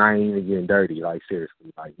 and I ain't even getting dirty. Like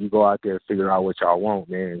seriously, like you go out there, figure out what y'all want,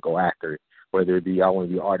 man, and go after it. Whether it be y'all want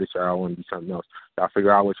to be an artist or I want to be something else, y'all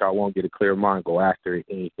figure out what y'all want, get a clear mind, go after it.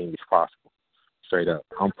 Anything is possible. Straight up,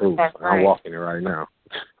 I'm proof. I'm walking it right now.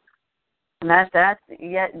 And that's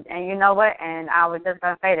and you know what? And I was just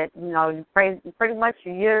gonna say that pretty much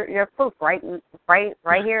you're proof right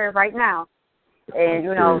here right now, and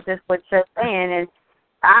just what you're saying, and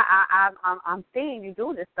I'm seeing you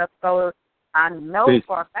do this stuff, so I know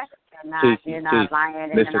for a fact that you're not lying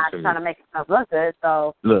and you're not trying to make yourself look good.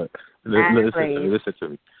 So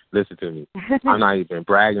listen to me. I'm not even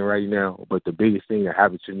bragging right now, but the biggest thing that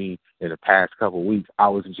happened to me in the past couple of weeks, I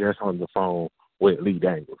was just on the phone with Lee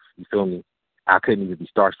Daniels. You feel me? I couldn't even be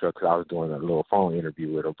starstruck because I was doing a little phone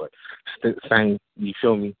interview with him. But same, you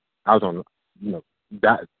feel me? I was on,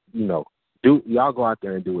 do y'all go out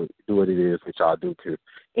there and do what it is that y'all do because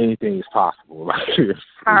anything is possible. Like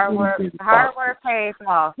hard work pays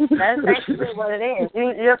off. That's basically what it is.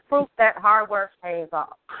 You're proof that hard work pays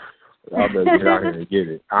off. Y'all better get out here and get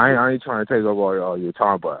it. I ain't trying to take over all your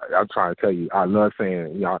time, but I'm trying to tell you, I love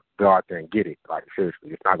saying y'all go out there and get it. Like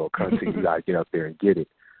seriously, it's not gonna come to you. You gotta get up there and get it.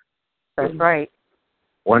 That's right.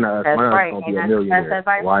 One of us gonna be a millionaire.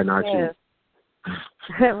 Why not you?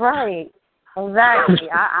 Right. Exactly.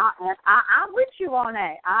 I'm with you on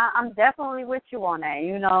that. I'm definitely with you on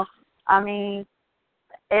that. I mean,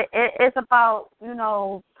 it's about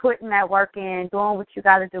putting that work in, doing what you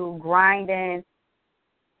got to do, grinding.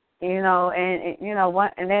 And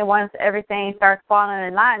then once everything starts falling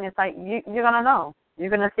in line, it's like you're gonna know. You're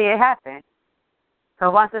gonna see it happen. So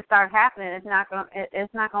once it starts happening, it's not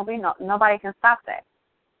gonna be nobody can stop that.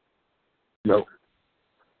 Nope.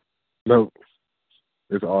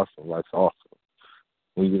 It's awesome. Life's awesome.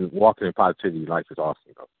 When you're walking in positivity, life is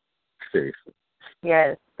awesome, though. Seriously.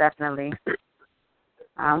 Yes, definitely.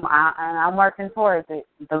 I'm working towards it.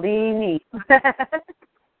 Believe me.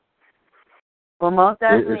 Well, most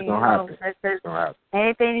definitely, it's gonna happen.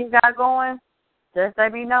 Anything you got going, just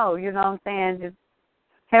let me know. You know what I'm saying? Just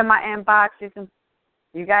hit my inbox.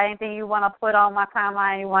 You got anything you want to put on my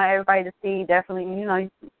timeline you want everybody to see, definitely,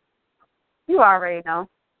 you already know.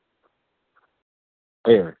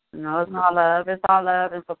 Yeah. It's all love. It's all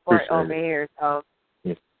love and support over here. So,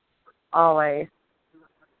 always.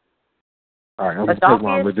 All right, I'm going to take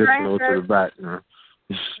my medicinal to the back now.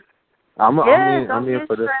 I'm in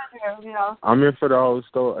for the you know. I'm in for the whole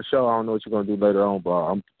show. I don't know what you're going to do later on,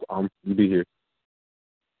 but you'll be here.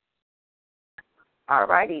 All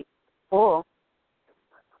righty. Cool.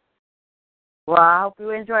 Well, I hope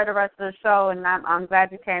you enjoy the rest of the show, and I'm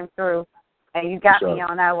glad you came through. And you got me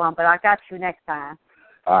on that one, but I got you next time.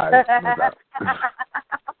 All right. No doubt.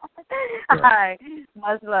 All right.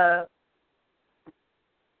 Much love.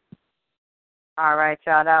 All right,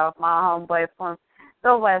 y'all. That was my homeboy from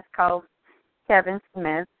the West Coast, Kevin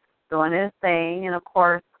Smith, doing his thing, and, of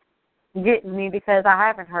course, getting me because I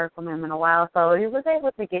haven't heard from him in a while, so he was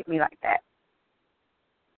able to get me like that.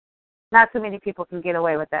 Not too many people can get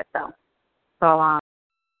away with that, though. So,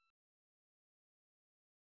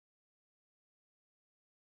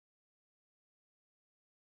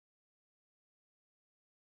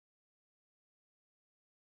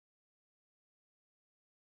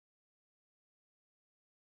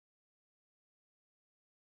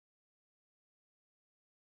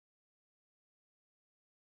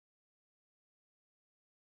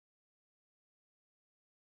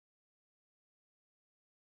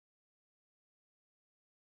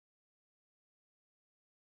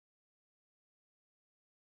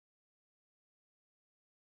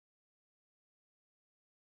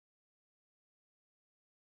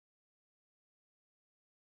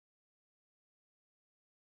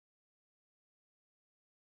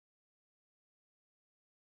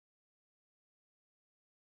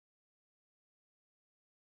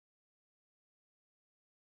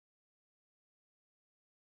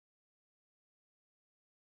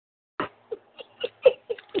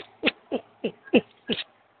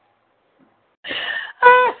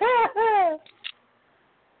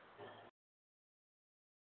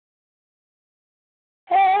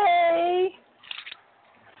 hey,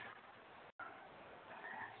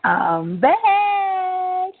 I'm back.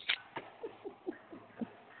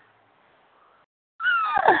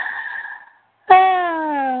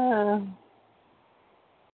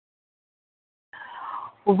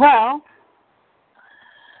 Well,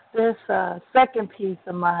 this second piece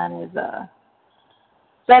of mine is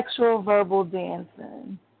sexual verbal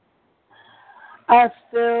dancing. I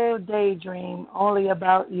still daydream only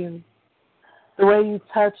about you, the way you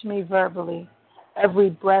touch me verbally, every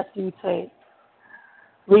breath you take.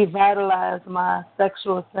 Revitalize my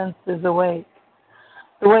sexual senses awake,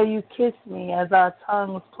 the way you kiss me as our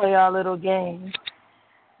tongues play our little game.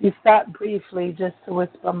 You stop briefly just to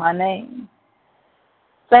whisper my name.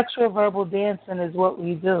 Sexual verbal dancing is what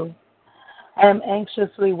we do. I am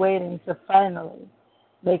anxiously waiting to finally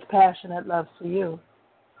make passionate love for you.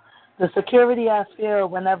 The security I feel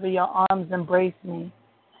whenever your arms embrace me.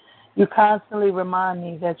 You constantly remind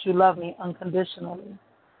me that you love me unconditionally.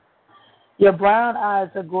 Your brown eyes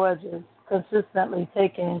are gorgeous, consistently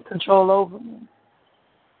taking control over me.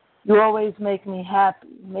 You always make me happy,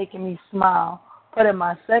 making me smile, putting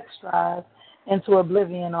my sex drive into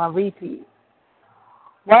oblivion on repeat.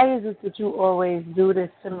 Why is it that you always do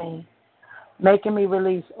this to me, making me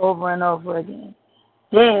release over and over again?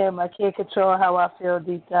 Damn, I can't control how I feel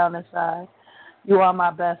deep down inside. You are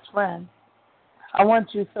my best friend. I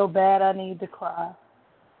want you so bad I need to cry.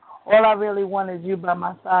 All I really want is you by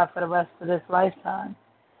my side for the rest of this lifetime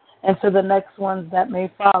and to the next ones that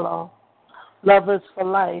may follow. Lovers for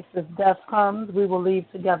life. If death comes, we will leave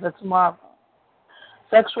together tomorrow.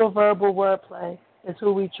 Sexual verbal wordplay is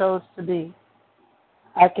who we chose to be.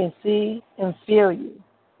 I can see and feel you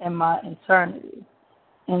in my eternity.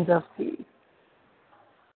 End of peace.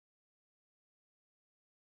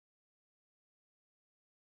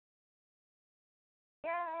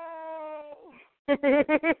 Yay!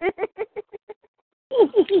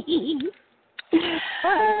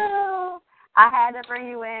 I had to bring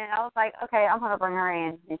you in. I was like, okay, I'm going to bring her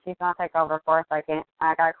in, and she's going to take over for a second.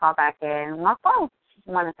 I got to call back in. My phone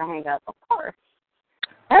wanted to hang up, of course.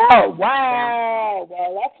 Oh, wow.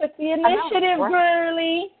 Well, I took the initiative,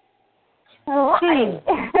 girly. Right.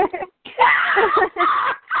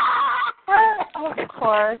 Of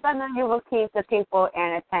course. I know you will keep the people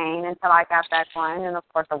entertained until I got that one, and of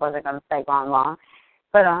course I wasn't going to stay gone long.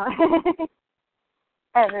 But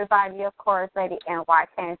everybody, of course, Lady NY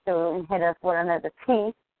came through and hit us with another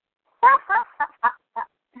piece.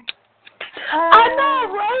 I know,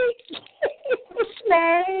 right?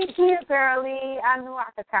 Thank you, girlie. I knew I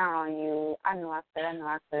could count on you. I knew I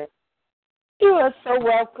could. You are so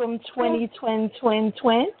welcome, 20 twin.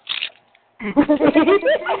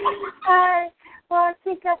 Well,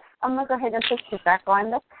 Tika, I'm going to go ahead and put you back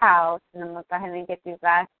on the couch, and I'm going to go ahead and get these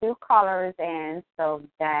last two callers in so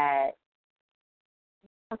that...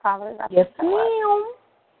 Yes, ma'am.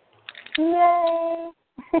 Yay!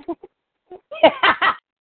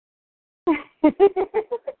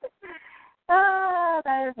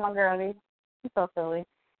 That is my girlie. She's so silly.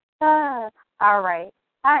 All right.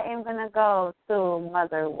 I am going to go to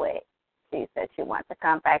Mother Wit. She said she wants to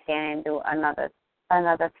come back in and do another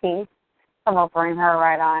piece. I'm going to bring her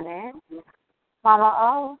right on in. Mama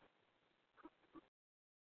O.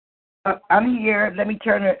 I'm here. Let me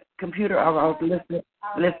turn the computer off. I was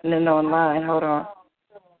listening online. Hold on.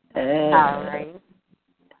 All right.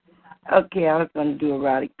 Okay, I was going to do a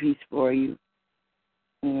erotic piece for you.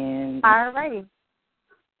 And all right.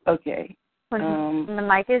 Okay. The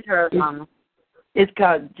mic is yours, Mama. It's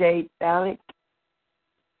called Jade Phallic.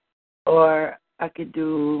 Or I could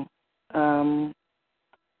do, let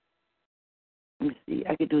me see,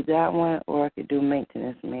 I could do that one, or I could do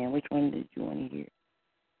Maintenance Man. Which one did you want to hear?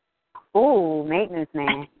 Oh, Maintenance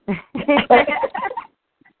Man.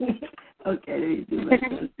 Okay, there you do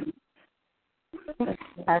Maintenance Man.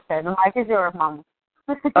 Okay, the mic is yours, Mama.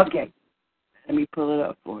 Okay, let me pull it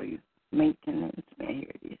up for you. Maintenance Man,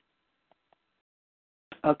 here it is.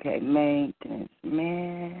 Okay, Maintenance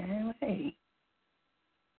Man, hey,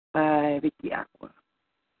 by Vicky Aqua.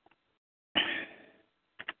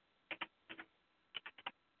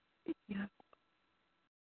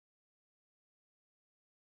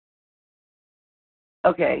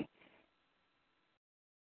 Okay.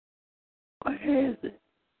 Where is it?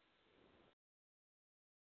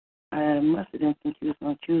 I must have didn't think you was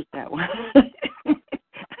going to choose that one.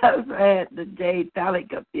 I had the Jade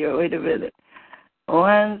Phallic up here. Wait a minute.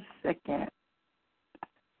 1 second.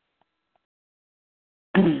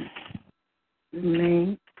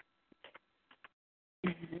 Name.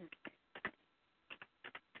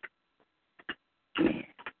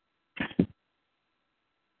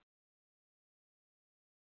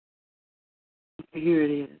 Here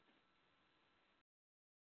it is.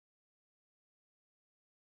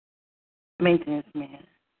 Maintenance Man.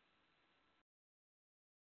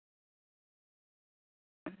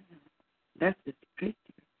 That's just picture.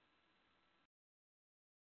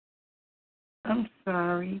 I'm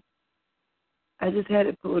sorry. I just had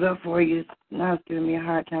it pulled up for you. Now it's giving me a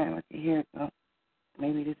hard time. I can hear it. Oh,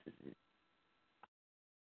 maybe this is it.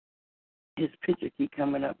 His picture keep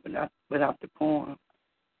coming up without the poem.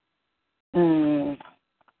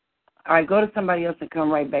 All right, go to somebody else and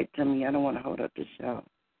come right back to me. I don't want to hold up the show.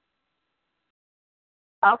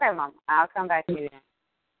 Okay, Mama. I'll come back to you then.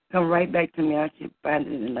 Come right back to me. I should find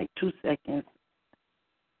it in like 2 seconds.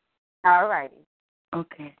 All righty.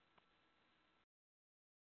 Okay.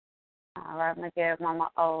 All right, I'm going to give Mama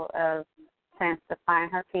O a chance to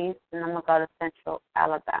find her piece, and I'm going to go to Central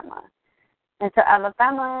Alabama. Into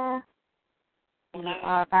Alabama, you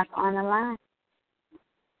are back on the line.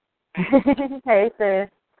 Hey, sis.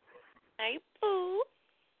 Hey, boo.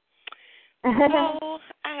 So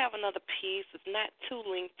I have another piece. It's not too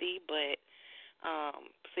lengthy, but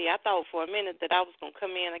see, I thought for a minute that I was gonna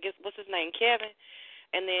come in. I guess what's his name, Kevin,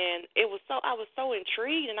 and then I was so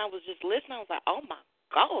intrigued, and I was just listening. I was like, oh my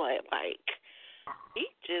God, like he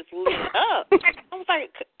just lit up. I was like,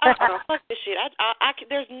 fuck this shit. I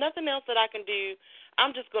there's nothing else that I can do.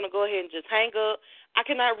 I'm just gonna go ahead and just hang up. I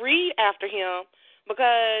cannot read after him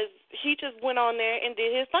because he just went on there and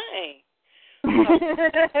did his thing.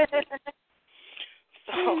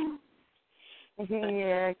 So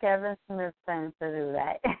yeah, Kevin Smith tends to do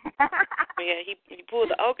that. Yeah, he pulled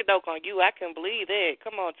the okey-doke on you. I couldn't believe that.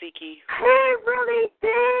 Come on, Tiki. He really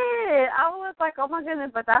did. I was like, oh my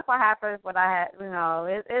goodness, but that's what happens when I had,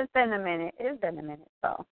 it's been a minute.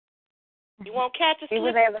 So. You won't catch a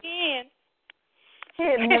slip again.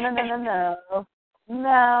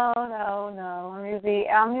 No.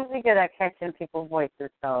 I'm usually good at catching people's voices,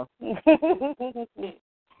 so.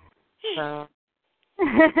 So.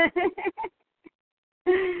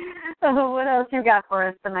 What else you got for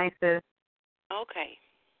us tonight, sis? Okay.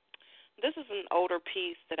 This is an older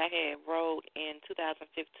piece that I had wrote in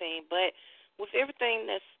 2015, but with everything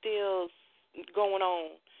that's still going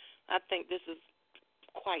on, I think this is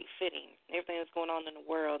quite fitting. Everything that's going on in the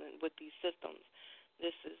world and with these systems,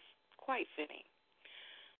 this is quite fitting.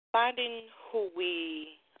 Finding who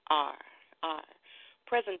we are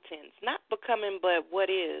present tense, not becoming but what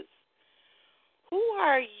is. Who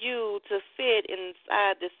are you to fit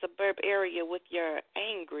inside this suburb area with your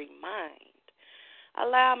angry mind?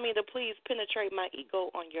 Allow me to please penetrate my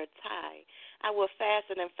ego on your tie. I will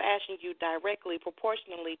fasten and fashion you directly,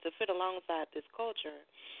 proportionally to fit alongside this culture.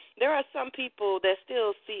 There are some people that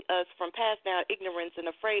still see us from past down ignorance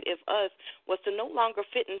and afraid if us was to no longer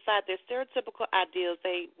fit inside their stereotypical ideals,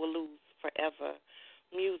 they will lose forever.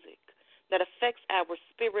 Music that affects our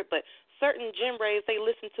spirit but certain gem rays they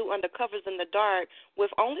listen to under covers in the dark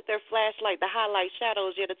with only their flashlight to highlight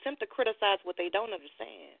shadows, yet attempt to criticize what they don't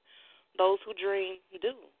understand. Those who dream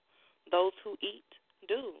do. Those who eat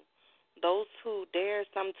do. Those who dare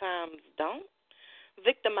sometimes don't.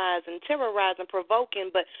 Victimizing, terrorizing, provoking,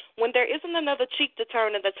 but when there isn't another cheek to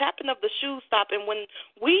turn and the tapping of the shoes stop, and when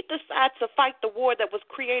we decide to fight the war that was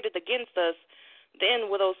created against us, then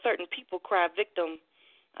will those certain people cry victim?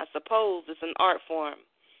 I suppose it's an art form.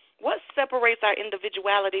 What separates our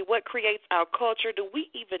individuality? What creates our culture? Do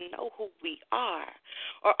we even know who we are?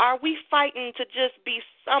 Or are we fighting to just be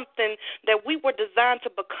something that we were designed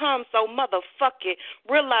to become? So motherfuck it,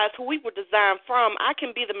 realize who we were designed from. I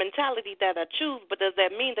can be the mentality that I choose, but does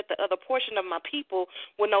that mean that the other portion of my people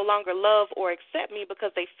will no longer love or accept me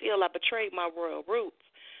because they feel I betrayed my royal roots?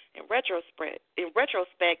 In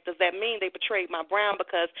retrospect, does that mean they betrayed my brown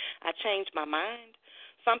because I changed my mind?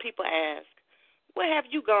 Some people ask, what have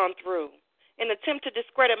you gone through? An attempt to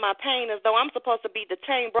discredit my pain as though I'm supposed to be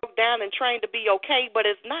detained, broke down, and trained to be okay, but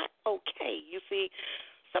it's not okay. You see,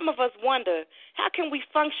 some of us wonder, how can we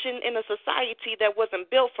function in a society that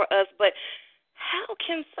wasn't built for us, but how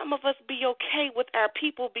can some of us be okay with our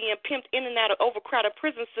people being pimped in and out of overcrowded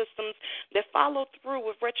prison systems that follow through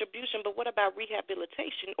with retribution? But what about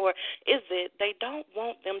rehabilitation? Or is it they don't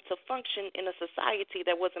want them to function in a society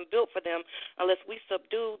that wasn't built for them unless we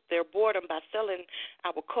subdue their boredom by selling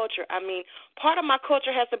our culture? I mean, part of my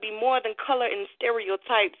culture has to be more than color and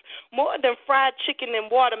stereotypes, more than fried chicken and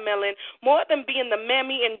watermelon, more than being the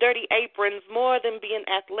mammy in dirty aprons, more than being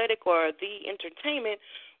athletic or the entertainment,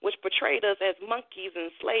 which portrayed us as monkeys,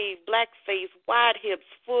 enslaved, blackface, wide hips,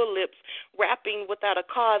 full lips, rapping without a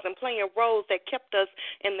cause and playing roles that kept us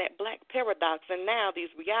in that black paradox. And now these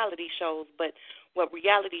reality shows, but what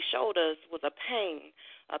reality showed us was a pain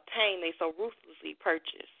they so ruthlessly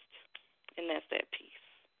purchased. And that's that piece.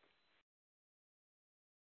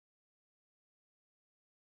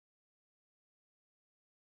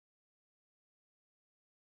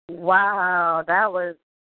 Wow, that was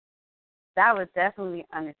definitely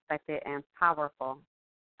unexpected and powerful.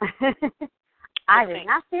 I did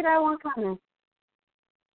not see that one coming.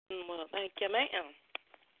 Well, thank you, ma'am.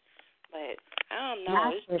 But I don't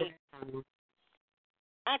know. It's just,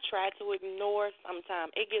 I try to ignore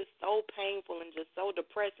sometimes. It gets so painful and just so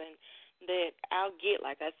depressing that I'll get,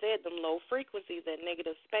 like I said, them low frequencies, that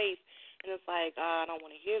negative space, and it's like, I don't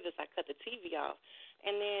want to hear this. I cut the TV off.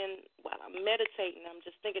 And then while I'm meditating, I'm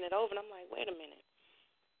just thinking it over, and I'm like, wait a minute.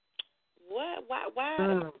 What? Why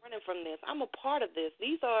am I running from this? I'm a part of this.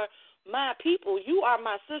 These are my people. You are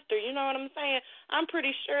my sister. You know what I'm saying? I'm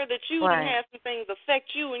pretty sure that you can have some things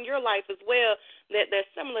affect you in your life as well that's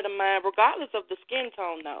similar to mine, regardless of the skin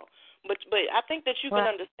tone, though. But I think that you can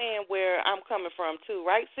understand where I'm coming from too,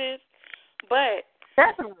 right, sis? But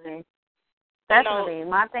definitely.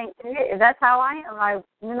 My thing is, that's how I am. Like,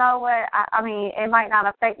 you know what? I mean, it might not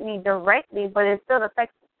affect me directly, but it still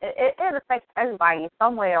affects. It affects everybody in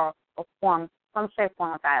some way or form, some shape,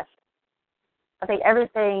 form, or fashion. I think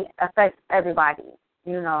everything affects everybody,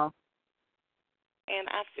 you know. And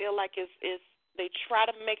I feel like it's they try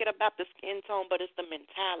to make it about the skin tone, but it's the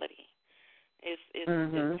mentality. It's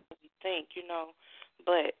what we think, you know.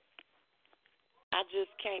 But I just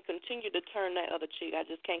can't continue to turn that other cheek. I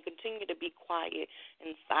just can't continue to be quiet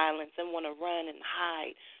and silence and want to run and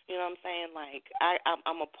hide. You know what I'm saying? Like,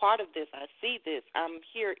 I'm a part of this. I see this. I'm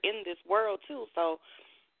here in this world, too. So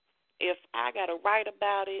if I got to write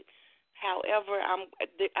about it, however, I'm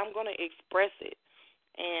going to express it.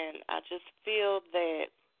 And I just feel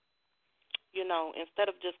that, you know,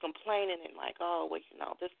 instead of just complaining and like, oh, well, you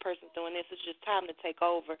know, this person's doing this, it's just time to take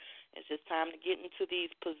over. It's just time to get into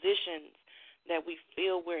these positions that we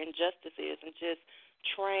feel where injustice is, and just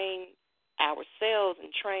train ourselves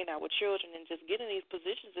and train our children and just get in these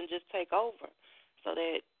positions and just take over so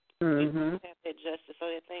that we have that justice,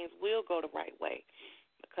 so that things will go the right way.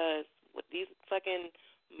 Because with these fucking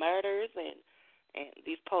murders and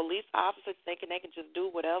these police officers thinking they can just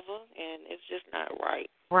do whatever, and it's just not right.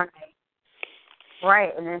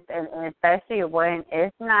 Right, and especially when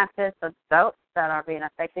it's not just adults that are being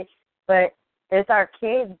affected, but it's our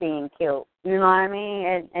kids being killed. You know what I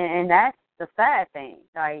mean? And that's the sad thing.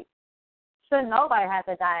 Like, shouldn't nobody have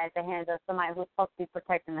to die at the hands of somebody who's supposed to be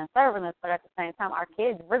protecting and serving us, but at the same time, our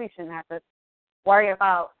kids really shouldn't have to worry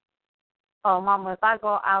about, oh, Mama, if I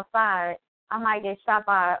go outside, I might get shot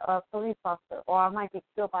by a police officer, or I might get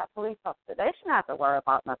killed by a police officer. They shouldn't have to worry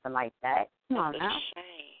about nothing like that. Come on now.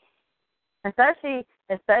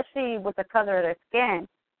 Especially with the color of their skin.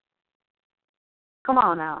 Come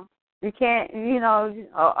on now. You can't,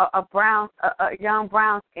 a young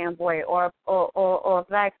brown skinned boy or a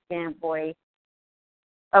black skinned boy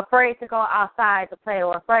afraid to go outside to play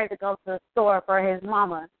or afraid to go to the store for his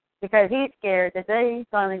mama because he's scared that he's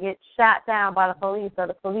going to get shot down by the police or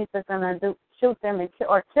the police are going to shoot them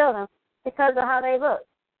or kill them because of how they look.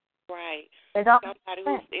 Right. They don't Somebody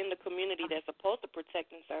who's in the community that's supposed to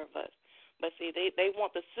protect and serve us. But, see, they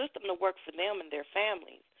want the system to work for them and their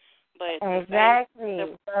families. But exactly.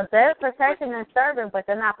 So they're protecting and serving, but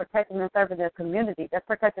they're not protecting and serving their community. They're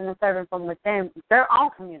protecting and serving from within their own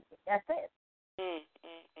community. That's it.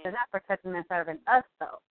 They're not protecting and serving us,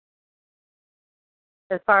 though.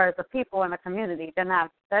 As far as the people in the community, they're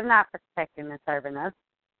not protecting and serving us.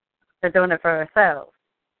 They're doing it for themselves.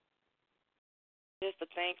 Just to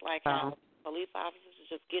think like how police officers are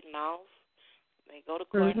just getting off. They go to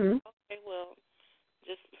court. Okay, well,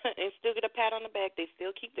 just and still get a pat on the back. They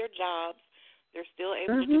still keep their jobs. They're still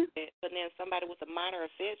able to do it. But then somebody with a minor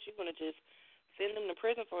offense, you're going to just send them to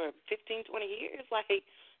prison for 15, 20 years? Like,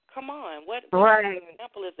 come on. What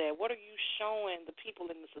example is that? What are you showing the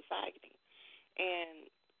people in the society? And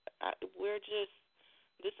we're just,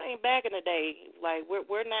 this ain't back in the day. Like,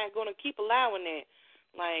 we're not going to keep allowing that.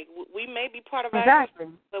 Like, we may be part of our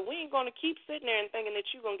history, but we ain't going to keep sitting there and thinking that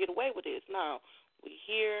you're going to get away with this. No, we're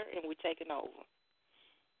here and we're taking over.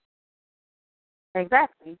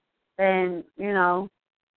 Exactly. And,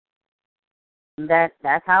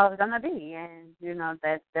 that's how it's going to be. And,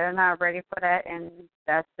 that they're not ready for that. And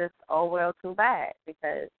that's just, too bad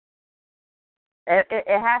because it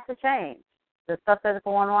has to change. The stuff that's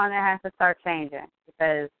going on, it has to start changing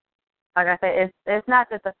because, like I said, it's not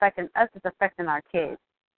just affecting us, it's affecting our kids.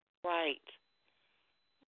 Right.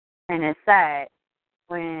 And it's sad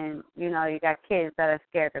when, you got kids that are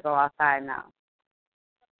scared to go outside now.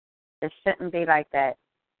 It shouldn't be like that.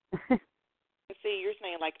 See, you're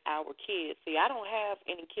saying like our kids. See, I don't have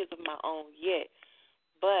any kids of my own yet,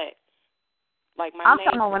 but like my talking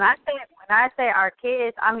about when I say our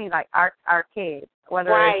kids, I mean like our kids,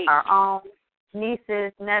 whether it's our own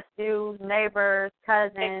nieces, nephews, neighbors,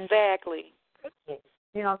 cousins. Exactly. Kids.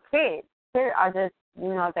 Kids are just,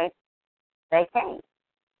 they can't.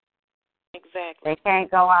 Exactly. They can't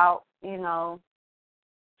go out,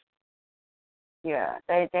 Yeah,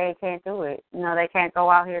 they can't do it. They can't go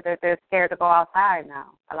out here. They're scared to go outside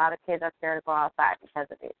now. A lot of kids are scared to go outside because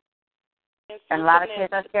of it. And a lot of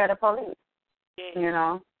kids are scared of police.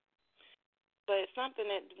 Yeah. But it's something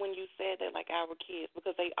that when you said that, like our kids,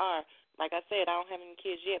 because they are, like I said, I don't have any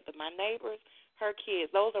kids yet, but my neighbors, her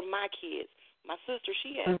kids, those are my kids. My sister,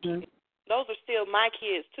 she has kids. Those are still my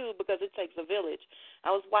kids, too, because it takes a village.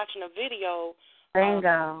 I was watching a video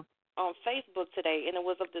on Facebook today, and it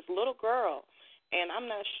was of this little girl. And I'm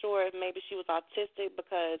not sure if maybe she was autistic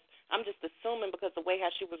because I'm just assuming because the way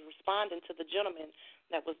how she was responding to the gentleman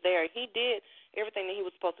that was there. He did everything that he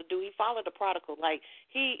was supposed to do. He followed the protocol. Like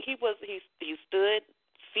he stood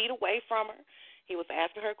feet away from her. He was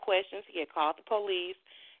asking her questions. He had called the police,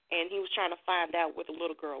 and he was trying to find out where the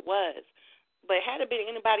little girl was. But had it been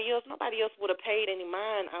anybody else, nobody else would have paid any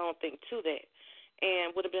mind, I don't think, to that.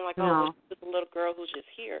 And would have been like, oh, it's just a little girl who's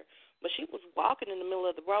just here. But she was walking in the middle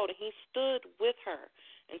of the road, and he stood with her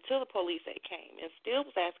until the police had came and still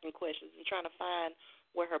was asking questions and trying to find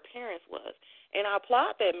where her parents was. And I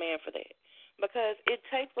applaud that man for that because it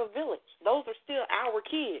takes a village. Those are still our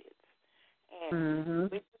kids. And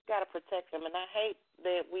we just got to protect them. And I hate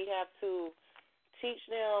that we have to teach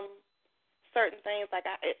them certain things. Like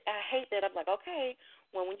I hate that. I'm like, okay,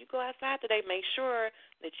 well, when you go outside today, make sure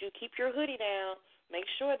that you keep your hoodie down. Make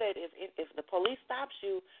sure that if the police stops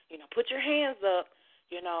you, put your hands up.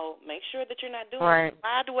 Make sure that you're not doing it.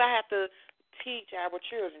 Why do I have to teach our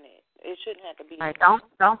children it? It shouldn't have to be. Right.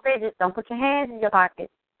 Don't fidget. Don't put your hands in your pocket.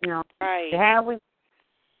 Right.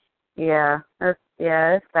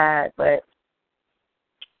 It's sad, but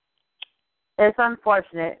it's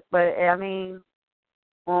unfortunate. But I mean,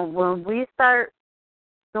 when we start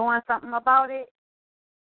doing something about it,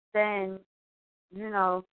 then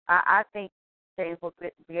I think things will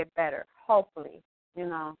get better. Hopefully,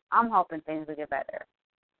 I'm hoping things will get better.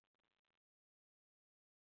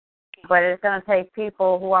 But it's going to take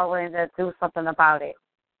people who are willing to do something about it.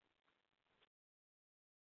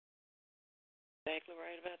 Exactly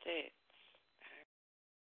right about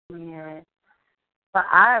that. Yeah. But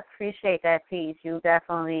I appreciate that piece. You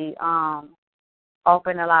definitely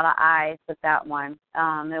opened a lot of eyes with that one.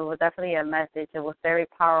 It was definitely a message. It was very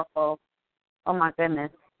powerful. Oh, my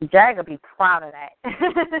goodness. Jag would be proud of that.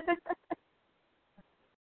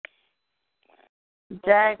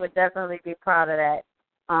 Jag would definitely be proud of that.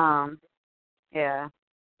 Yeah.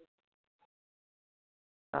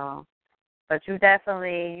 So But you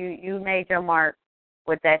definitely, you made your mark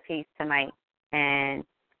with that piece tonight. And,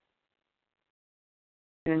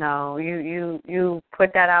 you know, you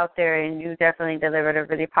put that out there, and you definitely delivered a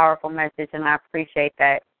really powerful message, and I appreciate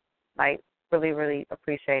that. Like, really, really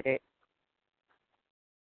appreciate it.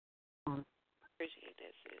 Appreciate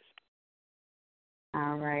that, sis.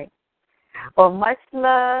 All right. Well, much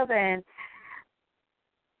love, and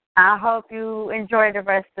I hope you enjoy the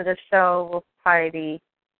rest of the show. We'll probably be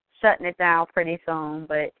shutting it down pretty soon,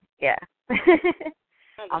 but yeah.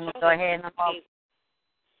 I'm going to go ahead and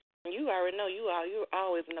You already know you're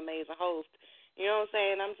always an amazing host. You know what I'm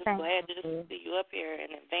saying? I'm just glad to just see you up here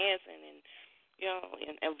and advancing and, you know,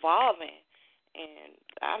 and evolving. And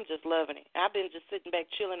I'm just loving it. I've been just sitting back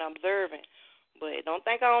chilling, observing. But don't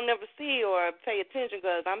think I don't never see or pay attention,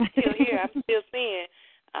 because I'm still here. I'm still seeing.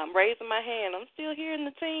 I'm raising my hand. I'm still here in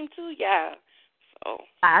the team, too, yeah. So.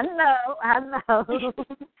 I know.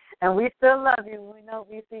 And we still love you. We know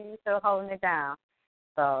we see you still holding it down.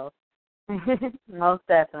 So, most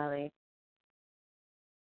definitely.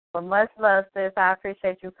 Well, much love, sis. I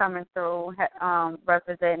appreciate you coming through,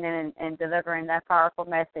 representing and delivering that powerful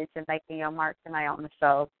message and making your mark tonight on the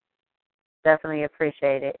show. Definitely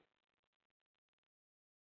appreciate it.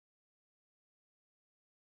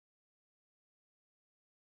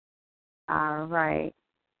 All right.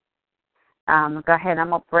 Go ahead. I'm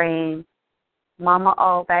going to bring Mama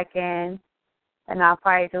O back in, and I'll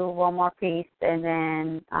probably do one more piece and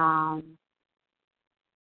then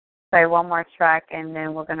play one more track, and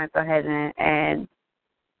then we're going to go ahead and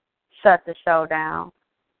shut the show down.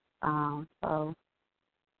 So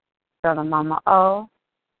go to Mama O.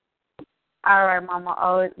 All right, Mama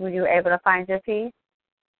O, were you able to find your piece?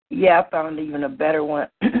 Yeah, I found even a better one.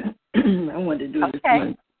 I wanted to do this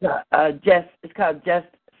one. It's called Just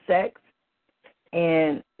Sex,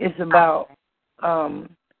 and it's about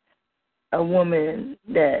a woman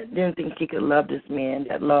that didn't think she could love this man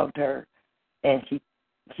that loved her, and she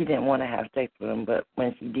didn't want to have sex with him, but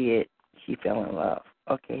when she did, she fell in love.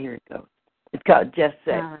 Okay, here it goes. It's called Just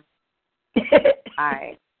Sex. All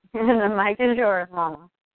right. The mic is yours, Mama.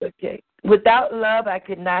 Okay. Without love, I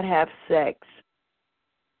could not have sex.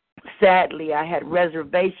 Sadly, I had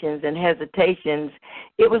reservations and hesitations.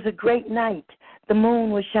 It was a great night. The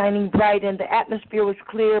moon was shining bright and the atmosphere was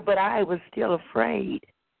clear, but I was still afraid.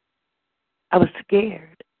 I was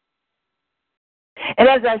scared. And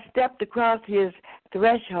as I stepped across his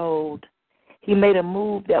threshold, he made a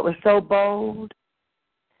move that was so bold.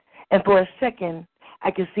 And for a second,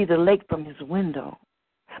 I could see the lake from his window.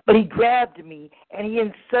 But he grabbed me, and he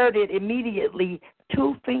inserted immediately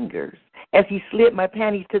 2 fingers. As he slid my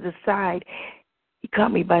panties to the side, he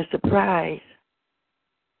caught me by surprise.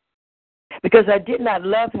 Because I did not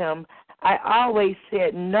love him, I always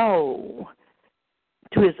said no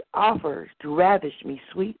to his offers to ravish me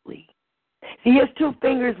sweetly. See, his 2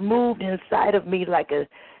 fingers moved inside of me like a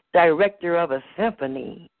director of a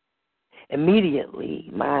symphony. Immediately,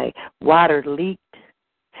 my water leaked.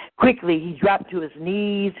 Quickly, he dropped to his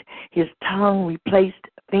knees. His tongue replaced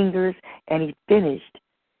fingers, and he finished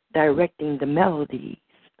directing the melodies.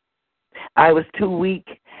 I was too weak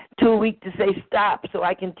to say stop, so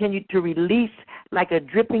I continued to release like a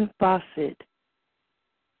dripping faucet.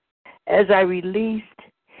 As I released,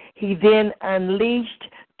 he then unleashed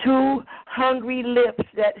 2 hungry lips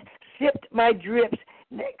that sipped my drips.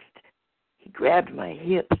 Next, he grabbed my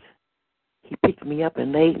hips. He picked me up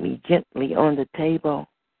and laid me gently on the table.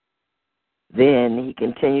 Then he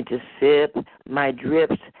continued to sip my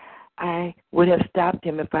drips. I would have stopped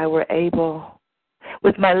him if I were able.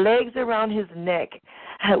 With my legs around his neck,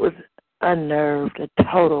 I was unnerved, a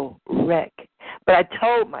total wreck. But I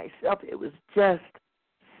told myself it was just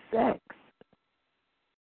sex.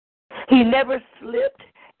 He never slipped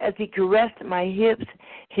as he caressed my hips.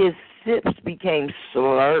 His sips became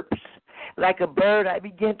slurps. Like a bird, I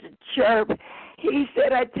began to chirp. He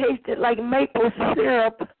said I tasted like maple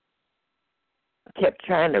syrup. I kept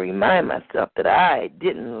trying to remind myself that I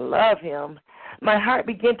didn't love him. My heart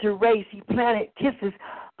began to race. He planted kisses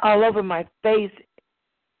all over my face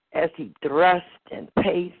as he thrust and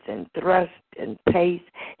paced and thrust and paced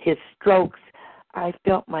his strokes. I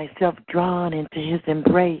felt myself drawn into his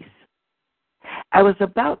embrace. I was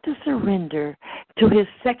about to surrender to his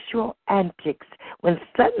sexual antics when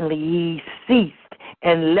suddenly he ceased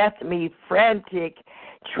and left me frantic,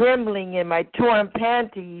 trembling in my torn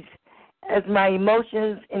panties. As my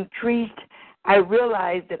emotions increased, I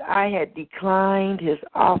realized that I had declined his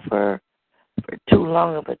offer for too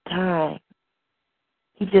long of a time.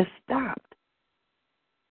 He just stopped.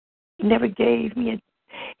 He never gave me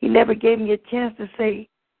a chance to say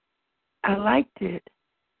I liked it.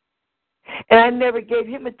 And I never gave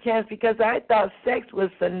him a chance because I thought sex was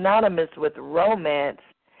synonymous with romance.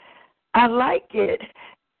 I like it.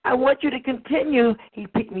 I want you to continue. He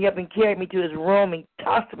picked me up and carried me to his room and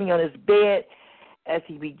tossed me on his bed as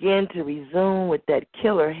he began to resume with that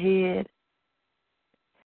killer head.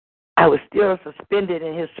 I was still suspended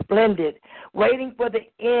in his splendid, waiting for the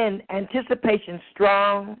end, anticipation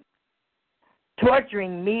strong,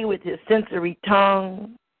 torturing me with his sensory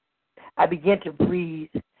tongue. I began to breathe,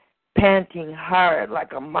 panting hard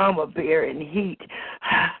like a mama bear in heat.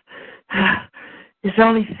 It's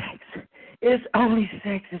only sex. It's only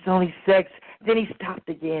sex. It's only sex. Then he stopped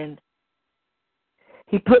again.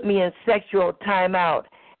 He put me in sexual timeout.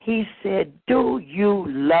 He said, "Do you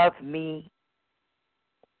love me?"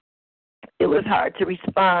 It was hard to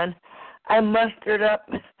respond. I mustered up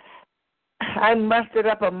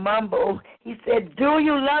a mumble. He said, "Do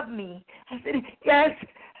you love me?" I said, "Yes,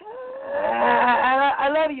 I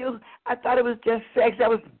love you." I thought it was just sex. I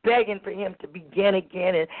was begging for him to begin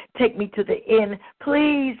again and take me to the end.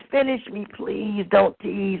 "Please finish me, please. Don't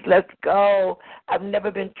tease. Let's go. I've never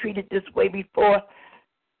been treated this way before."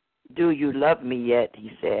 "Do you love me yet?"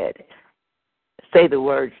 he said. "Say the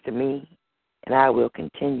words to me, and I will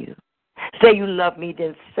continue. Say you love me,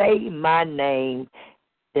 then say my name,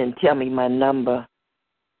 then tell me my number.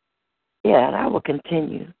 Yeah, and I will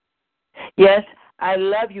continue. Yes, I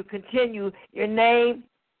love you. Continue. Your name?"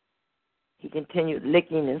 He continued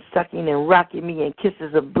licking and sucking and rocking me in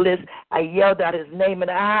kisses of bliss. I yelled out his name,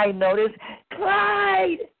 and I noticed,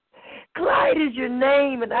 "Clyde! Clyde is your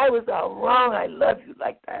name," and I was all wrong. "I love you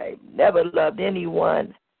like I never loved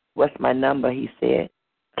anyone." "What's my number?" he said.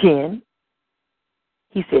 10.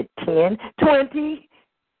 He said 10. 20.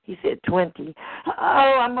 He said 20.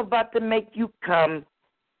 "Oh, I'm about to make you come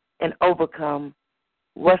and overcome."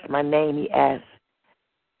 "What's my name?" he asked.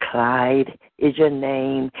 "Clyde is your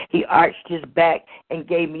name." He arched his back and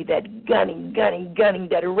gave me that gunning,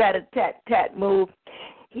 that rat-a-tat-tat move.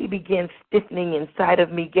 He began stiffening inside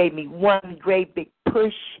of me, gave me one great big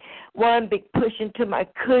push into my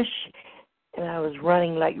cush, and I was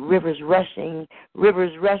running like rivers rushing,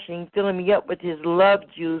 filling me up with his love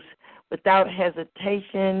juice without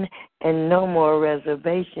hesitation and no more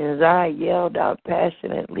reservations. I yelled out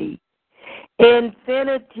passionately,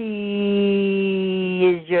 "Infinity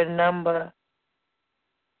is your number.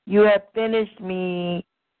 You have finished me,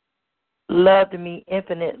 loved me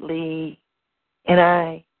infinitely, and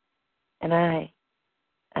I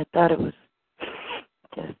thought it was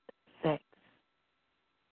just sex."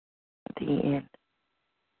 The end.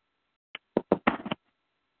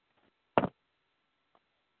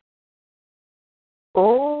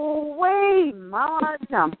 Oh, wait, Mama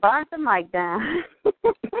done burnt the mic down.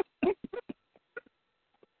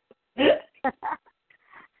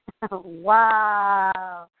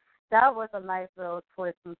 Wow. That was a nice little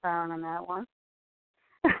twist and turn on that one.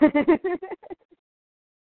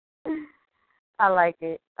 I like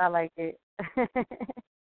it.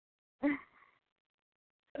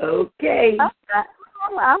 Okay.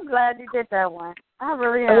 I'm glad you did that one. I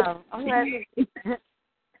really am. I'm glad.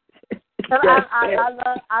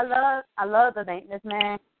 I love the maintenance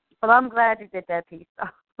man, but I'm glad you did that piece.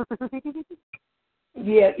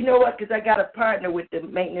 Yeah, you know what? Because I got a partner with the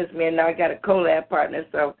maintenance man now. I got a collab partner,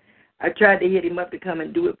 so I tried to hit him up to come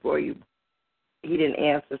and do it for you. He didn't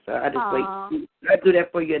answer, so I just wait. I'll do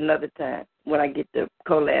that for you another time when I get the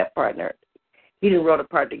collab partner. He didn't wrote a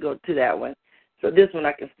part to go to that one, so this one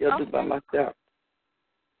I can still do by myself.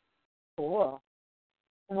 Cool.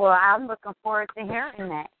 Well, I'm looking forward to hearing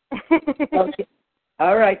that. Okay.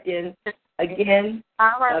 All right, then. Again,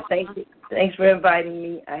 thanks for inviting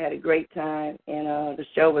me. I had a great time, and the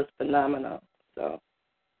show was phenomenal. So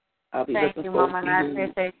I'll be looking forward to it. Thank you, Mama, and I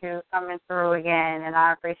appreciate you coming through again, and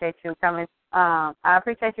I appreciate you coming. I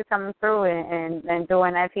appreciate you coming through and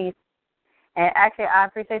doing that piece. And actually, I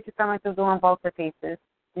appreciate you coming through doing both the pieces.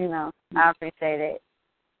 You know, I appreciate it.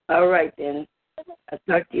 All right, then. I'll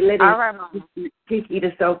talk to you later. All right, Mama. Kiki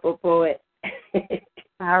the Soulful Poet.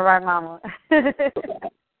 All right, Mama.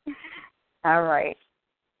 All right.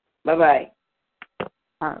 Bye-bye.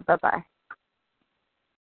 Bye-bye.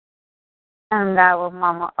 And that was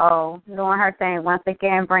Mama O doing her thing once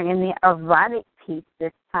again, bringing the erotic piece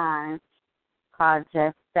this time called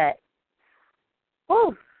Just Sex.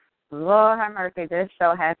 Whew. Lord have mercy, this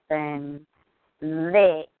show has been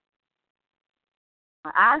lit.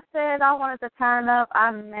 When I said I wanted to turn up, I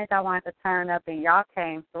meant I wanted to turn up, and y'all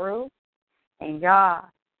came through, and y'all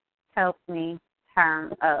helped me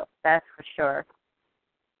turn up, that's for sure.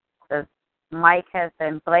 The mic has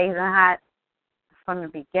been blazing hot from the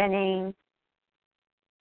beginning,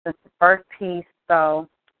 since the first piece, so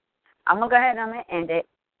I'm going to go ahead and I'm going to end it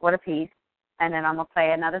with a piece, and then I'm going to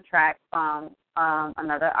play another track from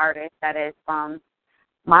another artist that is from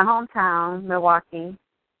my hometown, Milwaukee,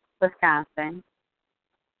 Wisconsin,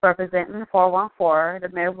 representing 414,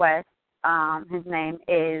 the Midwest. His name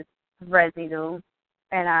is Residue,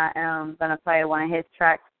 and I am going to play one of his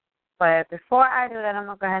tracks. But before I do that, I'm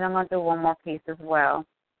going to go ahead and I'm going to do one more piece as well.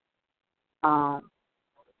 Then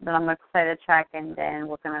I'm going to play the track, and then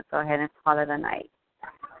we're going to go ahead and call it a night.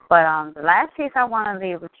 But the last piece I want to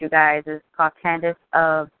leave with you guys is called Candace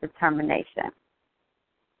of Determination.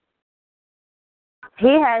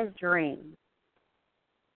 He has dreams.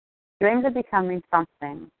 Dreams of becoming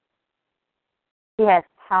something. He has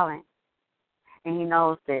talent, and he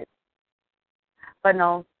knows this. But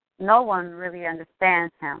no one really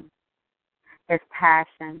understands him, his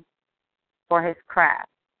passion for his craft.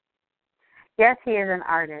 Yes, he is an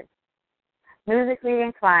artist, musically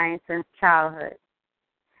inclined since childhood.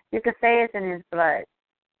 You could say it's in his blood.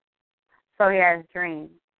 So he has dreams.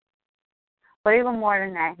 But even more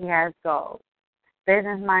than that, he has goals.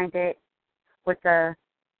 Business-minded with the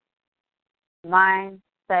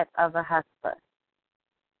mindset of a hustler,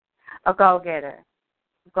 a go-getter,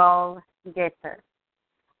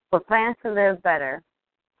 with plans to live better.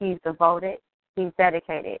 He's devoted, he's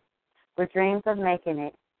dedicated, with dreams of making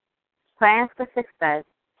it, plans for success,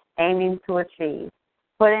 aiming to achieve,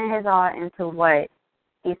 putting his all into what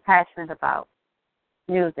he's passionate about,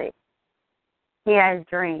 music. He has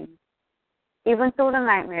dreams. Even through the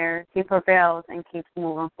nightmares, he prevails and keeps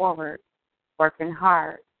moving forward, working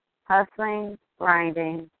hard, hustling,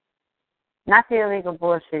 grinding, not the illegal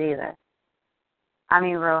bullshit either. I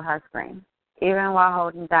mean real hustling, even while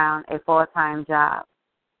holding down a full-time job,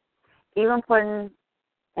 even putting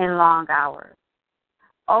in long hours,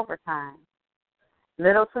 overtime,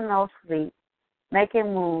 little to no sleep,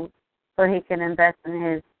 making moves so he can invest in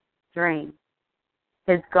his dreams,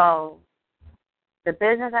 his goals, the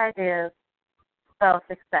business ideas,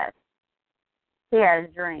 success. He has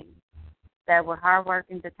dreams that with hard work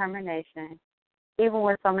and determination, even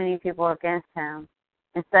with so many people against him,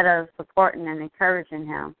 instead of supporting and encouraging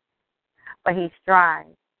him, but he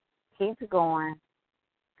strives, keeps going,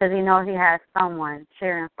 because he knows he has someone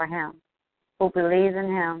cheering for him, who believes in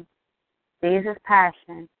him, sees his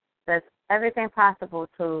passion, does everything possible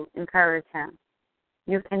to encourage him.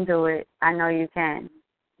 You can do it. I know you can.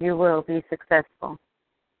 You will be successful.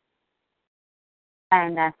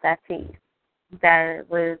 And that's that piece. That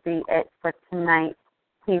will be it for tonight,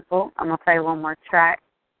 people. I'm going to play one more track.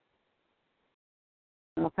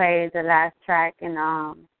 I'm going to play the last track, and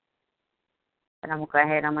I'm going to go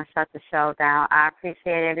ahead. I'm going to shut the show down. I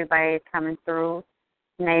appreciate everybody coming through.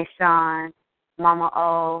 Nation, Mama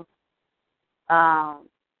O,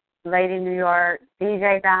 Lady New York,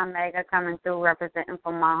 DJ Don Mega coming through representing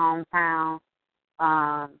from my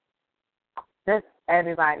hometown. Just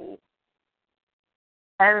everybody.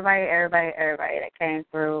 Everybody that came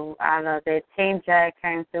through. I love it. Team Jack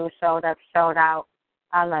came through, showed up, showed out.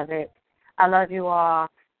 I love it. I love you all.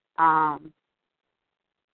 And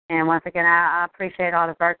once again, I appreciate all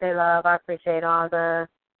the birthday love. I appreciate all the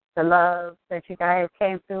love that you guys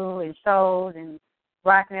came through and showed and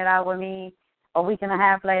rocking it out with me a week and a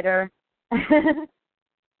half later.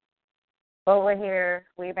 But we're here.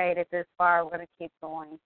 We made it this far. We're going to keep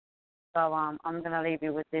going. So I'm going to leave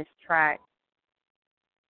you with this track.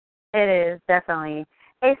 It is definitely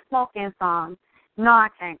a smoking song. No, I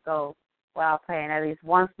can't go without playing at least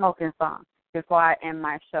one smoking song before I end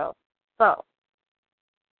my show. So,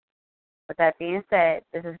 with that being said,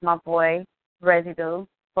 this is my boy, Residue,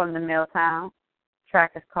 from the Milltown. The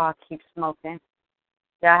track is called Keep Smoking.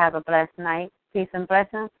 Y'all have a blessed night. Peace and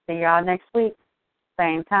blessings. See y'all next week.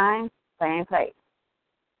 Same time, same place.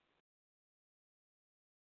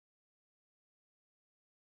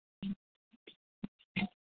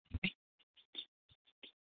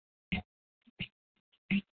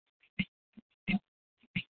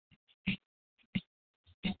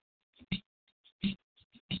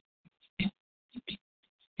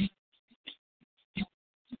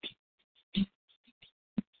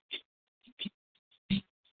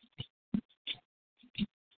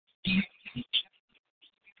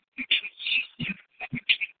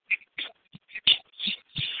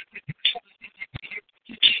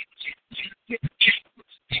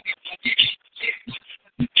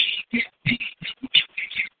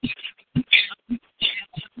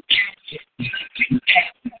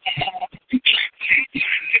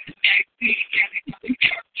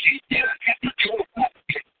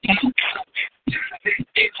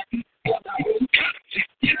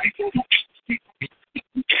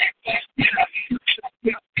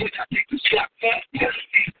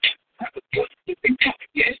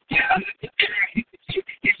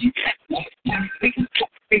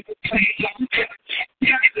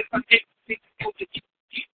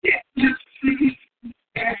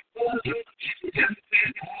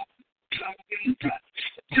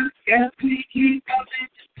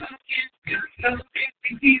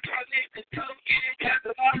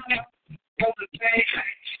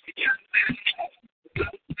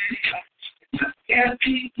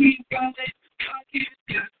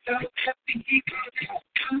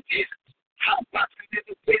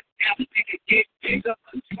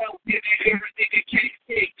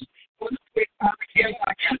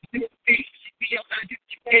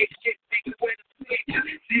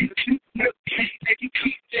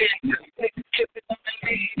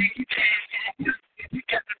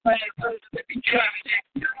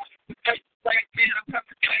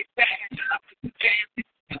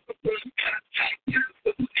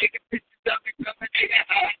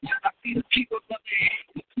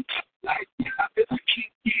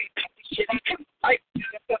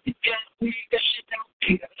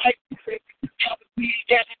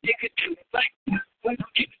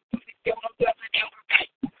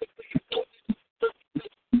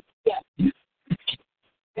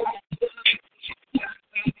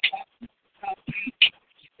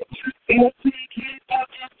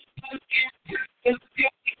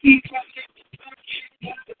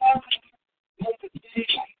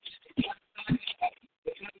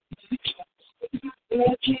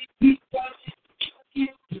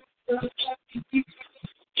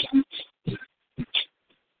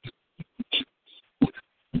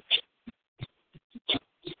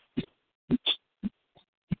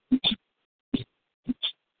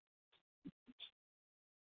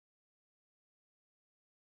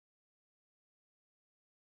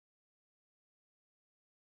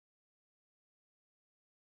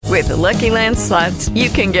 With the Lucky Land Slots, you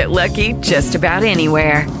can get lucky just about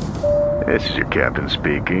anywhere. This is your captain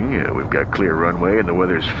speaking. We've got clear runway and the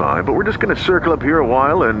weather's fine, but we're just going to circle up here a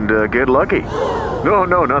while and get lucky.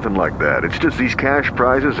 No, nothing like that. It's just these cash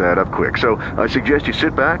prizes add up quick. So I suggest you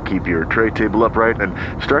sit back, keep your tray table upright, and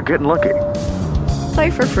start getting lucky.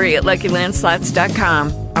 Play for free at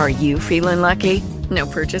LuckyLandSlots.com. Are you feeling lucky? No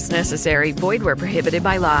purchase necessary. Void where prohibited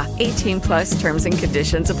by law. 18+ terms and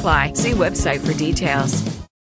conditions apply. See website for details.